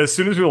 So as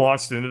soon as we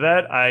launched into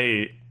that,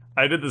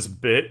 I did this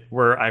bit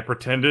where I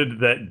pretended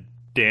that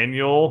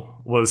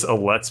Daniel was a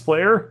Let's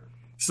Player.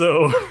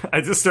 So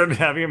I just started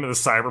having him in the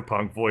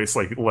cyberpunk voice,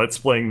 like Let's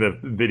Playing the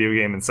video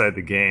game inside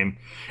the game.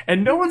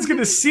 And no one's going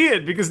to see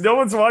it because no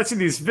one's watching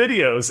these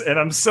videos, and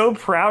I'm so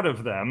proud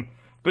of them.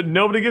 But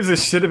nobody gives a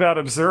shit about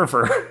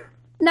Observer.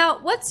 Now,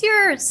 what's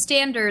your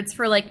standards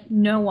for, like,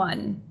 no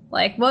one?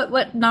 Like,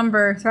 what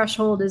number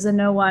threshold is a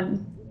no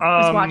one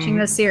who's watching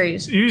this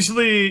series?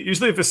 Usually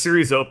if a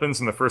series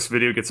opens and the first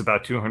video gets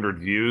about 200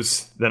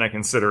 views, then I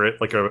consider it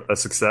like a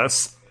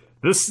success.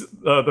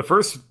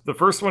 The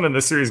first one in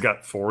this series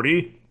got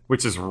 40,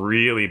 which is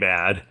really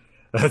bad.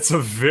 That's a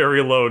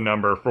very low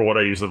number for what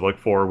I usually look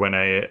for when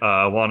I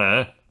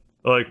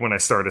when I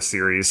start a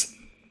series.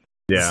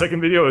 Yeah. The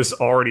second video is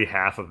already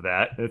half of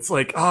that. It's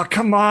like, oh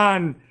come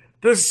on,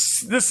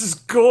 this is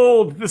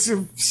gold. This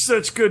is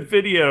such good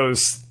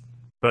videos,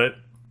 but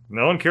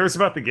no one cares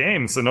about the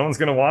game, so no one's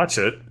gonna watch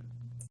it.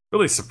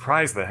 Really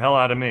surprised the hell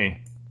out of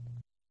me.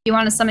 You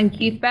want to summon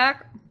Keith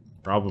back?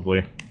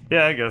 Probably.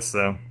 Yeah, I guess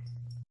so.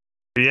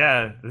 But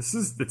yeah,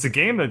 it's a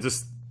game that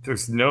just,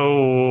 there's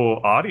no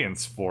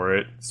audience for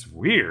it. It's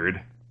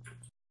weird.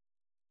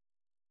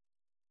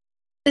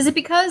 Is it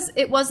because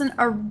it wasn't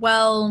a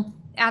well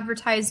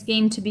advertised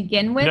game to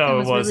begin with? No,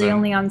 it was really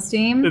only on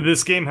Steam?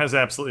 This game has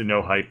absolutely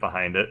no hype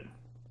behind it.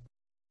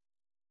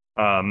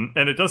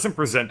 And it doesn't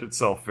present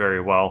itself very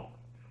well.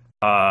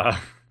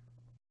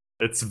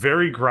 It's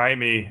very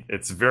grimy,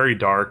 it's very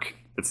dark,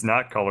 it's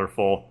not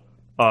colorful.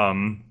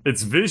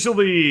 It's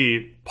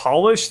visually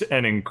polished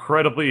and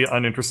incredibly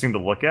uninteresting to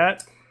look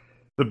at.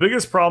 The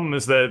biggest problem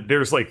is that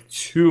there's like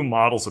 2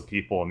 models of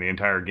people in the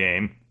entire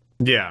game.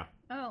 Yeah.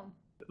 Oh.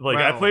 Like,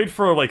 I played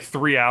for like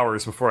 3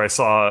 hours before I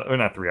saw... Or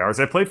not 3 hours.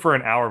 I played for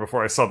an hour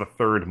before I saw the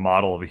 3rd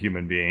model of a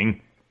human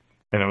being.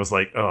 And I was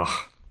like, ugh,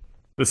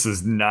 this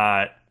is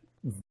not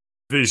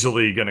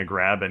visually gonna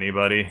grab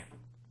anybody.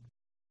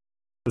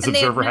 Does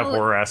Observer have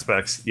horror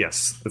aspects?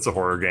 Yes, it's a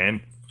horror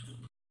game.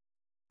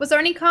 Was there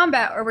any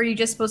combat, or were you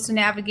just supposed to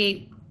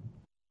navigate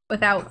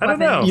without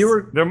weapons? I don't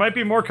know. There might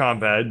be more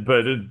combat,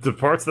 but the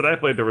parts that I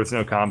played, there was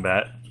no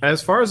combat.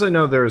 As far as I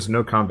know, there is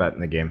no combat in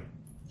the game.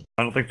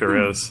 I don't think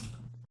there is.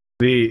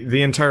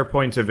 The entire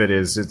point of it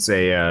is it's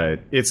a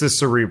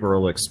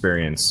cerebral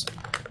experience,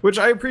 which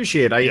I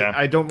appreciate.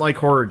 I don't like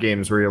horror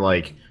games where you're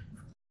like,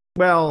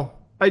 well,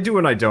 I do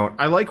and I don't.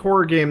 I like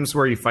horror games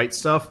where you fight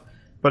stuff,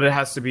 but it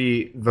has to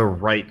be the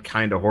right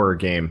kind of horror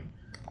game.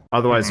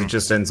 Otherwise, it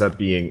just ends up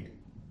being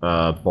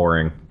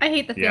boring. I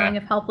hate the feeling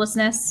of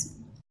helplessness.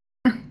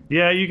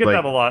 Yeah, you get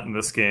that a lot in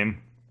this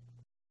game.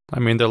 I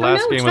mean, their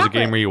last game was a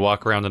game where you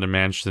walk around in a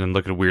mansion and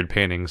look at weird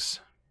paintings.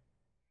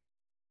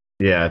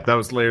 Yeah, that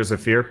was Layers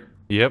of Fear.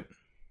 Yep.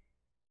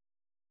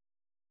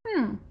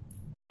 Oh.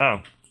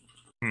 I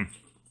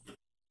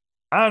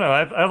don't know.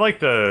 I like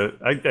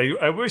the.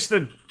 I wish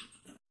that.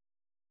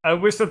 I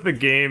wish that the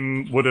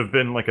game would have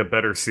been like a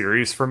better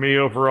series for me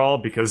overall,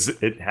 because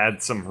it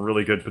had some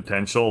really good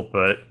potential,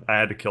 but I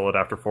had to kill it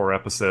after 4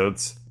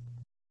 episodes.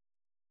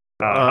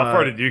 How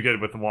far did you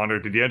get with Wander?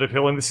 Did you end up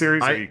killing the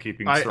series, or are you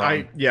keeping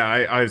strong?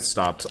 I've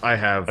stopped. I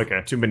have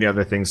too many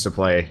other things to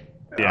play.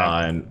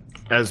 Yeah. And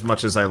as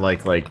much as I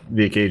like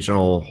the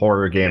occasional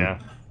horror game,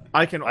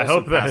 I can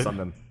also pass on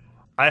them.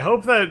 I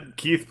hope that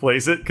Keith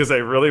plays it, because I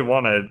really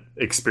want to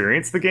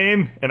experience the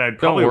game, and I'd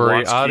probably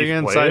watch Keith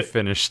audience, play I it.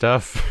 finished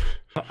stuff.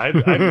 I'd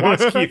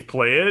watch Keith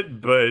play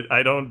it, but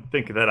I don't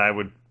think that I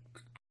would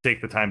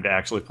take the time to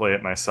actually play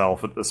it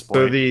myself at this point.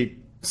 So the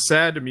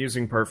sad,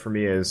 amusing part for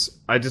me is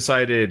I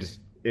decided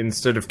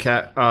instead of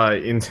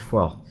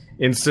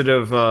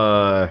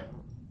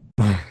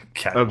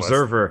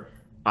Observer,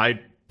 I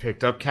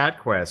picked up Cat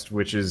Quest,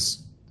 which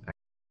is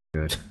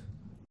good,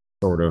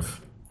 sort of.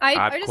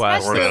 Cat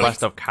Quest, or the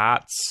Quest of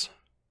Cats.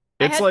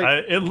 It's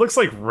it looks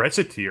like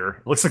Wretcheteer.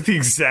 It looks like the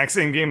exact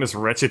same game as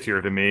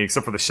Wretcheteer to me,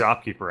 except for the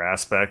shopkeeper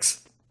aspects.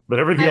 But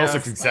everything else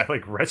looks exactly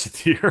like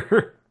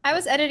Wretcheteer. I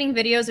was editing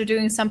videos or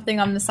doing something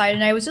on the side,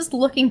 and I was just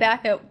looking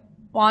back at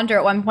Wander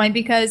at one point,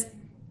 because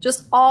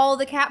just all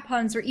the cat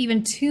puns were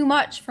even too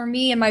much for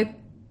me and my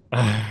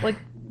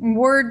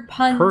word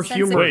pun. Her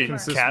humor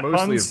consists cat mostly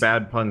puns? of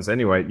bad puns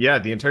anyway. Yeah,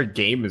 the entire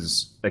game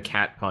is a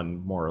cat pun,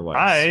 more or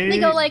less. They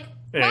go like,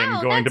 wow,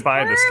 am going to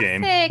buy this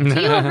game.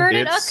 You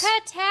averted a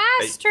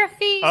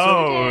catastrophe.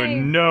 Oh today.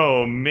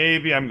 no,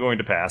 maybe I'm going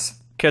to pass.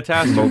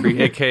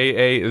 Catastrophe,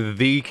 aka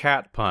the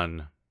cat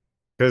pun.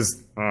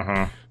 Because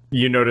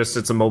you noticed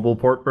it's a mobile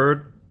port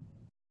bird?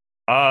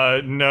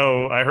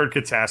 No, I heard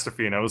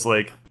catastrophe and I was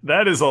like,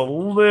 that is a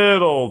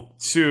little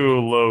too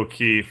low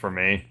key for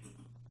me.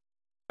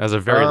 As a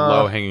very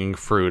low-hanging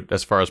fruit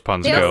as far as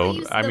puns go.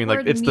 I mean,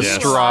 like, it's the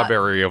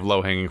strawberry of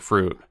low-hanging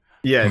fruit.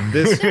 Yeah,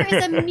 this there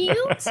is a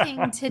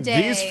muting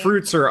today.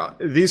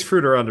 These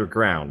fruit are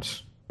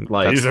underground.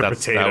 Like these are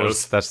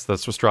potatoes. That's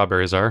what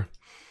strawberries are.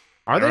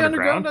 Are they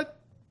underground?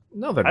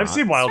 No, they're not. I've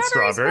seen wild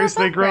strawberries.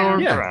 They grow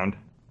underground.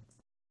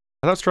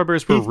 I thought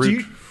strawberries were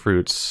root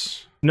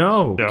fruits.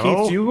 No,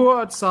 Keith, do you go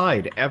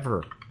outside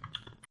ever?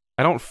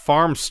 I don't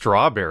farm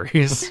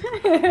strawberries.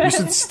 You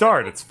should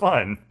start. It's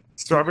fun.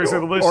 Strawberries are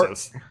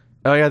delicious.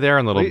 Oh yeah, they are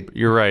in little.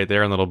 You're right. They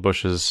are in little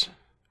bushes.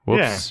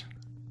 Whoops. Yeah.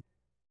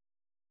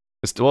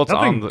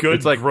 Nothing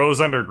good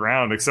grows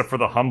underground except for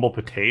the humble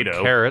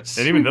potato. Carrots.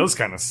 And even those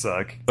kind of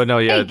suck. But no,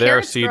 yeah, they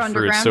are seed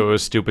fruits, so it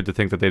was stupid to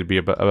think that they'd be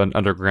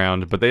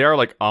underground. But they are,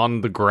 like,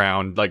 on the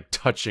ground, like,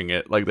 touching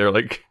it. Like, they're,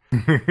 like,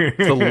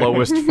 the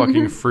lowest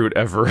fucking fruit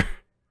ever.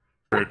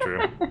 True,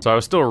 true. So I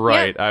was still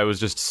right. Yeah. I was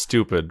just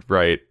stupid,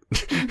 right?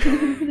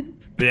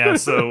 Yeah,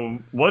 so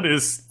what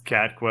is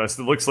Cat Quest?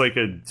 It looks like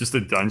just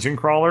a dungeon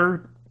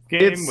crawler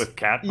game with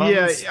cat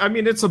puns? Yeah, I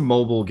mean, it's a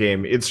mobile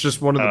game. It's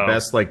just one of the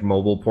best, like,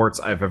 mobile ports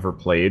I've ever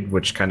played,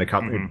 which kind of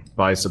caught me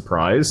by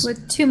surprise.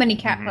 With too many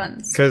cat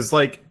puns. Because,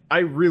 like, I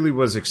really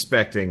was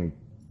expecting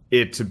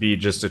it to be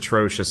just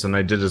atrocious, and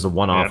I did as a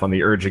one-off on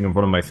the urging of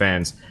one of my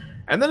fans.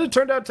 And then it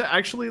turned out to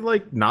actually,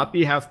 like, not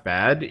be half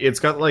bad. It's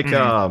got, like,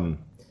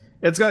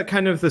 it's got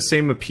kind of the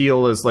same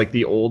appeal as, like,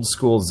 the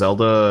old-school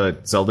Zelda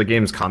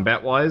games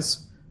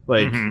combat-wise.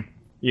 Like...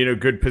 You know,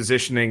 good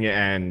positioning,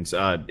 and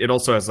it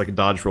also has, like, a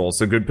dodge roll,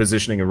 so good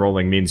positioning and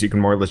rolling means you can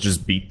more or less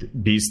just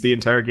beast the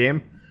entire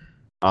game.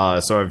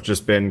 So I've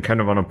just been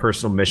kind of on a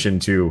personal mission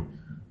to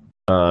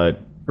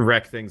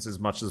wreck things as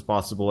much as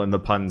possible, and the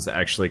puns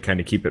actually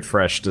kind of keep it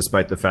fresh,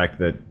 despite the fact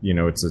that, you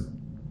know, it's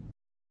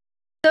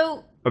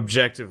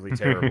objectively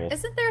terrible.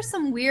 Isn't there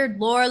some weird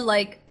lore,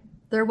 like,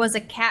 there was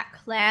a cat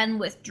clan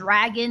with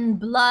dragon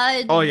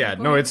blood? Oh, yeah,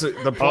 no, it's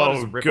the plot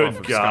is a rip off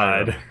of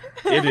Skyrim.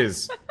 It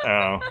is.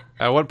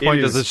 At what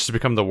point does this just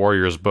become the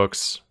Warriors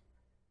books?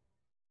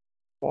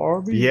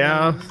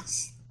 Yeah.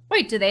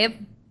 Wait, do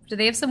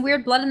they have some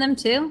weird blood in them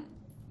too?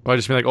 Well, I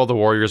just mean like all the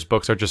Warriors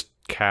books are just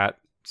cats.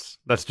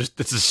 It's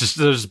just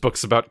there's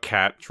books about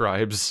cat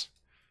tribes.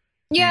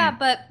 Yeah,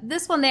 but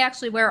this one they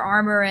actually wear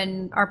armor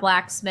and are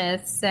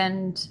blacksmiths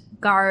and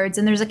guards,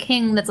 and there's a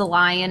king that's a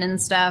lion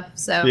and stuff.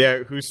 So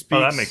yeah, who speaks?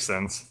 Oh, that makes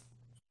sense.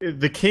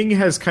 The king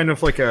has kind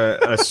of like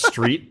a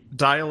street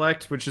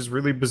dialect, which is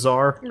really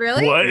bizarre.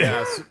 Really? What?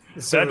 Yeah,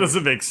 so that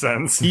doesn't make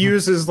sense. He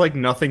uses like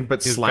nothing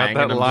but He's slang.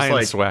 got that and lion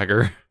like,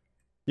 swagger.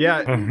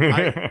 Yeah,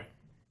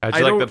 How'd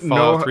you like that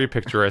Fallout 3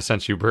 picture I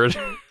sent you, Bird?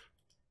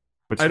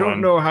 I don't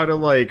know how to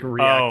like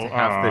react to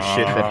half the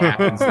shit that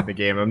happens in the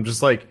game. I'm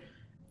just like,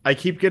 I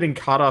keep getting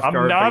caught off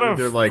guard. I'm not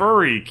a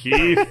furry,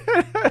 Keith.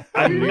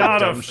 I'm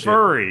not a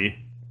furry.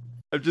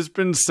 I've just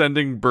been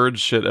sending Bird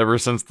shit ever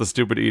since the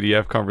stupid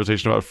EDF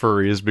conversation about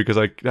furries because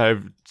I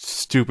have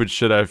stupid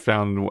shit I've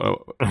found.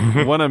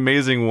 One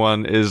amazing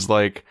one is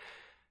like,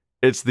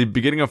 it's the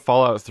beginning of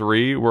Fallout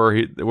 3 where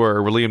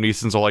Liam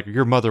Neeson's all like,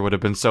 your mother would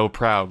have been so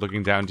proud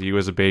looking down to you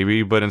as a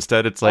baby, but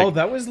instead it's like... Oh,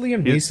 that was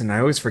Liam Neeson. I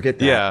always forget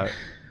that. Yeah,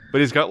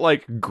 but he's got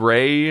like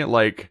gray,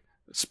 like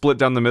split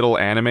down the middle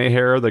anime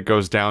hair that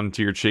goes down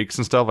to your cheeks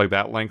and stuff, like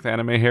that length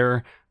anime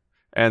hair.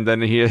 And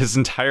then his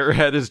entire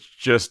head is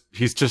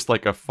he's just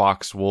like a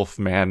fox wolf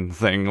man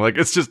thing. Like,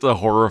 it's just a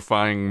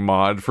horrifying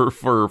mod for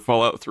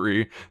Fallout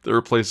 3 that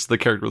replaces the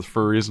character with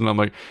furries. And I'm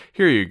like,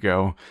 here you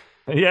go.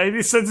 Yeah,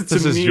 he sends it to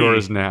me. This is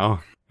yours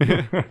now.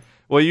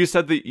 Well, you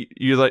said that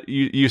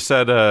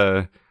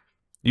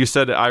you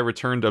said I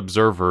returned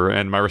observer,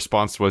 and my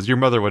response was, your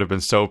mother would have been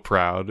so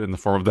proud in the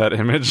form of that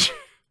image.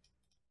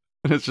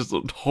 And it's just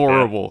a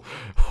horrible,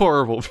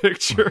 horrible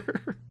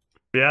picture.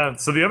 Yeah,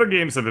 so the other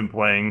games I've been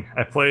playing,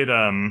 I played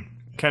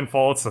Ken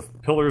Follett's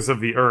Pillars of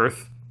the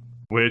Earth,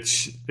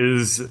 which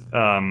is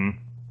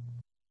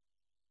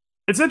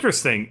it's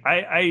interesting.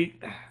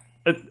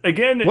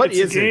 Again, what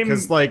is it?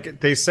 Because like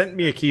they sent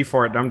me a key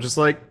for it, and I'm just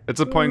like, it's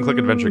a point-and-click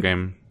adventure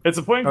game. It's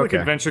a point-and-click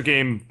adventure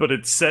game, but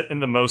it's set in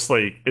the most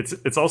like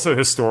it's also a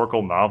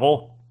historical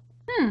novel,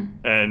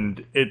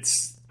 and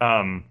it's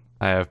I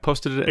have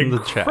posted it in the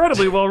chat.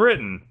 Incredibly well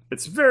written.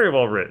 It's very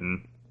well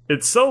written.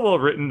 It's so well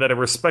written that I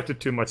respect it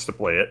too much to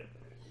play it.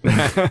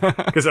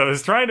 Because I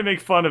was trying to make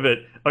fun of it.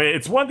 I mean,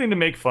 it's one thing to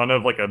make fun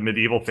of like a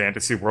medieval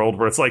fantasy world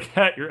where it's like,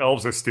 your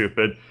elves are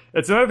stupid.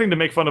 It's another thing to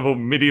make fun of a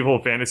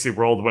medieval fantasy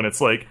world when it's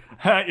like,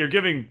 you're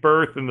giving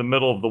birth in the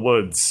middle of the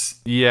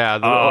woods. Yeah,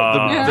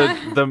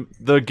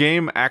 the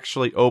game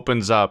actually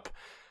opens up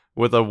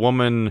with a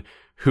woman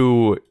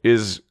who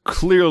is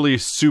clearly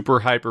super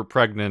hyper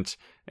pregnant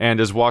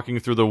and is walking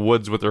through the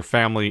woods with her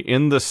family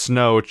in the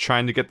snow,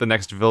 trying to get the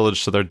next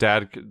village so the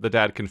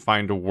dad can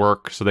find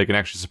work so they can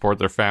actually support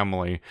their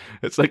family.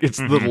 It's like it's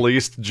the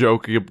least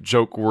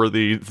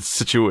joke-worthy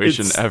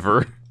situation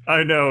ever.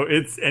 I know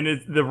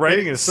the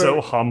writing is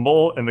so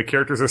humble and the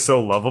characters are so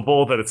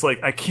lovable that it's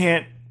like I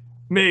can't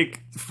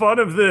make fun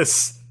of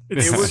this.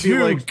 It would be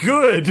like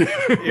good.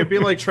 It'd be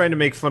like trying to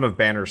make fun of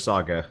Banner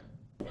Saga.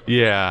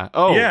 Yeah.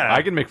 Oh, yeah.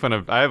 I can make fun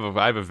of. I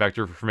have a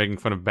vector for making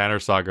fun of Banner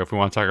Saga if we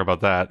want to talk about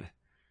that.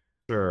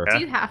 Sure. Do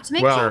you have to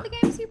make fun of the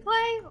games you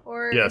play,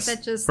 or is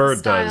that just Bird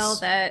the style does.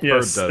 that?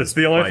 Yes, Bird does it's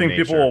the only thing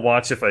nature. people will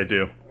watch if I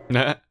do.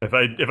 If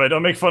I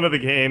don't make fun of the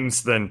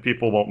games, then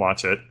people won't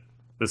watch it.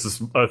 This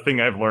is a thing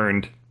I've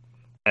learned,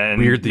 and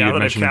weird that now you that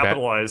I've mentioned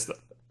capitalized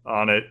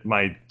on it,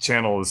 my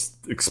channel is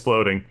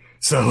exploding.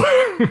 So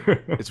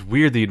it's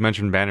weird that you'd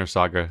mentioned Banner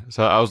Saga.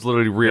 So I was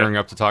literally rearing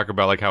up to talk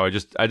about like how I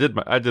did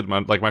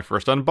my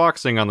first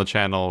unboxing on the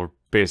channel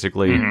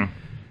basically.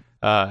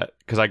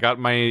 Because I got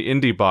my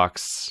indie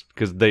box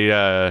because they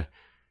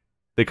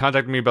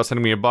contacted me about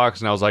sending me a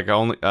box, and I was like,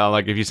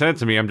 if you send it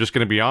to me, I'm just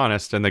gonna be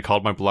honest. And they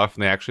called my bluff,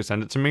 and they actually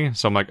sent it to me.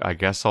 So I'm like, I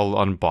guess I'll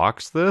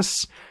unbox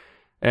this.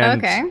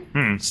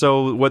 And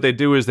so what they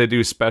do is they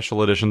do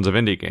special editions of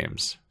indie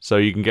games. So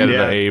you can get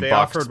a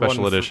box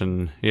special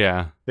edition.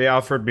 They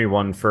offered me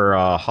one for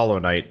Hollow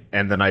Knight,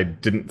 and then I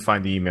didn't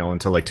find the email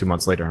until like 2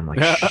 months later. I'm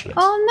like, shit.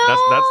 Oh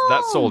no!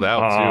 That's sold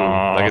out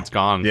too. Like it's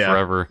gone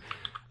forever.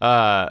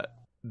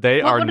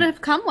 What would it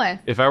have come with?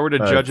 If I were to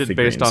judge it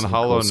based on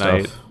Hollow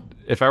Knight,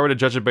 if I were to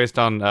judge it based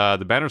on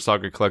the Banner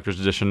Saga Collector's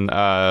Edition,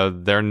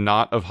 they're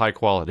not of high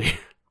quality.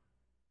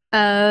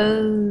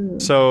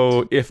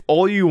 So if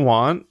all you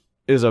want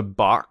is a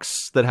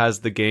box that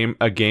has a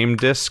game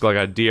disc, like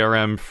a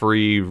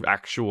DRM-free,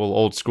 actual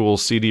old school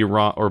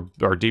CD-ROM or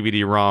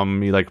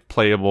DVD-ROM, like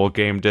playable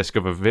game disc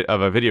of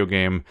a video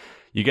game,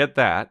 you get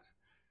that,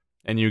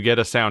 and you get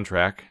a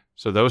soundtrack.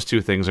 So those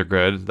two things are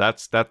good.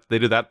 They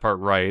did that part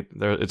right.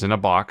 It's in a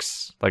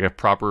box, like a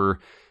proper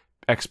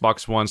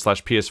Xbox One /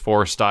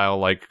 PS4 style,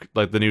 like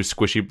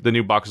the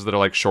new boxes that are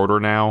like shorter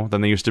now than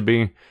they used to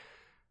be.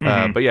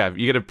 But yeah,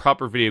 you get a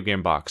proper video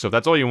game box. So if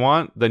that's all you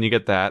want, then you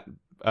get that.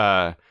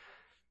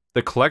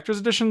 The collector's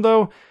edition,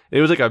 though, it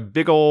was like a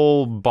big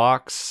old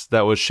box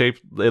that was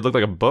shaped. It looked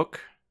like a book.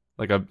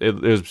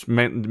 It was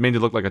made to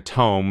look like a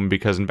tome,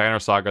 because in Banner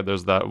Saga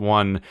there's that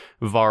one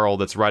Varl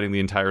that's writing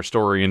the entire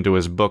story into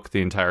his book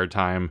the entire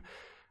time.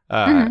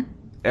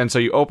 And so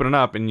you open it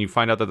up and you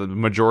find out that the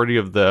majority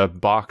of the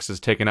box is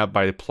taken up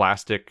by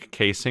plastic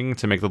casing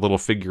to make the little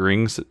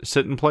figurines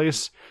sit in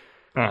place.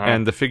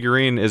 And the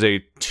figurine is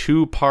a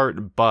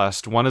 2-part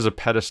bust. One is a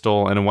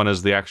pedestal and one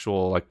is the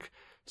actual like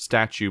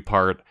statue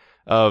part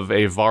of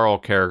a Varl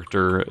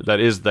character that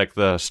is like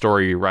the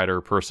story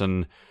writer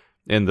person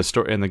in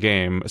the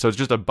game. So it's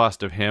just a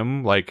bust of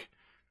him, like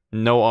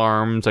no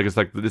arms. Like it's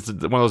one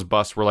of those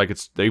busts where like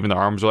even the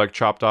arms are like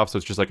chopped off, so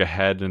it's just like a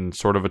head and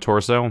sort of a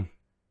torso.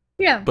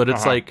 Yeah. But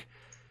it's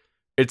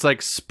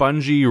like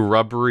spongy,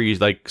 rubbery,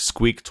 like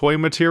squeak toy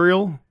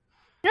material.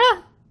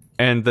 Yeah.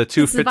 And the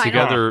two fit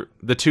together.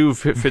 The two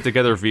fit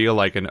together via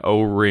like an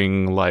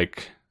O-ring,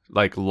 like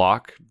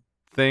lock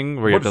thing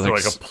where you have to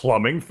like a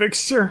plumbing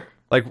fixture.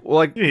 Like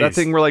that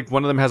thing where like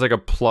one of them has like a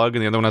plug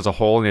and the other one has a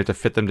hole and you have to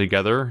fit them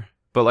together.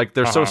 But like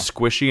they're so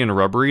squishy and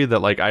rubbery that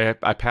like I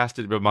passed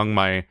it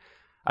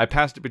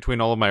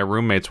between all of my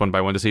roommates one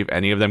by one to see if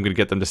any of them could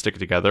get them to stick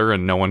together,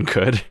 and no one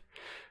could.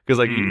 Because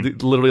like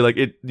literally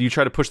like you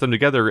try to push them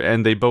together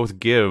and they both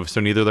give, so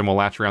neither of them will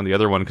latch around the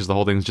other one because the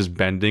whole thing's just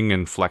bending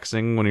and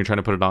flexing when you're trying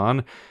to put it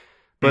on.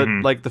 But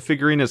like the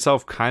figurine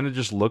itself kind of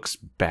just looks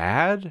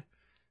bad.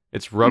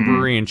 It's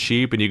rubbery and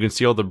cheap, and you can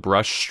see all the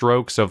brush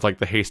strokes of like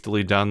the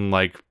hastily done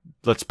like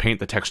let's paint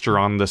the texture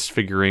on this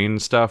figurine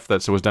stuff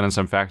that was done in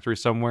some factory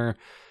somewhere.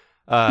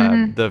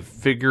 The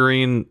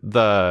figurine,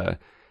 the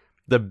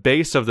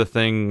base of the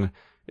thing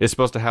is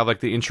supposed to have like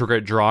the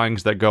intricate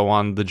drawings that go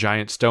on the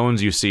giant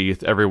stones you see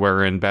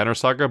everywhere in Banner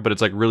Saga, but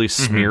it's like really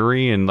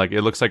smeary and like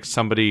it looks like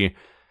somebody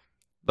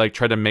like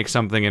tried to make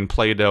something in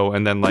Play-Doh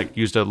and then like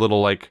used a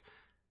little like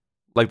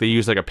they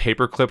used like a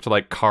paper clip to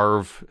like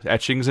carve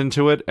etchings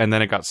into it, and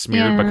then it got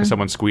smeared because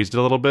someone squeezed it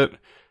a little bit.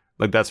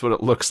 Like that's what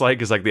it looks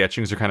like, is like the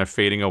etchings are kind of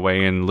fading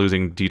away and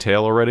losing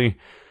detail already.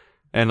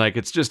 And like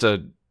it's just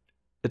it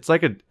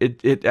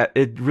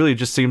really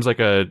just seems like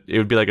it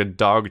would be like a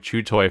dog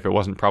chew toy if it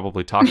wasn't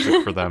probably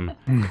toxic for them.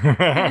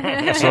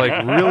 So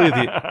like really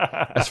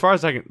as far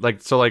as I can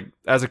like, so like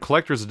as a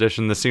collector's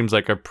edition, this seems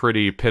like a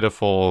pretty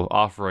pitiful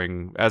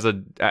offering. As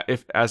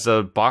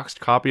a boxed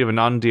copy of a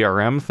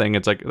non-DRM thing,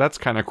 it's like that's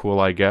kind of cool,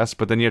 I guess.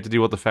 But then you have to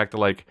deal with the fact that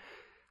like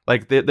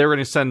they were going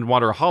to send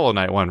a Hollow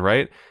Knight one,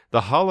 right?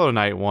 The Hollow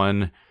Knight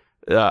one.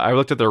 I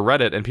looked at their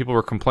Reddit and people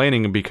were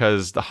complaining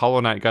because the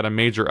Hollow Knight got a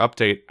major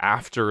update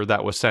after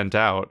that was sent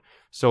out.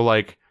 So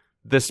like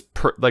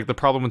the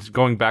problem with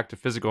going back to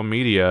physical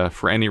media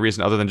for any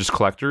reason other than just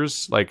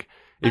collectors, like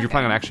if you're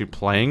planning on actually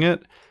playing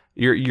it,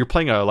 you're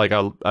playing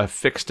a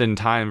fixed in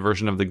time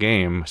version of the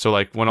game. So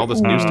like when all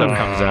this new stuff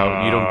comes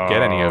out, you don't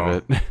get any of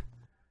it.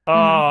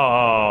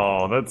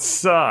 Oh, that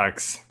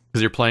sucks.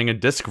 Because you're playing a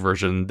disc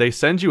version. They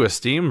send you a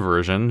Steam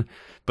version.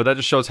 But that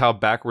just shows how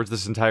backwards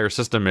this entire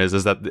system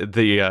is that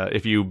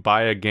if you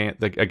buy a game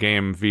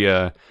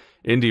via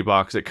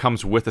IndieBox, it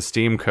comes with a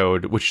Steam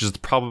code, which is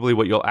probably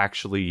what you'll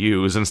actually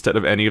use instead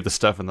of any of the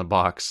stuff in the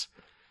box.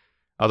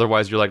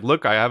 Otherwise, you're like,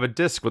 look, I have a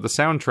disc with a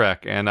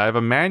soundtrack, and I have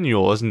a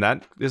manual. Isn't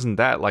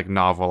that like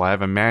novel? I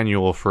have a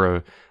manual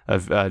for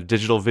a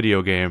digital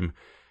video game,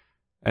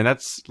 and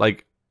that's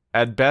like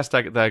at best,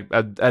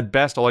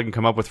 all I can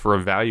come up with for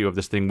a value of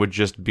this thing would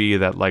just be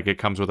that like it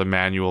comes with a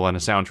manual and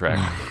a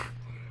soundtrack.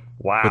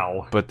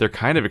 Wow. But they're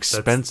kind of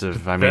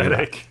expensive. I mean,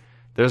 I think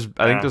there's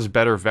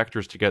better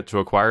vectors to get to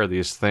acquire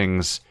these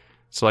things.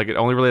 So like it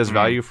only really has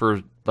value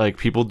for like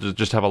people to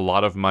just have a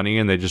lot of money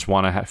and they just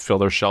want to fill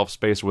their shelf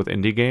space with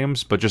indie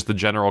games, but just the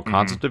general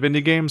concept of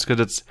indie games,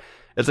 because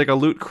it's like a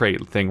loot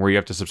crate thing where you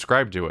have to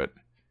subscribe to it.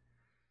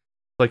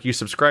 Like you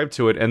subscribe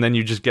to it and then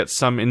you just get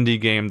some indie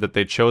game that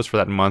they chose for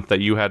that month that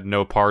you had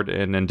no part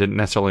in and didn't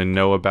necessarily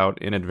know about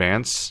in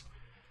advance.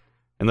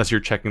 Unless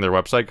you're checking their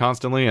website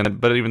constantly,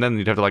 but even then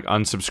you'd have to like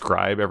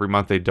unsubscribe every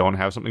month they don't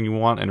have something you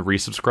want and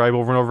resubscribe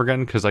over and over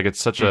again, because like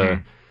it's such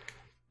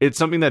it's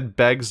something that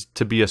begs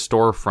to be a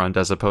storefront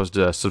as opposed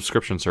to a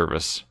subscription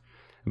service.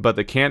 But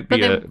it can't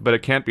be a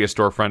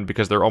storefront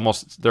because they're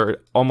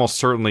almost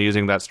certainly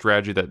using that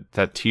strategy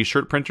that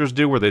t-shirt printers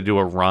do, where they do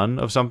a run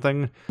of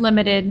something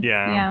limited.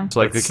 Yeah. So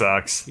like it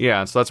sucks.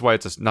 Yeah, so that's why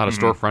it's not a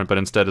storefront, but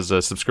instead is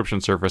a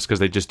subscription service, because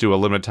they just do a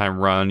limited time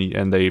run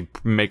and they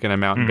make an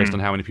amount based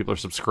on how many people are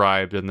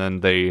subscribed, and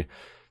then they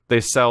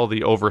sell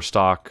the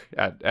overstock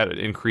at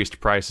increased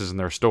prices in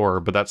their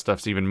store, but that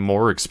stuff's even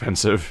more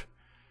expensive.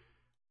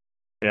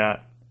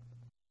 Yeah.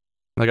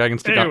 Like I can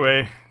stick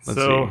anyway,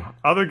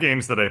 other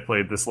games that I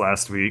played this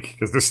last week,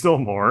 because there's still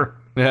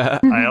more. Yeah.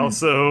 I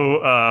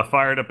also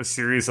fired up a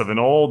series of an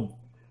old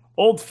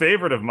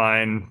favorite of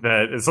mine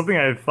that is something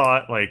I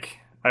thought like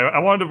I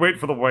wanted to wait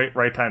for the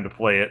right time to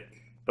play it,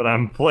 but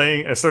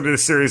I started a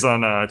series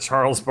on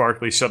Charles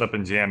Barkley Shut Up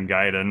and Jam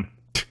Gaiden.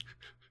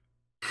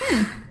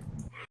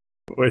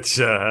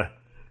 Which I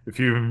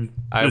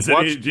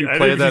watched you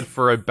play that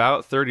for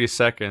about 30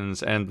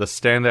 seconds, and the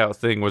standout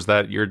thing was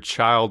that your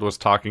child was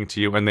talking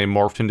to you and they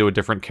morphed into a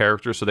different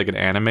character so they could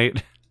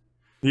animate.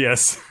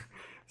 Yes.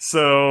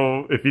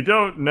 So, if you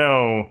don't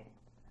know,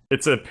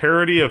 it's a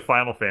parody of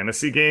Final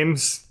Fantasy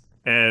games,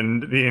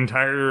 and the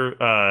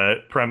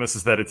entire premise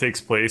is that it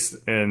takes place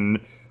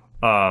in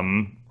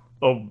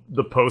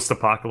the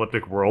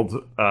post-apocalyptic world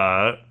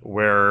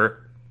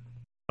where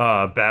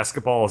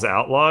basketball is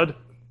outlawed,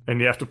 and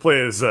you have to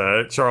play as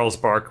Charles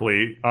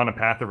Barkley on a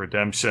path of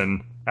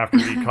redemption after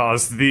he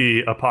caused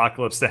the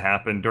apocalypse to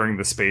happen during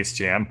the Space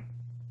Jam.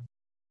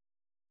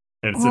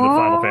 And it's in the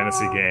Final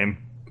Fantasy game.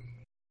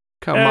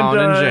 Come on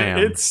and jam.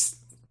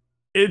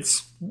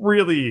 It's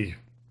really,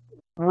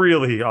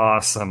 really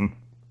awesome.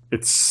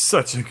 It's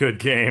such a good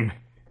game.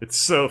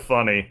 It's so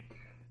funny.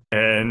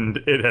 And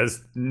it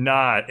has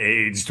not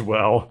aged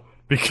well,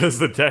 because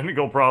the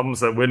technical problems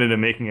that went into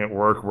making it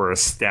work were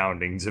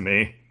astounding to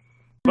me.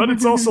 But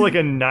it's also like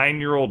a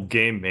 9-year-old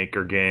game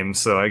maker game,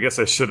 so I guess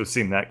I should have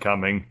seen that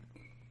coming.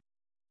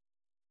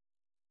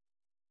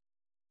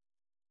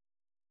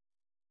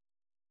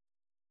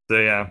 So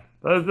yeah,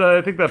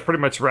 I think that pretty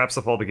much wraps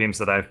up all the games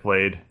that I've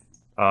played.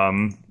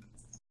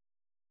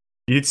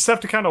 You just have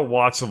to kind of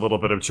watch a little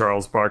bit of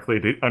Charles Barkley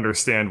to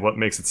understand what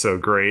makes it so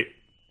great.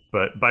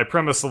 But by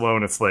premise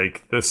alone, it's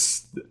like,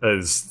 this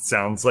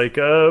sounds like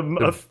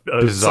bizarre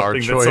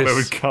something choice. that somebody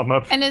would come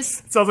up. And it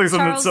sounds like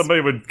something that somebody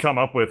would come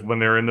up with when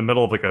they're in the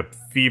middle of like a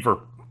fever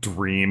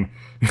dream.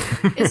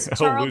 Is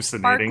Charles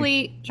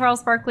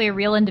Barkley a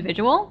real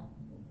individual?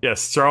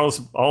 Yes,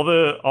 Charles.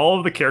 All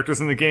of the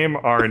characters in the game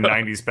are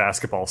 90s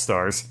basketball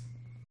stars.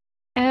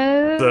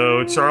 Oh.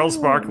 So Charles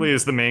Barkley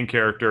is the main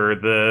character.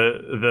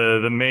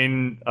 The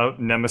main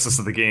nemesis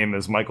of the game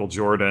is Michael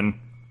Jordan,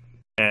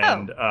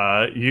 and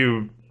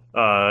you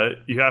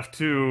have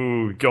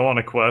to go on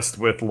a quest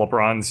with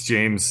LeBron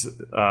James,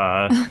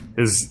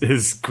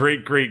 his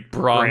great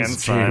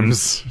grandson.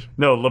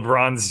 No,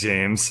 LeBron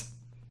James.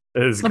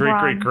 His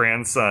great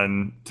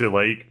grandson, to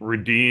like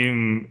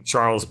redeem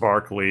Charles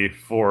Barkley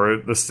for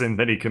the sin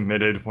that he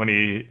committed when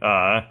he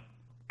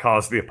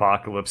caused the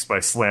apocalypse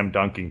by slam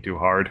dunking too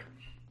hard.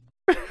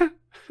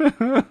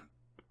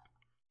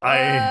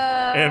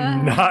 I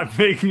am not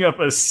making up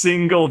a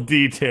single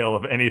detail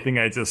of anything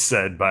I just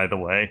said, by the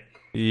way.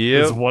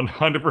 Yep. It's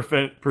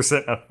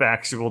 100% a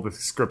factual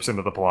description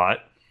of the plot.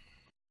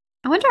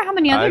 I wonder how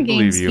many other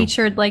games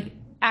featured like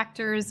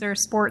actors or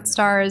sports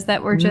stars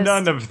that were just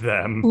none of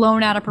them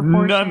blown out of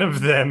proportion. None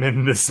of them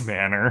in this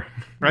manner.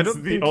 I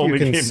don't think you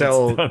can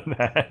sell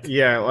that.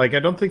 Yeah, like I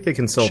don't think they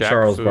can sell Shaq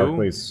Charles Fu?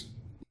 Barkley's.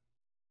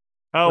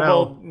 Oh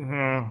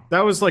well,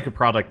 that was like a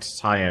product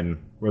tie-in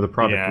where the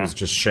product was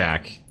just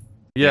Shaq.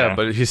 Yeah,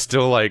 but he's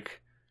still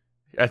like,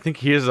 I think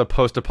he is a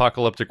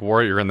post-apocalyptic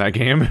warrior in that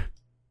game.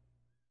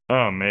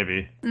 Oh,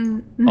 maybe.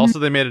 Mm-hmm. Also,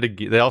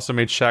 they also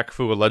made Shaq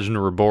Fu a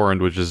Legend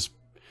Reborn, which is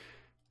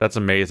that's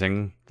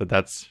amazing.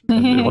 That's a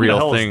real what the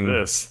hell thing. Is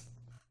this?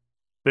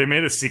 They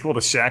made a sequel to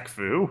Shaq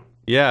Fu?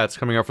 Yeah, it's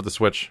coming out for the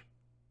Switch.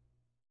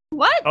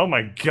 What? Oh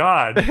my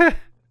god.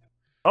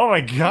 Oh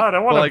my god, I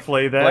want to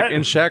play that. Like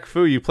in Shaq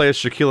Fu, you play as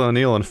Shaquille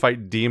O'Neal and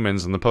fight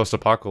demons in the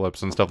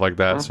post-apocalypse and stuff like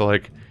that. So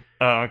like,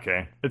 oh,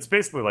 okay, it's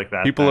basically like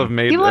that. People have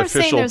made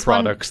official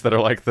products that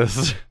are like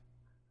this.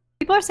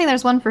 People are saying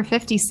there's one for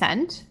 50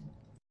 Cent.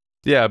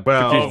 Yeah,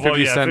 but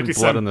 50 Cent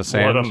Blood in the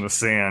Sand. Blood on the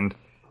Sand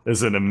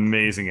is an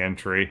amazing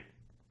entry.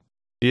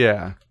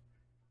 Yeah.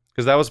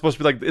 Because that was supposed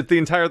to be like, the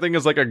entire thing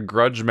is like a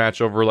grudge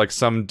match over like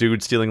some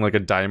dude stealing like a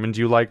diamond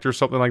you liked or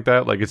something like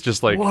that. Like, it's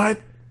just like... What?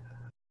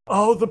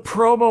 Oh, the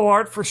promo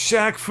art for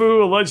Shaq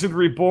Fu, A Legend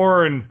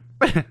Reborn.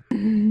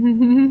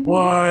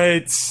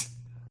 What?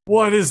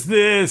 What is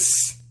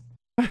this?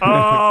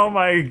 Oh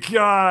my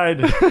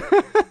god.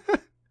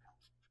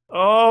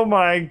 Oh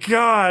my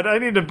god, I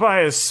need to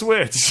buy a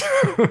Switch.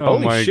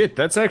 Holy shit,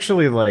 that's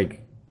actually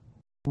like...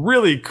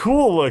 really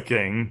cool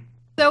looking.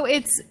 So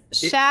it's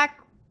Shaq...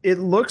 It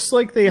looks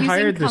like they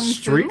hired the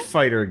Street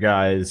Fighter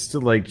guys to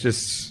like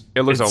just...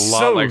 It looks a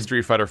lot like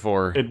Street Fighter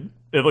 4.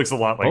 It looks a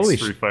lot like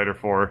Street Fighter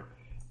 4.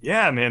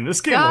 Yeah, man,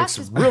 this game looks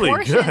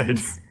really good.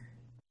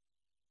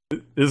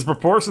 His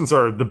proportions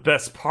are the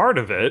best part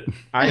of it.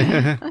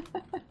 I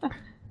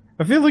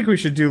feel like we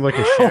should do like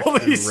a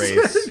Shaq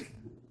race.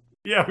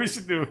 Yeah, we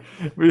should do.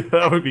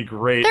 That would be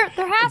great. There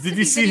has to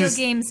be video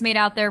games made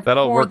out there.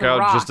 That'll work out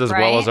Rock, just as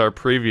well as our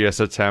previous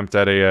attempt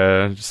at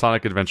a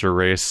Sonic Adventure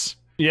race.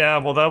 Yeah,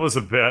 well, that was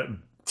a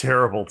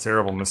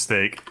terrible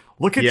mistake.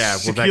 Look at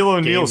Shaquille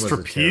O'Neal's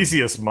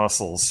trapezius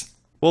muscles.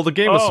 Well, the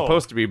game was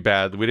supposed to be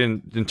bad. We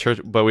didn't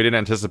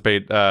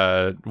anticipate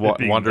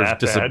Wander's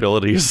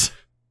disabilities.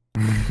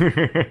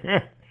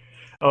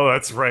 Oh,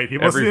 that's right. He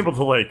wasn't able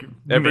to like.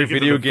 Every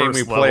video game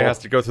we play has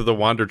to go through the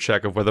Wander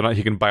check of whether or not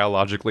he can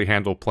biologically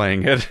handle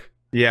playing it.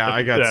 Yeah,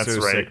 I got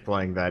sick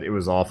playing that. It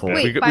was awful.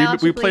 Wait,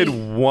 we played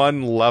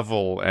one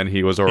level and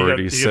he was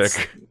already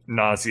sick.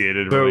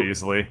 Nauseated really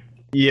easily.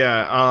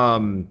 Yeah,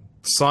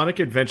 Sonic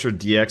Adventure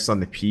DX on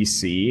the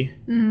PC.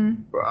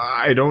 Mm-hmm.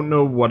 I don't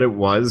know what it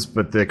was,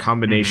 but the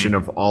combination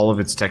of all of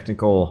its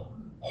technical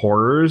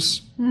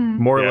horrors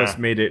more or less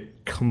made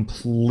it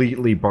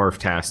completely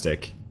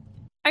barf-tastic.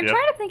 I'm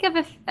trying to think of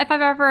if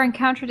I've ever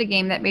encountered a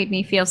game that made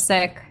me feel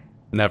sick.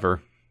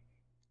 Never.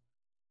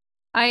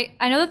 I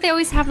know that they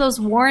always have those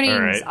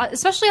warnings,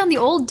 especially on the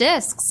old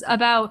discs,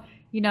 about,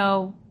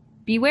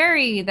 be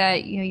wary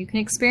that you can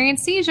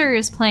experience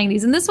seizures playing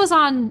these. And this was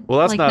on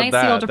that's not Knights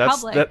of the Old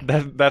Republic.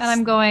 And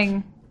I'm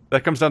going.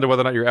 That comes down to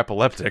whether or not you're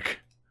epileptic.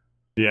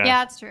 Yeah,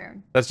 that's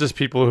true. That's just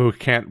people who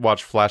can't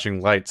watch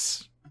flashing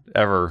lights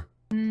ever,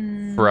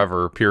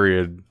 forever.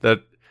 Period.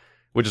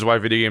 Which is why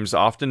video games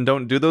often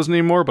don't do those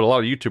anymore. But a lot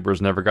of YouTubers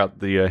never got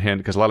the hint,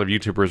 because a lot of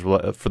YouTubers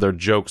will, for their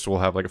jokes, will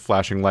have like a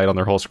flashing light on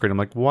their whole screen. I'm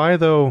like, why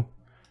though?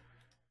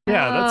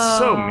 Yeah, that's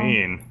so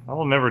mean. I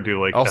will never do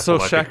like. Also,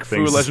 Shaq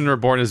Fu Legend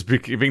Reborn is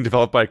being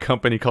developed by a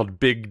company called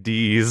Big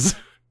D's.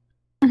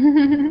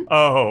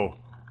 Oh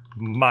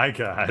my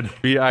god.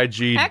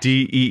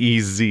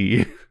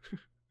 BIGDEEZ.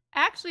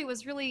 Actually, it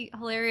was really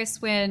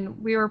hilarious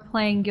when we were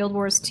playing Guild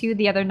Wars 2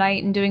 the other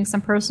night and doing some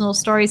personal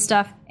story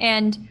stuff,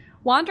 and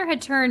Wander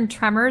had turned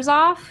Tremors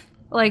off,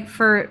 like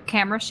for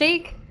camera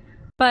shake,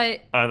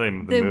 but I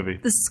think the movie.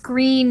 The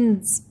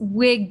screens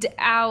wigged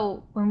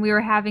out when we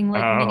were having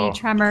like mini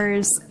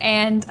tremors,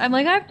 and I'm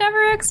like, I've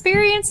never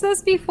experienced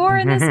this before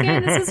in this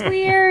game. This is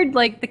weird.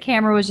 Like the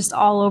camera was just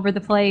all over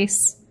the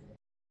place.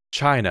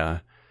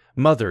 China,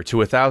 mother to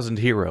 1,000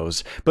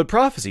 heroes, but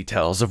prophecy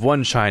tells of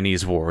one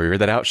Chinese warrior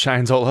that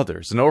outshines all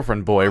others, an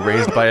orphan boy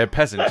raised by a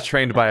peasant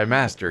trained by a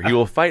master. He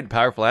will fight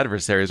powerful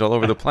adversaries all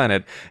over the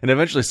planet and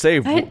eventually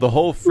save the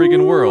whole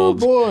friggin'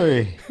 world. Oh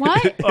boy.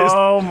 What?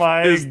 Oh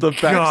my is the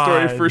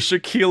backstory for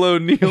Shaquille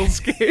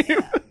O'Neal's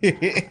game.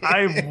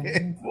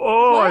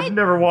 I've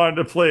never wanted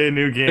to play a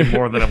new game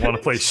more than I want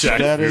to play Shaq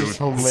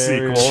Fu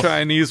sequel.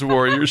 Chinese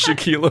warrior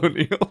Shaquille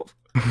O'Neal.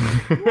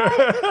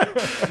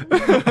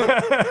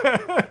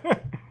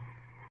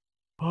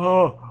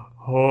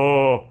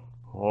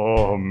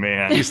 Oh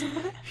man.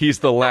 He's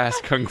the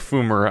last Kung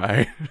Fu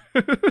Mirai.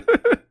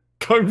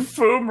 Kung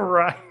Fu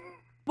Mirai.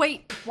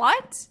 Wait,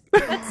 what?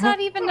 That's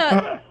not even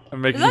a... I'm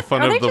making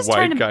fun of the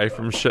white guy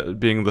from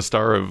being the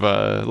star of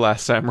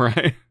Last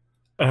Samurai.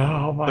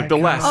 Oh my god. Like the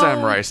Last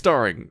Samurai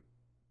starring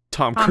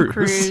Tom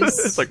Cruise.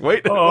 It's like,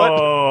 wait,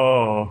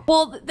 what?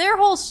 Well, their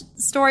whole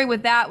story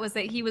with that was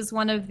that he was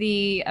one of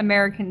the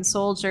American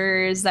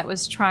soldiers that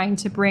was trying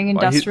to bring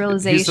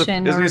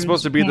industrialization. Isn't he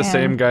supposed to be the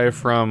same guy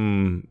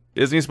from...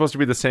 Isn't he supposed to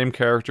be the same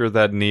character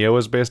that Neo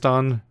is based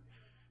on?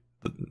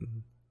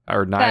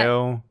 Or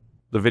Nio?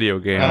 The video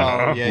game.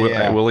 Oh,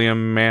 yeah.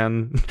 William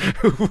Mann.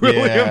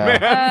 William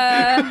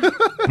Mann.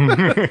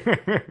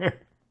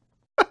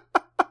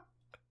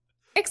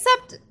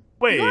 Except...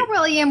 Wait. Your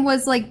William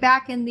was like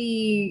back in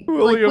the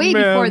way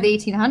before the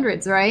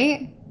 1800s,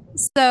 right?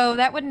 So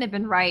that wouldn't have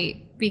been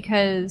right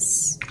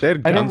because they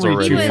had guns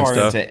already. Too far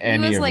into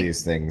any of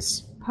these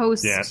things.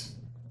 Post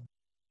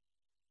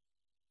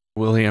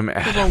William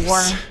Adams.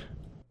 War.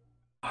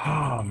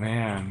 Oh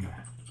man.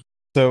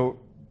 So,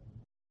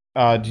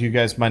 do you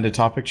guys mind a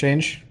topic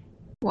change?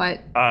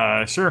 What?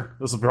 Sure.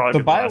 This will probably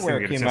the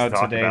BioWare came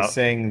out today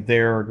saying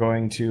they're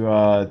going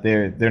to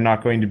they're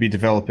not going to be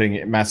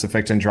developing Mass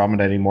Effect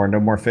Andromeda anymore.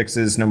 No more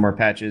fixes, no more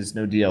patches,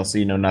 no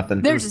DLC, no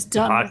nothing. They're just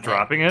done hot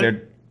dropping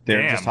it.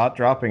 They're just hot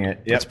dropping it.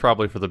 Yep. That's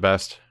probably for the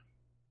best.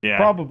 Yeah,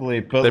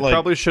 probably. But they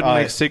probably shouldn't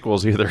make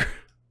sequels either.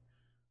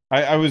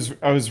 I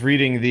was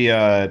reading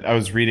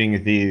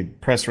the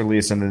press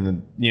release and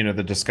then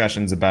the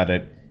discussions about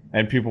it,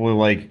 and people were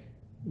like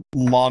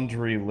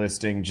laundry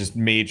listing just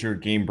major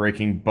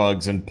game-breaking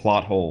bugs and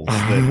plot holes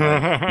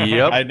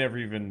that I'd never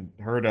even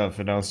heard of,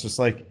 and I was just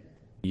like,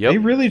 they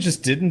really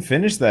just didn't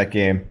finish that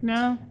game.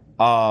 No.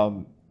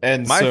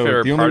 And my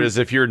favorite part is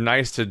if you're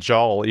nice to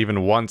Joel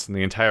even once in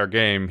the entire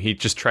game, he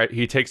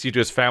takes you to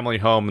his family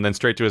home and then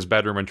straight to his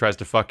bedroom and tries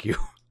to fuck you.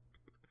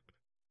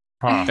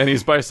 And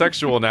he's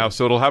bisexual now,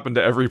 so it'll happen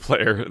to every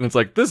player. And it's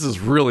like, this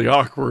is really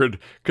awkward,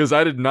 because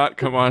I did not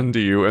come on to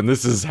you, and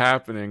this is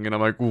happening. And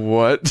I'm like,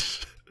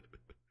 what?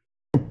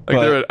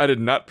 I did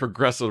not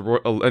progress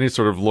any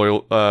sort of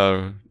loyal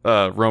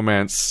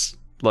romance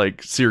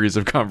series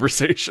of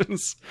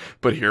conversations,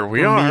 but here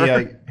we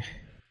are.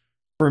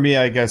 For me,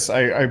 I guess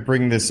I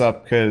bring this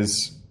up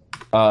because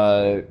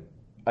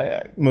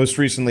most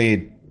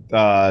recently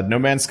No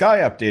Man's Sky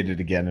updated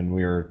again, and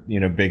we were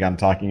big on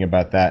talking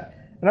about that.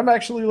 And I'm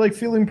actually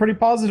feeling pretty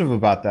positive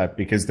about that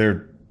because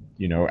they're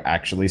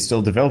actually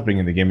still developing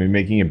in the game and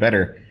making it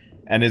better.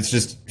 And it's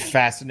just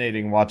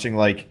fascinating watching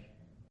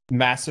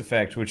Mass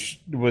Effect,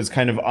 which was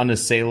kind of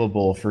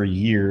unassailable for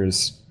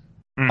years,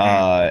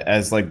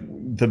 as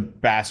the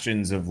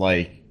bastions of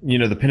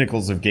the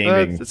pinnacles of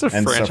gaming. It's a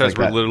franchise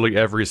where literally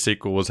every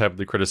sequel was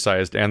heavily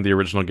criticized and the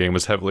original game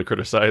was heavily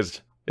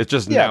criticized. It's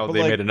just now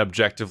they made an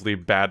objectively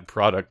bad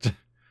product.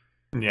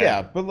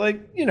 Yeah, but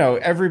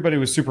everybody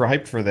was super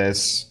hyped for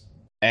this,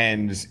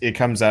 and it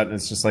comes out and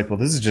it's just well,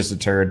 this is just a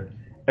turd.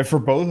 And for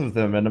both of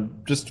them, and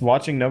I'm just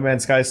watching No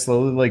Man's Sky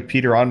slowly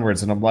peter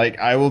onwards, and I'm like,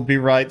 I will be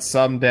right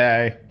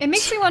someday. It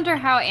makes me wonder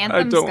how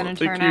Anthem's going to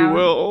turn out. I don't think you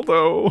will,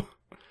 though.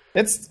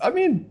 It's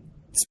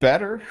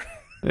better.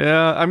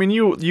 Yeah, I mean,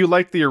 you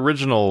liked the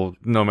original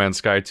No Man's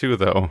Sky too,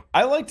 though.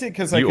 I liked it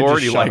because I could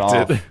just shut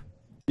off. It.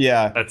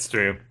 Yeah, that's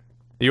true.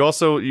 You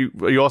also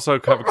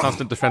have a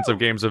constant defense of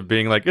games of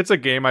being it's a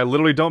game I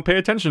literally don't pay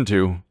attention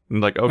to.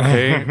 And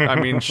okay, I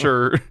mean,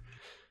 sure.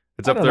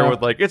 It's up there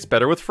with, like, it's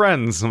better with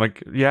friends. I'm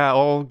like, yeah,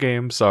 all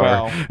games are.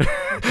 Well,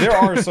 there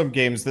are some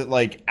games that,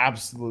 like,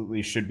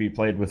 absolutely should be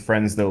played with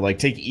friends, though. Like,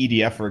 take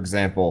EDF, for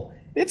example.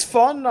 It's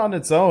fun on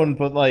its own,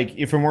 but, like,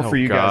 if it weren't for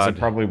you guys, I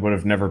probably would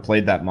have never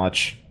played that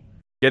much.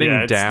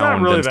 Getting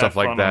downed really and stuff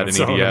like that in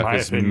EDF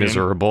is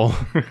miserable.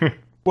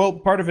 Well,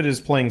 part of it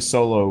is playing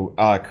solo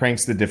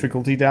cranks the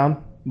difficulty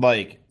down.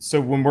 Like,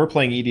 so when we're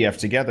playing EDF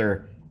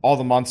together, all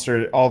the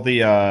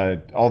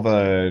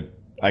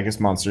I guess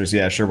monsters,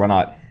 yeah, sure, why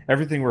not?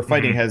 Everything we're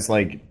fighting has,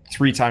 like,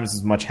 3 times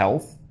as much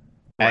health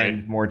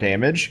and more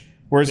damage.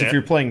 Whereas if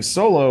you're playing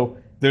solo,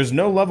 there's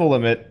no level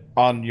limit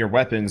on your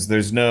weapons,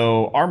 there's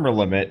no armor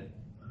limit,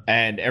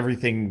 and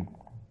everything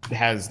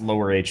has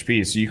lower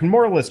HP, so you can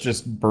more or less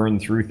just burn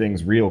through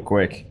things real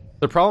quick.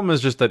 The problem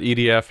is just that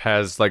EDF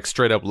has, like,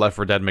 straight-up Left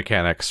 4 Dead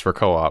mechanics for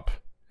co-op.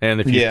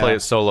 And if you play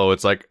it solo,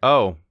 it's like,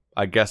 oh,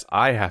 I guess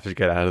I have to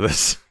get out of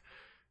this.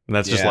 And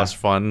that's just less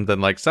fun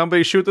than, like,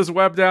 somebody shoot this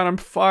web down, I'm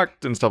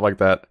fucked, and stuff like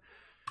that.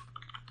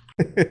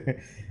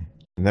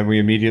 And then we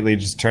immediately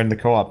just turn the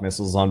co-op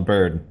missiles on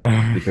Bird.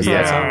 Because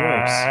that's how it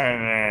works.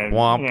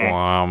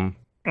 Womp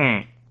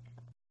womp.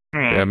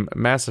 Yeah,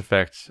 Mass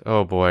Effect,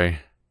 oh boy.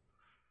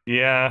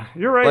 Yeah,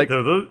 you're right, like,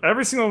 though.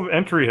 Every single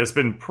entry has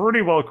been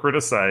pretty well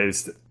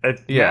criticized.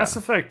 Mass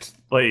Effect,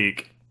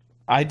 like...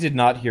 I did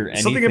not hear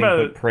anything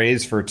but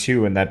praise for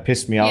 2, and that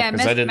pissed me off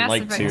because I didn't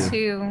like 2.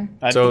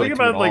 Something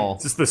about,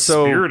 like, just the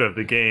spirit of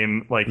the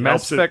game, like,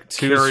 Mass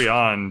helps it carry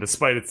on,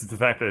 despite the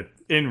fact that,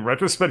 in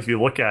retrospect, if you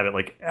look at it,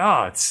 like,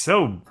 it's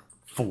so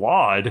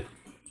flawed.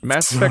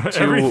 Mass Effect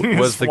 2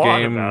 was the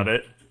game...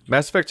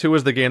 Mass Effect 2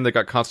 was the game that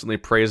got constantly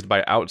praised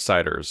by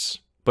outsiders.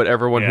 But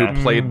everyone who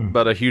played,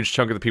 but a huge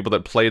chunk of the people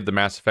that played the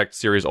Mass Effect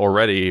series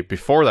already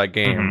before that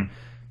game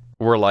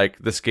were like,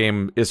 this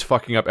game is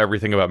fucking up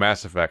everything about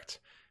Mass Effect.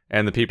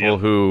 And the people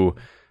who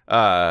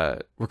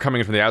were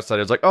coming in from the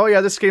outside, it's like, oh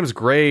yeah, this game's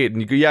great. And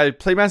you go, yeah,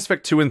 play Mass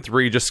Effect 2 and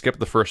 3, just skip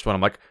the first one.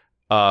 I'm like,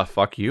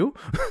 fuck you.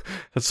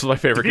 That's my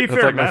favorite game. To be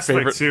fair, like Mass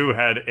Effect 2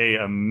 had a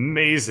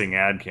amazing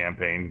ad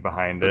campaign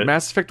behind it.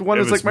 Mass Effect 1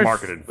 is like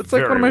it's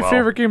like one of my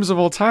favorite games of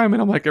all time.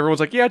 And I'm like, everyone's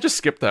like, yeah, just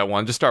skip that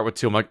one. Just start with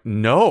 2. I'm like,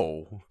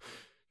 no,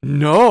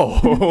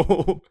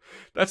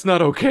 that's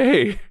not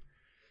okay.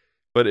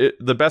 But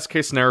the best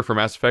case scenario for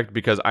Mass Effect,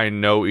 because I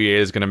know EA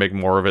is going to make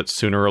more of it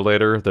sooner or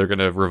later, they're going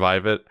to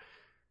revive it.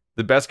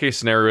 The best case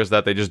scenario is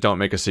that they just don't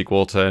make a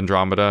sequel to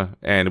Andromeda,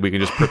 and we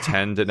can just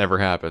pretend it never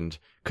happened.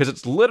 Because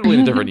it's literally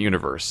in a different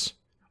universe.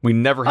 We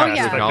never have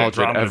to acknowledge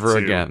it ever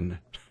again.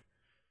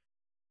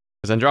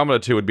 Because Andromeda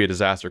 2 would be a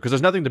disaster, because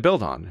there's nothing to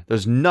build on.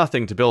 There's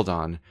nothing to build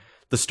on.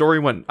 The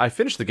story I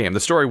finished the game, the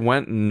story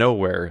went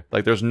nowhere.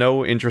 Like, there's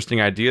no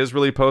interesting ideas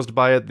really posed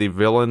by it. The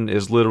villain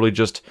is literally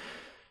just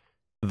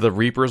the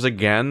Reapers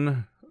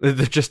again. They're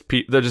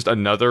just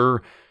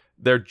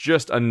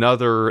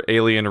another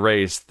alien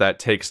race that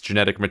takes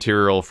genetic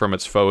material from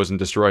its foes and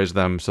destroys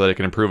them so that it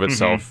can improve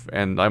itself.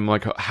 And I'm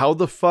like, how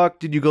the fuck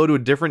did you go to a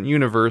different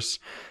universe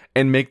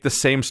and make the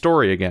same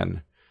story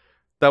again?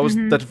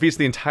 That defeats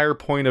the entire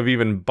point of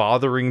even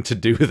bothering to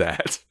do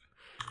that.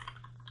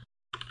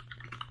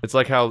 It's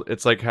like how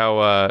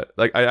I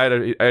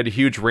had a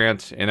huge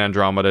rant in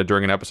Andromeda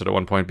during an episode at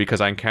one point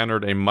because I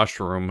encountered a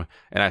mushroom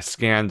and I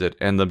scanned it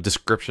and the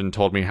description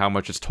told me how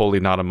much it's totally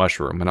not a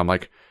mushroom, and I'm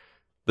like,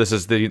 this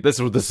is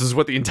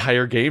what the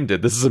entire game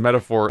did. This is a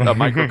metaphor, a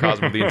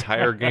microcosm of the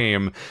entire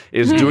game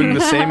is doing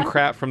the same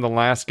crap from the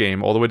last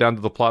game all the way down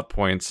to the plot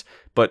points,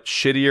 but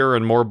shittier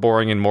and more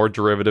boring and more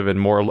derivative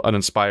and more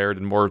uninspired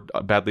and more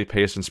badly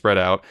paced and spread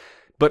out,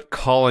 but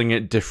calling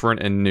it different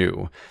and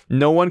new.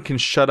 No one can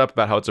shut up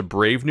about how it's a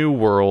brave new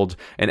world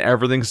and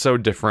everything's so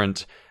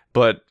different,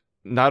 but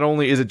not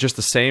only is it just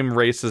the same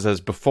races as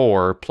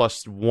before,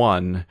 plus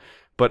 1,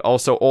 but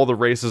also all the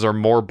races are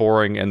more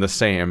boring and the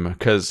same,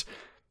 because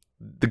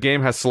the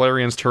game has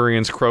Solarians,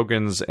 Turians,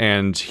 Krogans,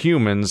 and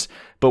humans,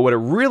 but what it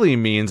really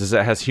means is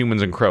that it has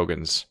humans and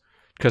Krogans.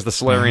 Because the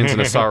Solarians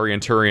and Asari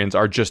and Turians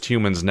are just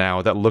humans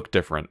now that look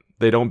different.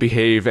 They don't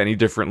behave any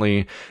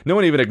differently. No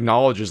one even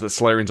acknowledges that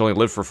Solarians only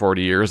live for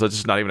 40 years. That's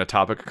just not even a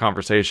topic of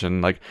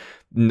conversation. Like,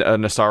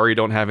 Asari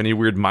don't have any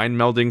weird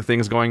mind-melding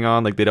things going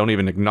on. Like, they don't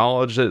even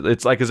acknowledge it.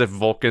 It's like as if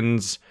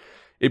Vulcans...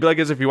 It'd be like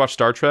as if you watch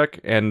Star Trek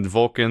and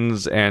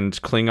Vulcans and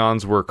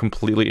Klingons were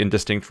completely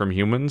indistinct from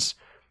humans.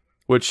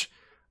 Which,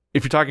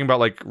 if you're talking about,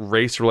 like,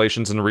 race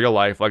relations in real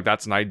life, like,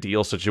 that's an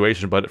ideal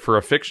situation. But for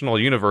a fictional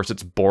universe,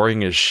 it's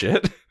boring as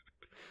shit.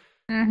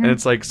 And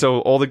it's like, so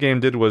all the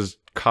game did was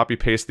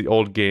copy-paste the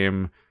old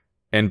game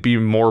and be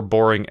more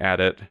boring at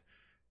it,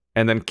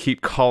 and then keep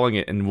calling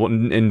it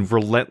and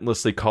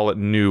relentlessly call it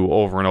new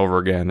over and over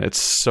again. It's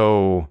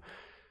so...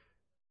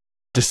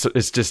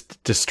 it's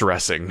just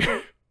distressing.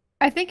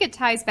 I think it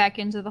ties back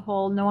into the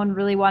whole no one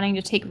really wanting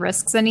to take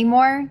risks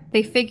anymore.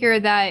 They figure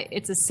that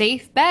it's a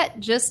safe bet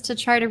just to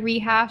try to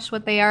rehash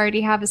what they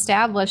already have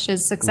established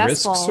as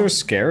successful. Risks are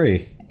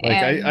scary.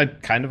 Like, I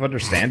kind of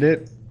understand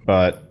it,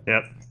 but...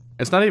 Yep.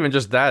 It's not even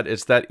just that,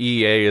 it's that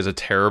EA is a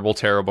terrible,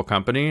 terrible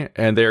company,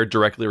 and they're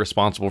directly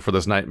responsible for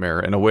this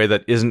nightmare in a way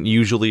that isn't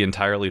usually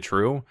entirely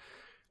true.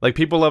 Like,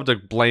 people love to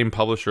blame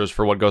publishers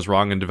for what goes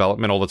wrong in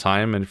development all the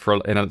time, and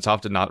it's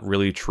often not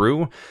really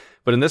true.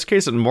 But in this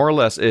case, it more or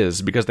less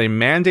is, because they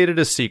mandated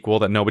a sequel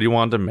that nobody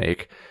wanted to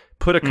make,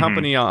 put a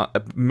company on,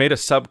 made a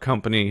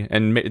sub-company,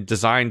 and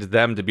designed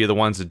them to be the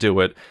ones to do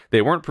it.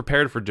 They weren't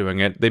prepared for doing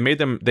it. They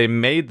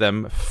made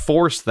them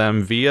force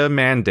them via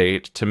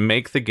mandate to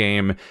make the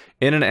game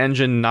in an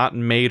engine not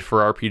made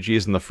for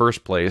RPGs in the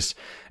first place.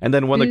 And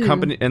then when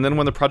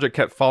the project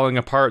kept falling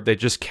apart, they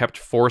just kept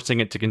forcing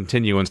it to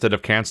continue instead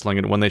of canceling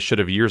it when they should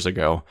have years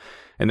ago.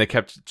 And they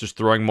kept just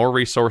throwing more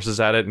resources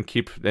at it and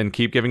keep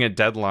giving it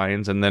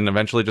deadlines, and then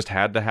eventually just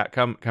had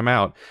to come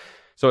out.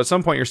 So at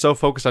some point, you're so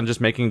focused on just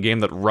making a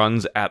game that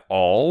runs at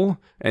all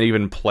and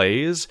even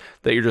plays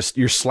that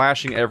you're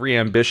slashing every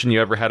ambition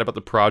you ever had about the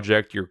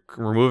project. You're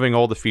removing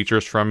all the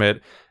features from it,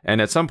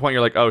 and at some point,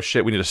 you're like, "Oh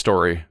shit, we need a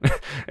story,"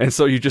 and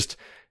so you just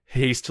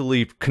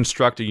hastily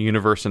construct a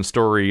universe and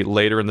story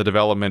later in the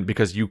development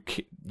because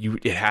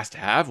it has to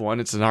have one.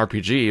 It's an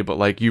RPG, but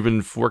like you've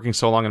been working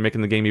so long on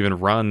making the game even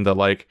run that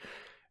like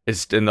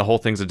and the whole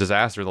thing's a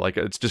disaster. Like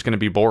it's just going to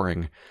be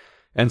boring.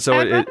 And so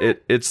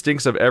it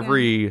stinks of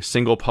every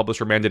single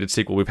publisher mandated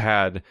sequel we've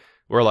had,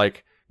 where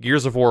like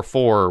Gears of War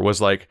 4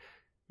 was like,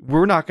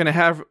 we're not going to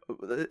have,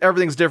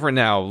 everything's different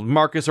now.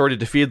 Marcus already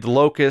defeated the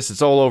Locust,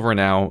 it's all over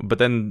now. But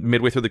then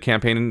midway through the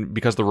campaign,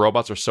 because the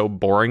robots are so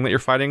boring that you're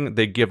fighting,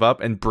 they give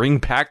up and bring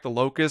back the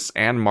Locust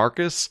and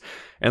Marcus.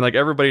 And like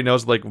everybody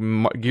knows, like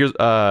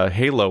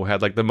Halo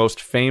had like the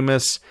most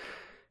famous,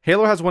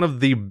 Halo has one of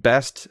the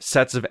best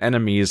sets of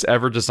enemies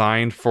ever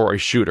designed for a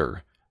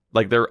shooter.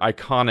 Like, they're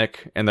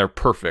iconic and they're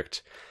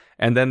perfect.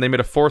 And then they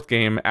made a fourth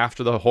game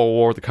after the whole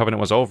War of the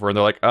Covenant was over, and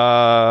they're like,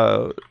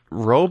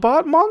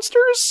 robot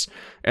monsters?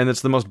 And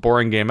it's the most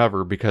boring game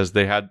ever because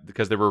they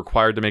were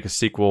required to make a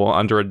sequel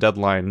under a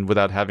deadline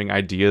without having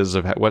ideas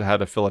of how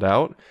to fill it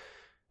out.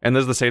 And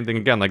there's the same thing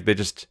again. Like, they're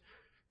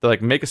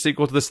like, make a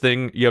sequel to this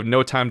thing. You have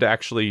no time to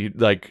actually,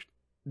 like,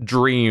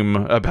 dream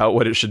about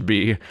what it should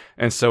be.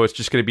 And so it's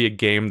just going to be a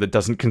game that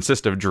doesn't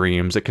consist of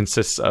dreams. It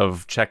consists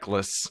of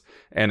checklists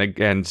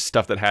and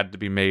stuff that had to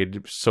be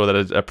made so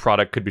that a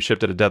product could be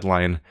shipped at a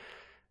deadline.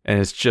 And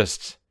it's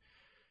just,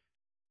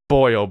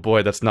 boy, oh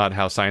boy, that's not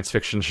how science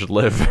fiction should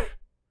live.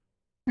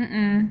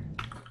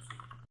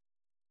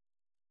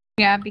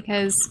 Yeah,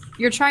 because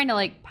you're trying to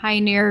like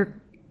pioneer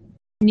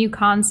new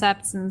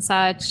concepts and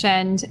such,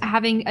 and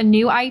having a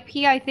new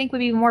IP I think would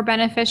be more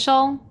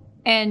beneficial,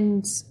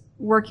 and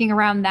working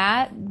around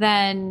that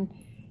than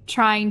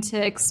trying to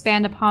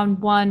expand upon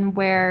one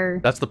where...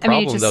 That's the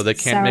problem, though. They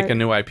can't make a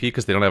new IP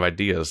because they don't have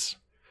ideas.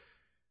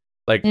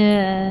 Like,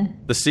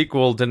 the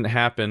sequel didn't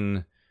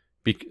happen...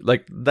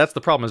 that's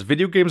the problem, is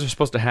video games are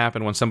supposed to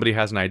happen when somebody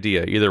has an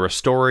idea. Either a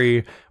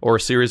story or a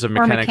series of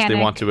mechanics they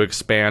want to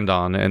expand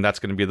on, and that's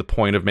going to be the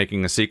point of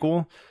making a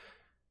sequel.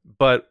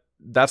 But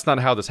that's not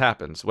how this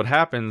happens. What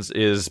happens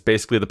is,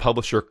 basically, the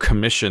publisher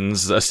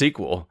commissions a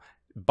sequel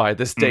by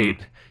this date.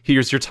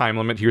 Here's your time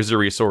limit, here's your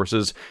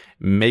resources,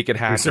 make it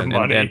happen.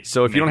 And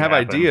so if you don't have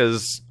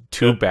ideas,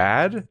 too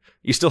bad.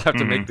 You still have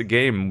to make the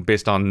game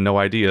based on no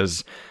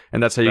ideas.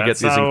 And that's how you get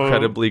these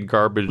incredibly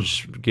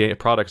garbage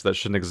products that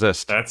shouldn't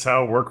exist. That's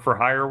how work for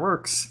hire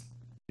works.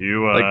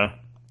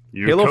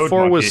 Halo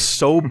 4 was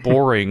so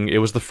boring, it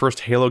was the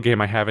first Halo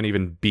game I haven't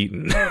even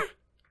beaten.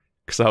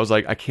 Because I was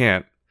like, I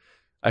can't.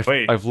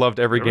 I've loved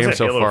every game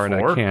so far, and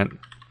I can't.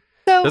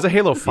 There's a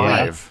Halo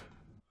 5.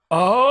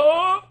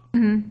 Oh!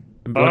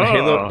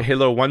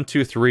 Halo 1,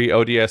 2, 3,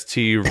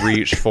 ODST,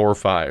 Reach, 4,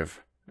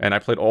 5. And I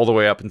played all the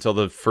way up until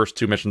the first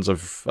two missions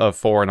of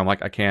 4, and I'm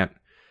like, I can't.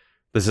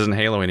 This isn't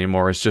Halo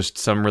anymore. It's just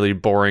some really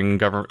boring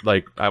government,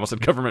 like, I almost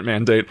said government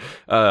mandate,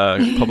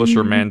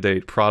 publisher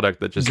mandate product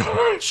that just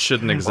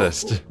shouldn't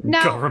exist.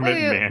 Government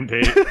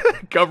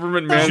mandate.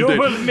 Government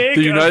mandate.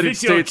 The United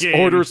States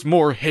orders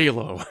more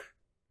Halo.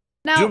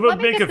 You will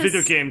make a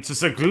video game to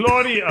the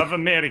glory of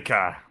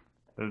America.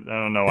 I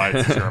don't know why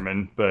it's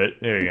German, but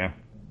there you go.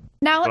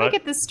 Now, let me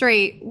get this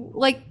straight.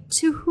 Like,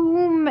 to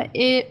whom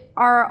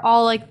are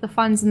all, like, the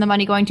funds and the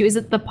money going to? Is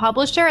it the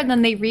publisher, and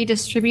then they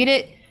redistribute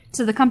it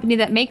to the company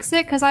that makes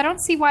it? Because I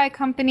don't see why a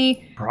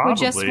company would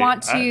just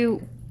want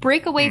to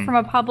break away from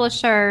a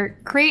publisher,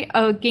 create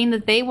a game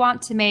that they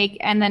want to make,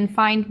 and then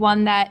find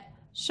one that,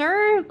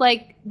 sure,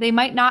 like, they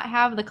might not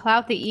have the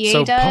clout that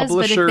EA does,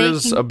 but if they can...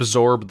 publishers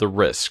absorb the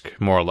risk,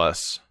 more or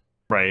less.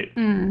 Right.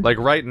 Like,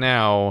 right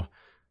now...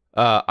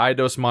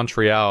 Eidos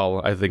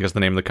Montreal, I think is the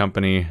name of the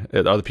company,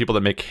 are the people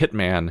that make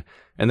Hitman,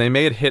 and they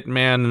made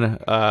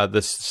Hitman,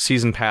 this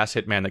season pass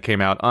Hitman that came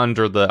out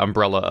under the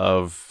umbrella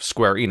of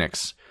Square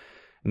Enix.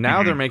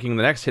 Now they're making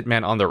the next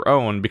Hitman on their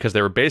own because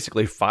they were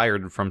basically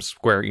fired from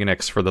Square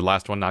Enix for the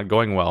last one not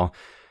going well.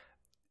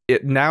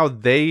 Now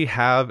they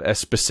have a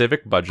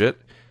specific budget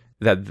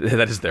that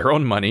is their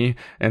own money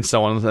and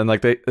so on, and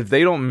like if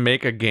they don't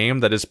make a game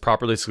that is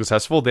properly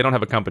successful, they don't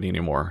have a company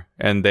anymore,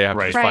 and they have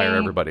to fire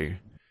everybody.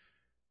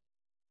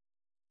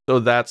 So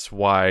that's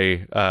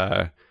why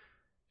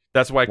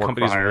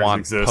companies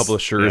want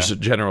publishers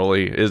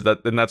generally,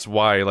 and that's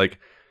why like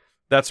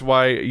That's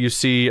why you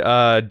see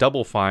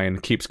Double Fine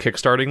keeps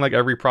kickstarting like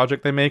every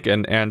project they make,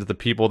 and the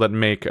people that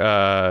make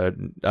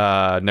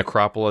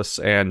Necropolis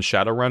and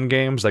Shadowrun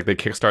games, like they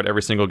kickstart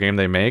every single game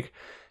they make,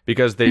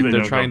 because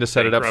they're trying to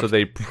set it up so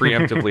they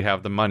preemptively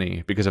have the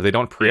money. Because if they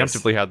don't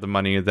preemptively have the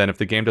money, then if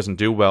the game doesn't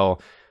do well,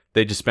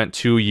 they just spent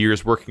 2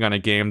 years working on a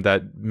game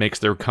that makes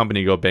their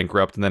company go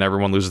bankrupt, and then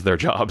everyone loses their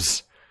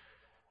jobs.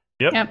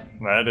 Yep.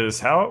 That is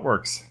how it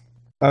works.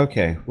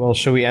 Okay, well,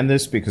 shall we end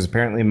this? Because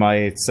apparently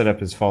my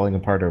setup is falling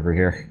apart over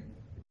here.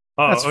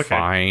 Oh, that's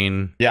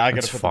fine. Yeah, I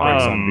gotta put the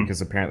brakes on because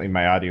apparently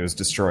my audio is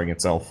destroying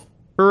itself.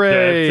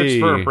 Hooray! Yeah,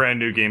 tips for a brand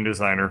new game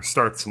designer.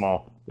 Start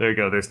small. There you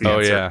go, there's the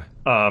answer.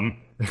 Yeah.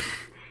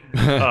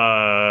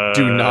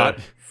 Do not...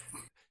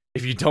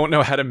 If you don't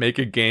know how to make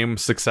a game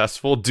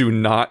successful, do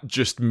not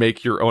just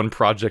make your own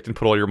project and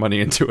put all your money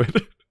into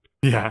it.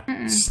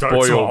 Yeah. Start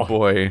boy, small. Oh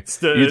boy.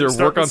 You need to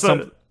work on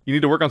something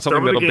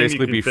that'll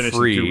basically be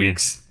free. 2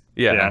 weeks.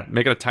 Yeah,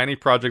 make it a tiny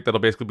project that'll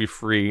basically be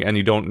free, and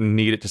you don't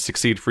need it to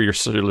succeed for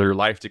your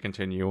life to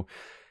continue.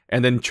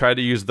 And then try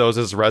to use those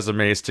as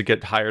resumes to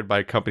get hired by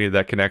a company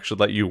that can actually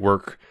let you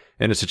work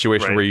in a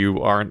situation where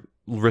you aren't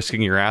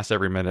risking your ass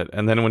every minute.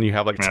 And then when you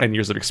have like 10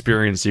 years of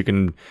experience, you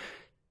can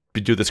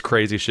do this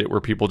crazy shit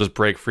where people just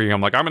break free. I'm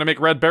like, I'm gonna make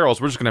Red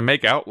Barrels. We're just gonna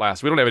make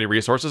Outlast. We don't have any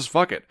resources.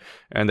 Fuck it.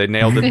 And they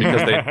nailed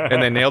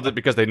it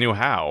because they knew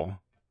how.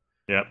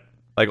 Yep.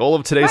 Like, all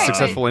of today's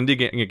successful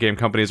indie game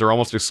companies are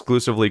almost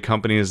exclusively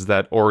companies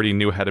that already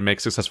knew how to make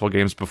successful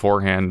games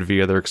beforehand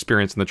via their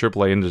experience in the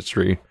AAA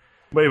industry.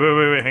 Wait.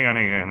 Hang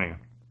on.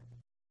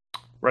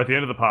 We're at the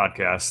end of the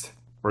podcast.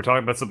 We're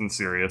talking about something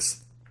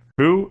serious.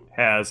 Who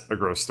has a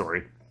gross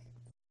story?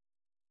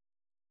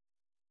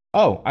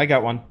 Oh, I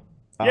got one.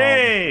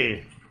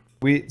 Yay!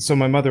 So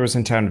my mother was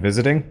in town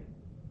visiting,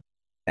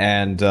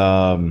 and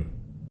so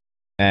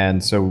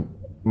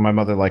my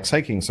mother likes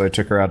hiking, so I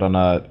took her out on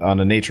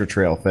a nature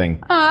trail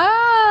thing. Oh,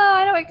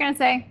 I know what you're gonna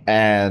say.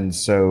 And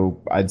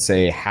so I'd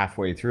say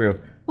halfway through,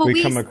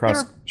 we come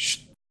across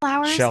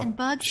flowers and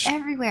bugs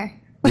everywhere.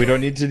 We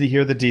don't need to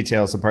hear the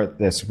details about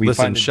this.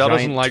 Listen, Shell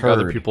doesn't like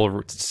other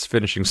people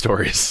finishing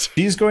stories.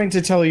 She's going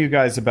to tell you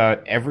guys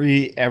about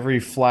every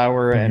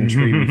flower and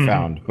tree we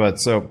found. But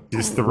so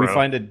we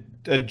find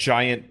a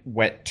giant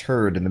wet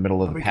turd in the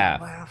middle of the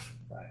path.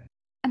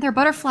 And there are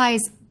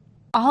butterflies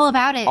all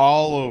about it.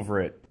 All over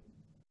it.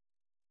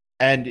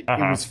 And it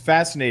was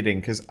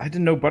fascinating because I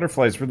didn't know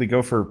butterflies really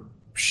go for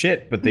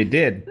shit, but they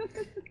did.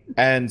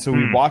 And so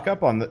we walk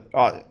up on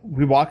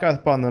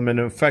them in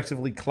an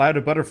effectively cloud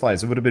of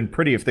butterflies. It would have been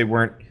pretty if they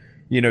weren't,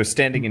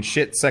 standing in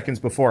shit seconds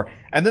before.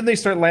 And then they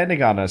start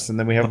landing on us, and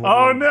then we have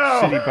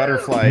shitty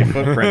butterfly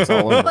footprints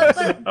all over us.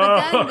 But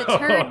then the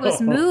turd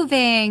was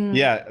moving.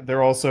 Yeah, there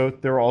were also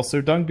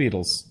dung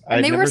beetles.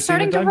 And they were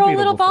starting to roll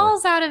little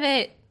balls out of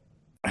it.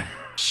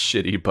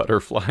 Shitty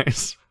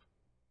butterflies.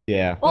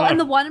 Yeah. Well, and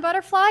the one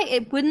butterfly,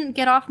 it wouldn't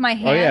get off my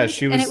hand. Oh yeah,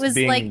 she was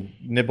being like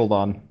nibbled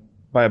on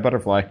by a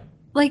butterfly.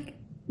 Like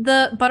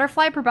the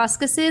butterfly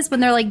proboscises,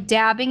 when they're like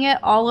dabbing it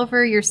all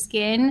over your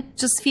skin,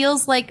 just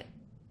feels like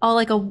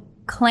a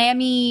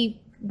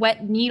clammy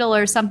wet needle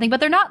or something. But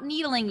they're not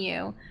needling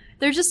you;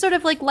 they're just sort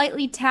of like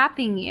lightly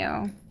tapping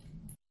you.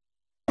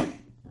 And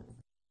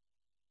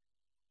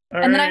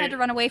then I had to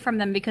run away from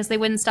them because they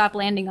wouldn't stop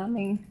landing on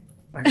me.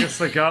 I guess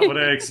I got what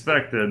I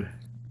expected.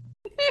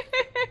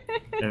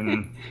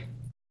 And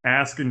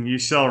ask and you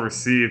shall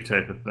receive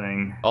type of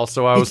thing.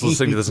 Also, I was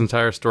listening to this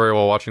entire story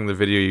while watching the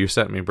video you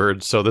sent me,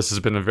 Bird, so this has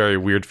been a very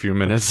weird few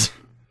minutes.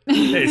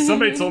 Hey,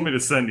 somebody told me to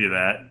send you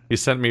that. You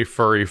sent me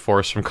Furry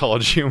Force from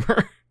College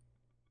Humor.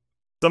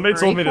 Somebody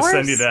told me to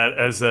send you that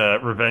as a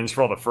revenge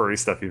for all the furry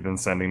stuff you've been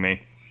sending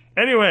me.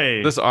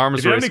 Anyway, this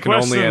arms race can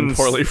only end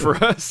poorly for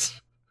us.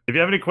 If you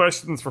have any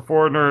questions for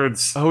Four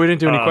Nerds... Oh, we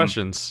didn't do any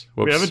questions.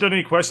 Whoops. We haven't done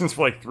any questions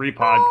for like 3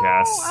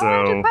 podcasts,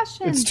 so...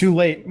 It's too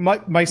late.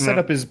 My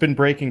setup has been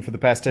breaking for the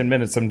past 10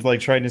 minutes. I'm like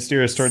trying to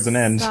steer us towards an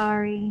end.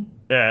 Sorry.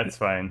 Yeah, it's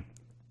fine.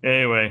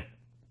 Anyway,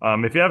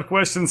 if you have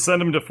questions,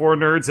 send them to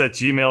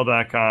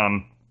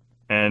fournerds@gmail.com,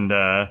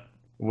 and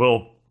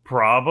we'll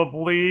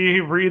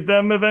probably read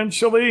them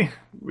eventually.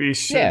 We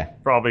should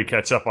probably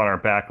catch up on our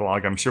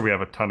backlog. I'm sure we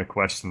have a ton of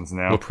questions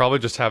now. We'll probably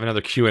just have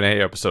another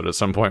Q&A episode at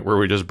some point where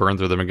we just burn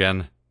through them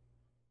again.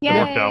 Yay. It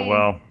worked out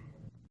well.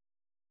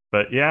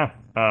 But yeah,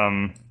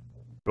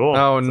 cool.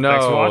 Oh no.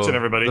 Thanks for watching,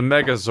 everybody. The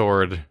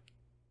Megazord.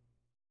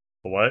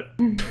 What?